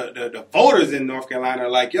the voters in North Carolina are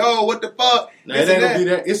like, yo, what the fuck? Now, it ain't gonna be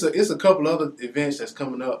that. It's a couple other events that's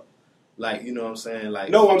coming up. Like, you know what I'm saying? Like,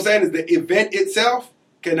 No, what I'm saying is the event itself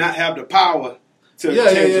cannot have the power to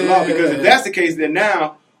change the law. Because if that's the case, then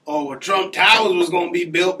now, Trump Towers was going to be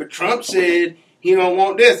built, but Trump said he don't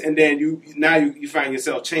want this. And then you find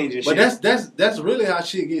yourself changing shit. But that's really how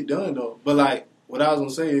shit get done, though. But, like, what I was going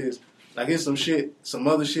to say is, like, it's some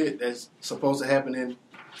other shit that's supposed to happen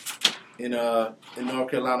in North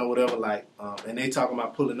Carolina or whatever, like, and they talking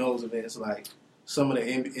about pulling those events, like, some of the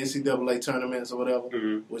NCAA tournaments or whatever,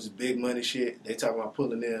 which is big money shit. They talking about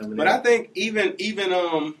pulling them. But I think even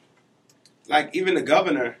the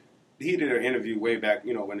governor, he did an interview way back,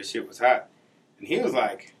 when the shit was hot, and he was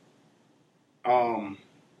like,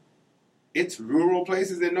 it's rural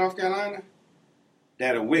places in North Carolina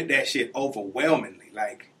that are with that shit overwhelmingly,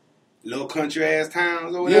 like little country ass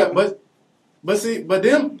towns or whatever. Yeah, but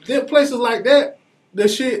them places like that, the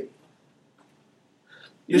shit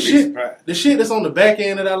that's on the back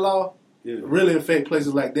end of that law really affect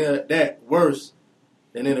places like that worse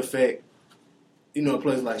than it affect,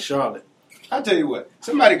 places like Charlotte. I'll tell you what,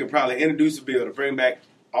 somebody could probably introduce a bill to bring back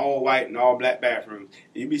all white and all black bathrooms.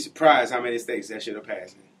 You'd be surprised how many states that should have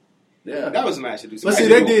passed in. Yeah, that was somebody should do. But see,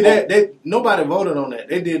 they did that. Nobody voted on that.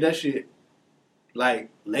 They did that shit like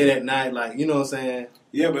late at night, like, you know what I'm saying?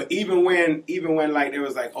 Yeah, but even when like they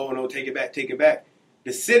was like, oh no, take it back.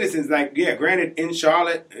 the citizens, like, yeah, granted, in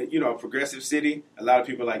Charlotte, a progressive city, a lot of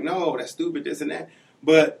people are like, no, that's stupid, this and that.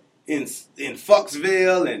 But in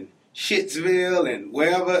Fucksville and Shittsville and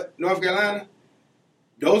wherever, North Carolina,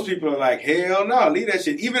 those people are like, hell no, leave that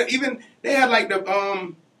shit. Even they had like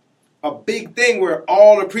a big thing where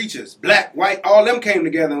all the preachers, black, white, all them came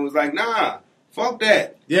together and was like, nah, fuck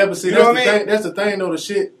that. Yeah, but see, that's the thing though.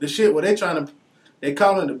 The shit where they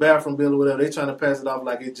calling it the bathroom bill or whatever. They trying to pass it off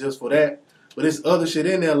like it's just for that. But there's other shit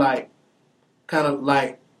in there, like kind of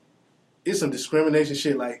like it's some discrimination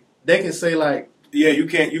shit. Like they can say like, yeah, you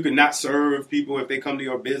can not serve people if they come to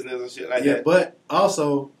your business and shit like that. Yeah, but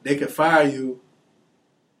also they can fire you.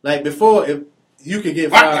 Like before, if you could get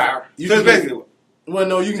fired, you can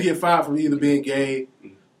get fired from either being gay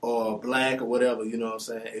or black or whatever. You know what I'm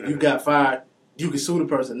saying? If you got fired, you can sue the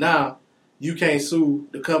person. Now you can't sue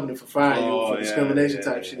the company for firing you for discrimination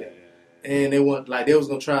type shit. Yeah. And they was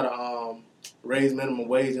gonna try to raise minimum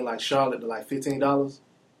wage in like Charlotte to like $15.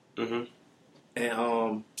 Mm-hmm.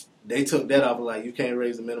 And they took that off. Like you can't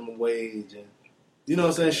raise the minimum wage and you know what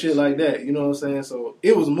I'm saying, shit like that. You know what I'm saying? So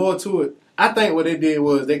it was more to it. I think what they did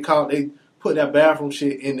was they put that bathroom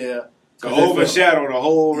shit in there to overshadow the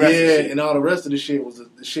whole rest of the shit. And all the rest of the shit was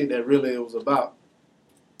the shit that really it was about.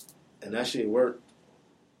 And that shit worked.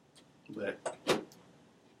 But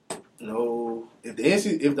no, if the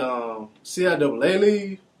CIAA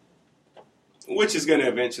leave, which is gonna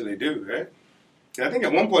eventually do, right? I think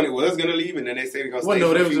at one point it was gonna leave, and then they said they're gonna stay. Well, no,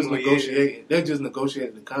 for they a was few just more negotiating. years. They just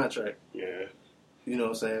negotiated the contract. Yeah. You know what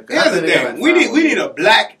I'm saying? Here's the thing: we need a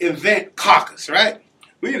black event caucus, right?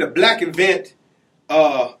 We need a black event,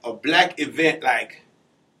 like.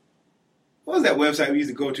 What was that website we used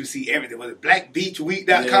to go to see everything? Was it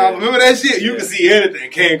blackbeachweek.com? Yeah. Remember that shit? You can see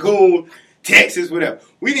anything. Cancun, Texas, whatever.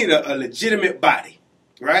 We need a legitimate body,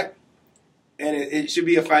 right? And it should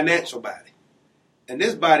be a financial body. And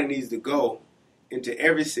this body needs to go into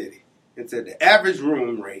every city and say the average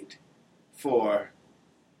room rate for,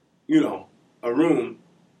 a room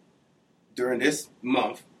during this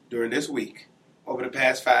month, during this week, over the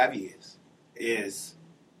past 5 years is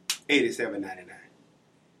 $87.99.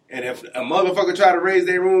 And if a motherfucker try to raise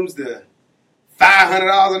their rooms to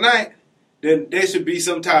 $500 a night, then there should be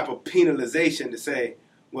some type of penalization to say,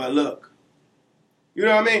 well, look, you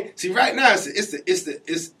know what I mean? See, right now it's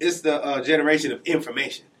the generation of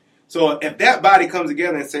information. So if that body comes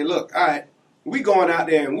together and say, look, all right, we going out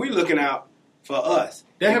there and we looking out for us.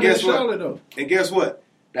 That happened in Charlotte though. And guess what?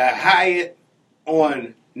 The Hyatt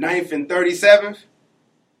on 9th and 37th,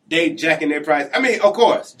 they jacking their price. I mean, of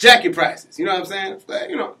course, jack your prices. You know what I'm saying?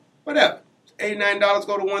 Whatever. $89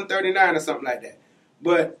 go to $139 or something like that.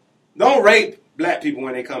 But don't rape black people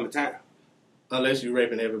when they come to town. Unless you're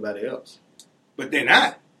raping everybody else. But they're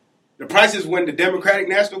not. The prices when the Democratic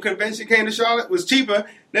National Convention came to Charlotte was cheaper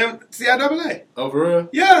than CIAA. Oh, for real?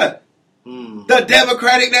 Yeah. The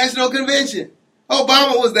Democratic National Convention.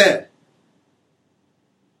 Obama was there.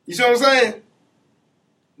 You see what I'm saying?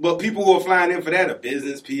 But people who are flying in for that are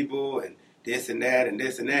business people and this and that and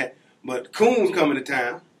this and that. But Coons coming to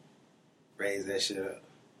town, raise that shit up.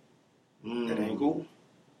 That ain't cool.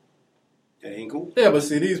 That ain't cool. Yeah, but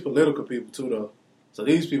see, these political people too, though. So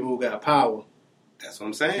these people who got power. That's what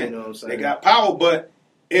I'm saying. You know what I'm saying? They got power, but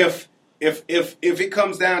if it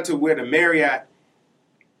comes down to where the Marriott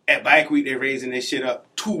at Bike Week, they're raising this shit up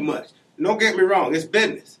too much. Don't get me wrong, it's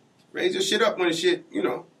business. Raise your shit up when it's shit,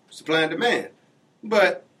 supply and demand.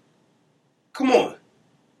 But, come on.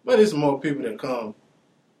 But it's more people that come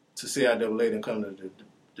to CIAA than come to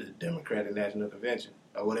the Democratic National Convention,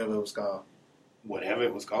 or whatever it was called. Whatever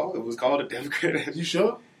it was called? It was called the Democratic. You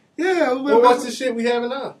sure? Yeah. Well, what's the shit we having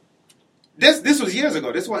now? This was years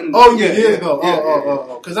ago. This wasn't... Oh, years ago.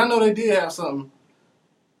 Oh. Because I know they did have something,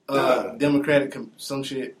 Democratic, some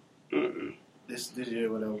shit. This year,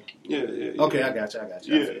 whatever. Yeah. Okay, I got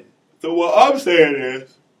you. Yeah. So what I'm saying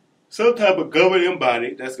is, some type of governing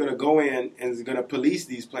body that's going to go in and is going to police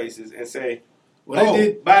these places and say,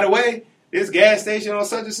 by the way, this gas station on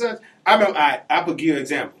such and such. I remember, I could give you an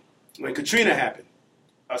example. When Katrina happened,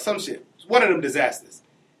 or some shit, one of them disasters,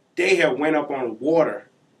 they had went up on water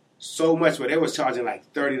so much where they was charging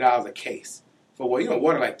like $30 a case. For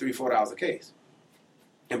water like $3, $4 a case.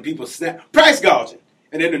 And people price gouging.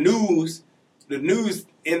 And then the news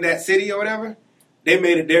in that city or whatever, they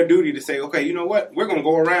made it their duty to say, okay, you know what? We're going to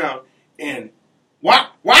go around and why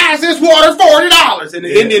is this water $40? And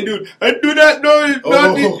the Indian dude, I do not know it's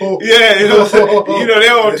not yeah, they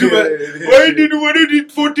all too much. Why did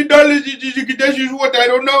 $40? That's just what I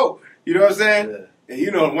don't know. You know what I'm saying? Yeah.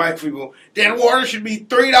 And white people, that water should be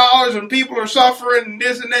 $3 and people are suffering and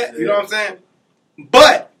this and that. You know what I'm saying?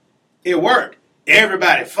 But it worked.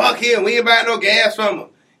 everybody, fuck him. We ain't buying no gas from him.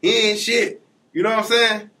 He ain't shit. You know what I'm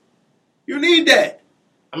saying? You need that.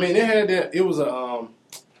 I mean, they had that. It was a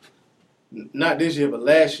not this year, but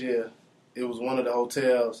last year, it was one of the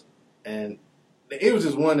hotels, and it was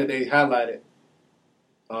just one that they highlighted.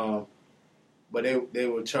 But they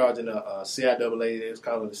were charging a CIAA. They was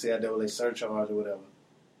calling it the CIAA surcharge or whatever,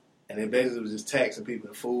 and it basically was just taxing people.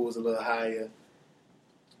 The food was a little higher.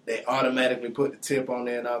 They automatically put the tip on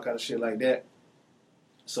there and all kind of shit like that.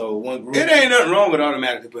 So one group. It ain't nothing wrong with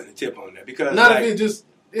automatically putting a tip on there because not if it just.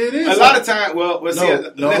 It is a lot of times. Well, listen.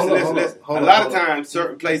 Hold a lot on. of times,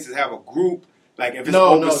 certain places have a group. Like if it's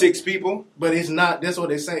over 6 people. But it's not. That's what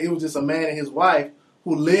they say. It was just a man and his wife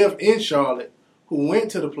who lived in Charlotte, who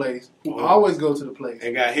went to the place, who always go to the place,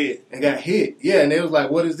 and got hit. Yeah, and they was like,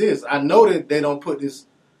 "What is this?" I know that they don't put this.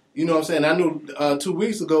 You know what I'm saying? I knew 2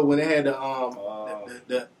 weeks ago when they had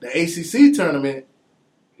the ACC tournament,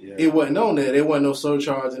 it wasn't on there. There wasn't no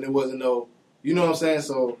surcharge, and there wasn't no. You know what I'm saying?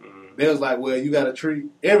 So they was like, "Well, you got to treat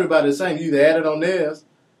everybody the same. You either add it on theirs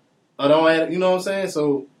or don't add it." You know what I'm saying?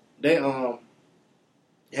 So they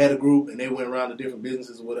had a group and they went around to different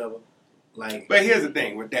businesses or whatever. Like, but here's the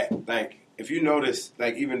thing with that. Like, if you notice,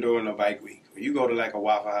 like even during the bike week, when you go to like a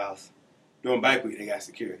Waffle House during bike week, they got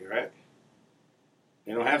security, right?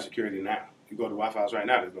 They don't have security now. You go to Waffle House right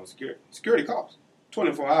now, there's no security. Security costs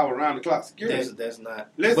 24 hours around the clock. Security. That's not.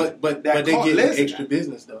 Listen, but they get extra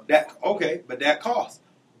business though. But that costs.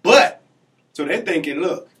 But so they're thinking,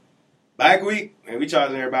 look, bike week, and we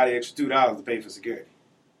charging everybody extra $2 to pay for security.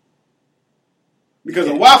 Because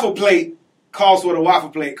a waffle plate costs what a waffle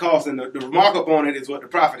plate costs, and the markup on it is what the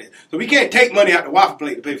profit is. So we can't take money out the waffle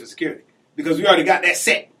plate to pay for security because we already got that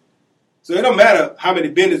set. So it don't matter how many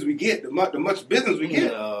business we get, the much business we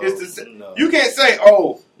get. You can't say,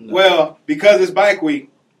 well, because it's bike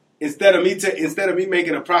week, instead of me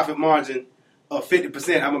making a profit margin of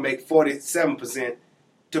 50%, I'm gonna make 47%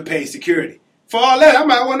 to pay security. For all that, I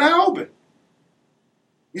might well not open.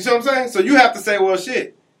 You see what I'm saying? So you have to say, well,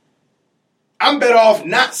 shit. I'm better off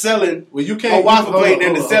not selling a waffle plate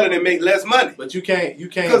than to sell it and make less money. But you can't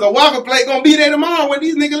because a waffle plate gonna be there tomorrow when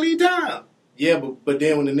these niggas leave town. Yeah, but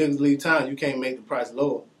then when the niggas leave town, you can't make the price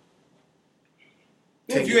lower.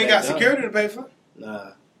 If you ain't got security to pay for.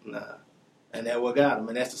 Nah. And that's what got them.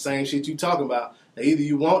 And that's the same shit you talking about. Now, either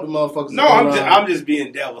you want the motherfuckers. No, I'm just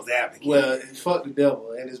being devil's advocate. Well, fuck the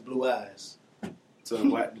devil and his blue eyes. So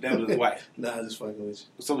the devil is white. Nah, I'm just fucking with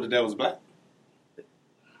you. So the devil's black.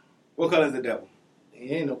 What color is the devil?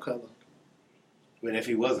 He ain't no color. But if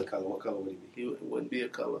he was a color, what color would he be? He wouldn't be a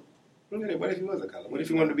color. What if he was a color? What if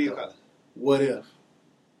he wanted to be a color? What if?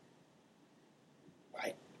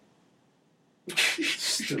 White.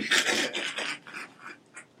 Stupid.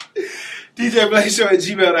 DJ Blaze Show at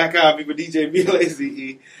gmail.com. People, DJ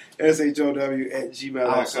BLAZE SHOW at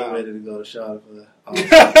gmail.com. I'm so ready to go to Charlotte for that.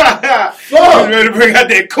 You was ready to bring out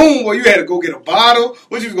that coon, boy. You had to go get a bottle.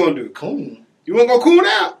 What you was going to do? Coon? You want to go coon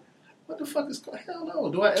out? What the fuck is... Hell no.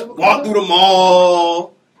 Do I ever... Walk through the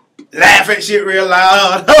mall, laugh at shit real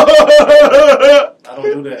loud. I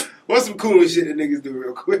don't do that. What's some cool shit that niggas do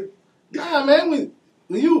real quick? Nah, man.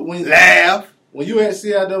 When you laugh. When you at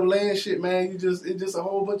CIAA and shit, man, it's just a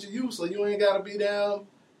whole bunch of you, so you ain't got to be down.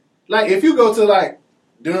 Like, if you go to, like,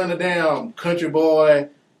 during the damn Country Boy,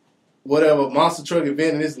 whatever, monster truck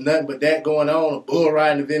event, and there's nothing but that going on, a bull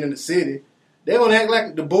riding event in the city, they gonna act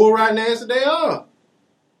like the bull riding ass that they are.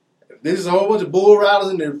 There's a whole bunch of bull riders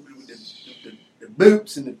in the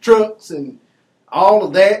boots and the trucks and all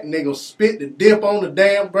of that, and they gonna spit the dip on the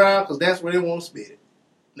damn ground because that's where they want to spit it.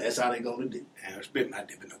 That's how they gonna do it. I'm spit my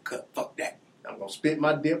dip in the cup. Fuck that. I'm gonna spit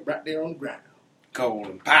my dip right there on the ground. Cold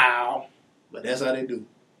and pow. But that's how they do.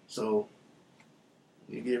 So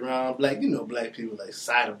you get around black people like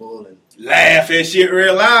excitable and laugh at shit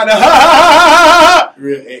real loud.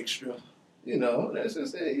 Real extra. That's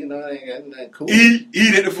just it. It ain't got nothing cool.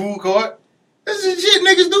 Eat at the food court. That's the shit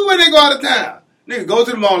niggas do when they go out of town. Niggas go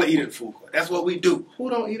to the mall and eat at the food court. That's what we do. Who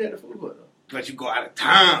don't eat at the food court though? But you go out of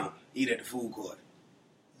town, eat at the food court.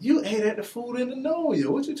 You ate at the food in the Noya.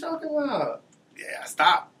 What you talking about? Yeah, I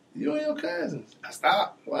stopped. You and your cousins. I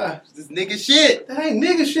stopped. Why? This nigga shit. That ain't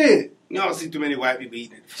nigga shit. You don't see too many white people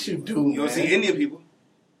eating at the food. You do, You don't see Indian people.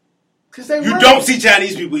 Cause they You don't see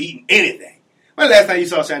Chinese people eating anything. When the last time you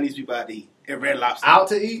saw Chinese people out to eat? At Red Lobster. Out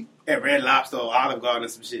to eat? At Red Lobster or Olive Garden or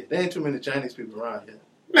some shit. There ain't too many Chinese people around here.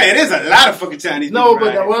 Man, there's a lot of fucking Chinese people No,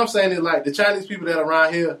 but around what here. I'm saying is like the Chinese people that are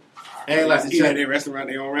around here ain't like the eat at Chinese. their restaurant,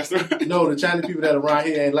 their own restaurant. No, the Chinese people that are around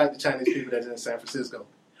here ain't like the Chinese people that's in San Francisco.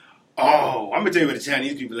 Oh, I'm gonna tell you what the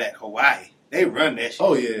Chinese people at Hawaii. They run that shit.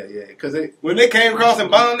 Oh yeah, because when they came across and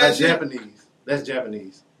bombed that that's shit. Japanese. That's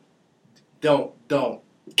Japanese. Don't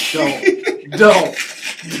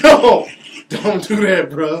do that,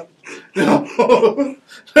 bro. Don't.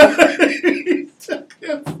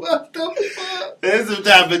 What the fuck? This is some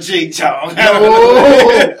type of ching chong.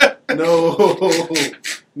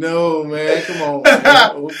 No, man. Come on.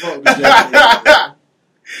 Man. We'll fuck with Japanese.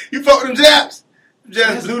 You fuck with them Japs?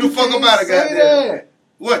 Just blew the fuck up out of goddamn. That.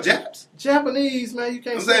 What, Japs? Japanese, man. You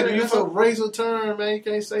can't I'm say saying, that. do you That's a fuck- racial term, man. You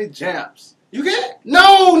can't say Japs. You can't?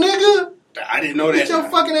 No, nigga. I didn't know that. Get your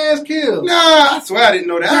fucking ass killed. Nah, I swear I didn't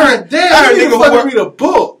know that. God damn. I heard You need nigga to who fucking work. read a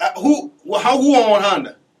book. Who on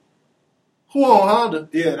Honda? Who on Honda?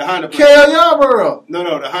 Yeah, the Honda plant. Kel Yarborough.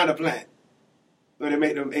 No, the Honda plant. Where they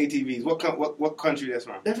make them ATVs. What country that's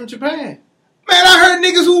from? They're from Japan. Man, I heard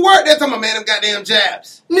niggas who work there talking about, man, them goddamn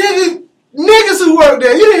Japs. Niggas who work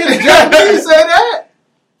there. You didn't hear the Japanese say that.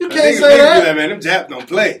 You can't say that. Man, them Japs don't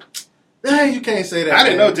play. Hey, you can't say that. I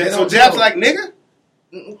didn't know Japs. So Japs like nigga?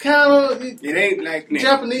 Kind of. It ain't like nigga.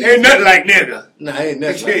 Japanese. Ain't nothing like nigga. Nah, ain't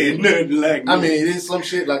nothing. Ain't nothing like nigga. I mean, it is some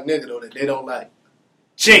shit like nigga though that they don't like.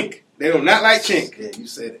 Chink. They do not like chink. Yeah, you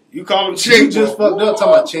said it. You call them chink. You just fucked up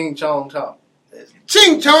talking about ching chong talk.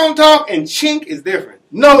 Ching chong talk and chink is different.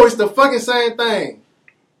 No, it's the fucking same thing.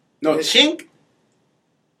 No, chink.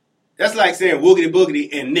 That's like saying woogity boogity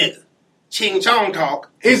and nigga. Ching chong talk.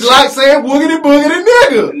 It's like saying woogity boogity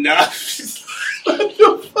nigga. No. What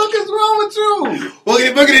the fuck is wrong with you?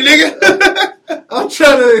 Woogity boogity nigga. I'm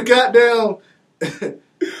trying to goddamn. Woogity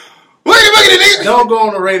boogity nigga. Don't go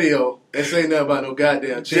on the radio and say nothing about no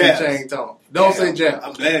goddamn ching Japs. chang talk. Don't say I'm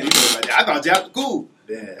Japs. glad you know about that. I thought Japs were cool.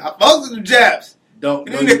 Yeah. I fuck with the Japs. Don't.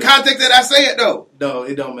 In the context that I say it though. No,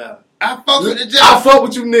 it don't matter. I fuck with the I Japs. fuck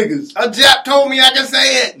with you niggas. A Jap told me I can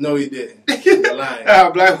say it. No, he didn't. You're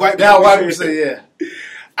lying. Black white Now people white say people say yeah.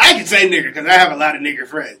 I can say nigger because I have a lot of nigger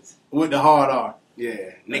friends. With the hard R.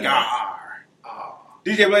 Yeah, nigga. Oh.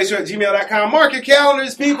 DJ Blaze Show at gmail.com. Mark your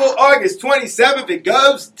calendars, people. August 27th, it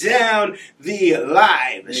goes down. The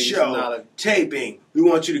live It's show not a- taping. We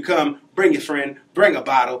want you to come, bring your friend, bring a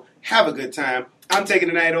bottle, have a good time. I'm taking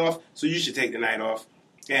the night off, so you should take the night off.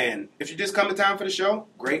 And if you just come in time for the show,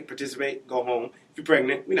 great, participate, go home. If you're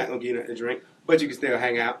pregnant, we're not going to give you nothing to drink, but you can still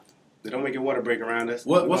hang out. But don't make your water break around us.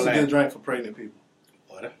 What's a good drink for pregnant people?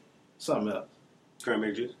 Water. Something else.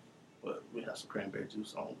 Cranberry juice. Well, we have some cranberry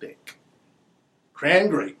juice on deck. Cran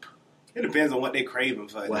grape. It depends on what they craving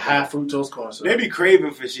for. With high fructose corn syrup. They be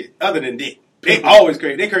craving for shit other than dick. They always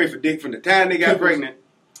crave. They crave for dick from the time they got pregnant.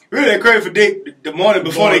 Really, they crave for dick the morning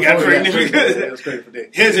before they got pregnant. Because it was crazy for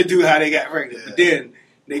dick. here's a do how they got pregnant. But then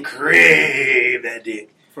they crave that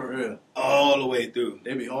dick For real. all the way through.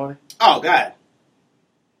 They be horny. Oh, God.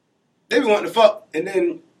 They be wanting to fuck. And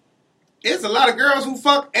then it's a lot of girls who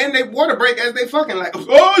fuck and they water break as they fucking like,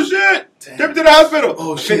 oh, shit. Damn. Take me to the hospital.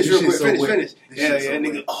 Oh, shit, Finish this real shit's quick. so Finish, wet. finish. This Yeah, shit's so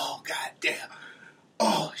nigga. wet. Oh, God damn.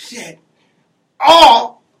 Oh, shit.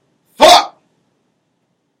 Oh, fuck.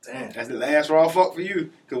 Damn. That's the last raw fuck for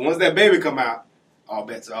you. Because once that baby come out, all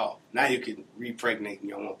bets are off. Now you can repregnate and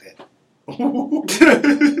you don't want that.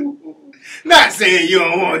 Not saying you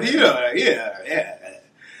don't want it. Yeah.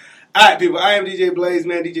 All right, people. I am DJ Blaze,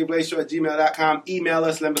 man. DJ Blaze Show at gmail.com. Email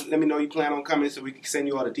us. Let me know you plan on coming so we can send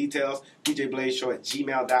you all the details. DJ Blaze Show at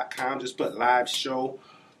gmail.com. Just put live show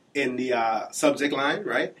in the subject line,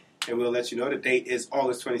 right? And we'll let you know. The date is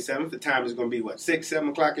August 27th. The time is going to be, 6, 7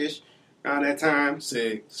 o'clock-ish around that time?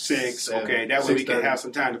 6. 6. 7, Okay, that way we can 6:30. have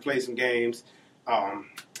some time to play some games.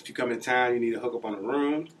 If you come in town, you need to hook up on the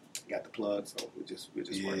room. Got the plug, so we'll just work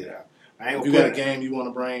it out. I ain't If gonna you got a put game you want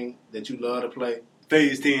to bring that you love to play,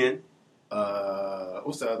 Phase 10,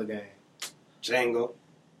 what's the other game? Django.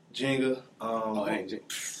 Jenga. Ain't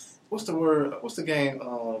What's the word? What's the game?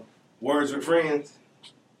 Words with Friends.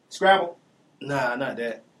 Scrabble. Nah, not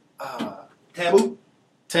that. Taboo.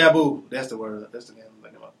 Taboo. That's the word. That's the game I'm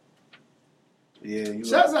thinking about. Yeah, you.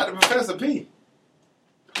 Shouts out to Professor P.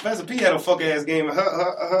 Professor P had a fuck ass game at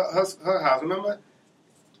her house, remember?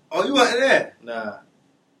 Oh, you wasn't there? Nah.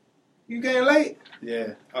 You came late?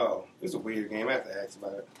 Yeah. Oh, it's a weird game. I have to ask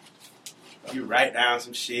about it. You write down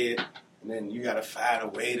some shit, and then you gotta find a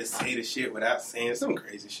way to say the shit without saying some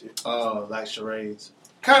crazy shit. Oh, like charades.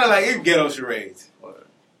 Kind of like it's ghetto charades. Or,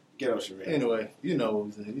 Ghetto charades. anyway, you know what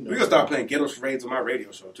I'm saying. You know We're gonna start playing ghetto charades on my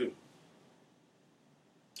radio show too,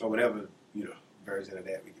 or whatever version of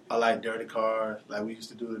that we can do. I like dirty card. Like we used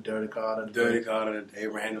to do the dirty card of the Dirty day. card of the day,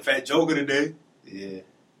 random fat joke of the day. Yeah.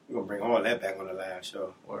 We're gonna bring all that back on the live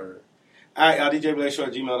show. Or All right, y'all. DJ Blaze Show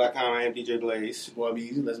at gmail.com. I am DJ Blaze. boy, be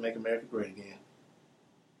easy. Let's make America great again.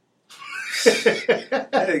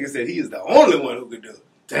 That nigga said he is the only one who could do it.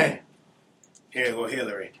 Damn. Here go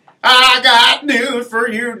Hillary. I got news for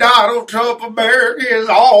you, Donald Trump. America has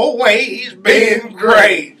always been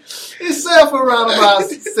great. Except for around about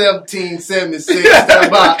 1776 to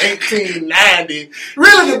about 1890.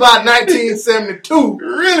 Really about 1972.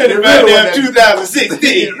 Really about that 2016.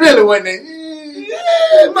 It really wasn't that.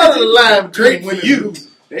 Yeah, much of the line between Great for you.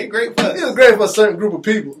 They great for us. It was great for a certain group of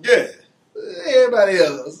people. Yeah. Everybody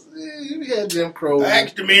else. We had Jim Crow. I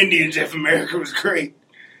asked them Indians if America was great.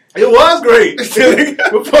 It was great.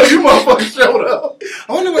 Before you motherfuckers showed up.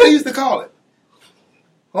 I wonder what they used to call it.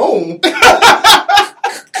 Home.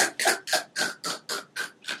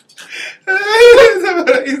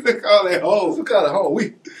 They used to call it home. We call it home.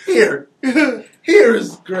 We here. Here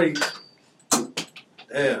is great.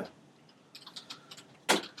 Damn.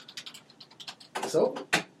 So,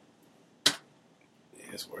 Yeah,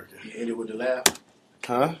 it's working. you ended with the laugh.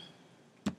 Huh?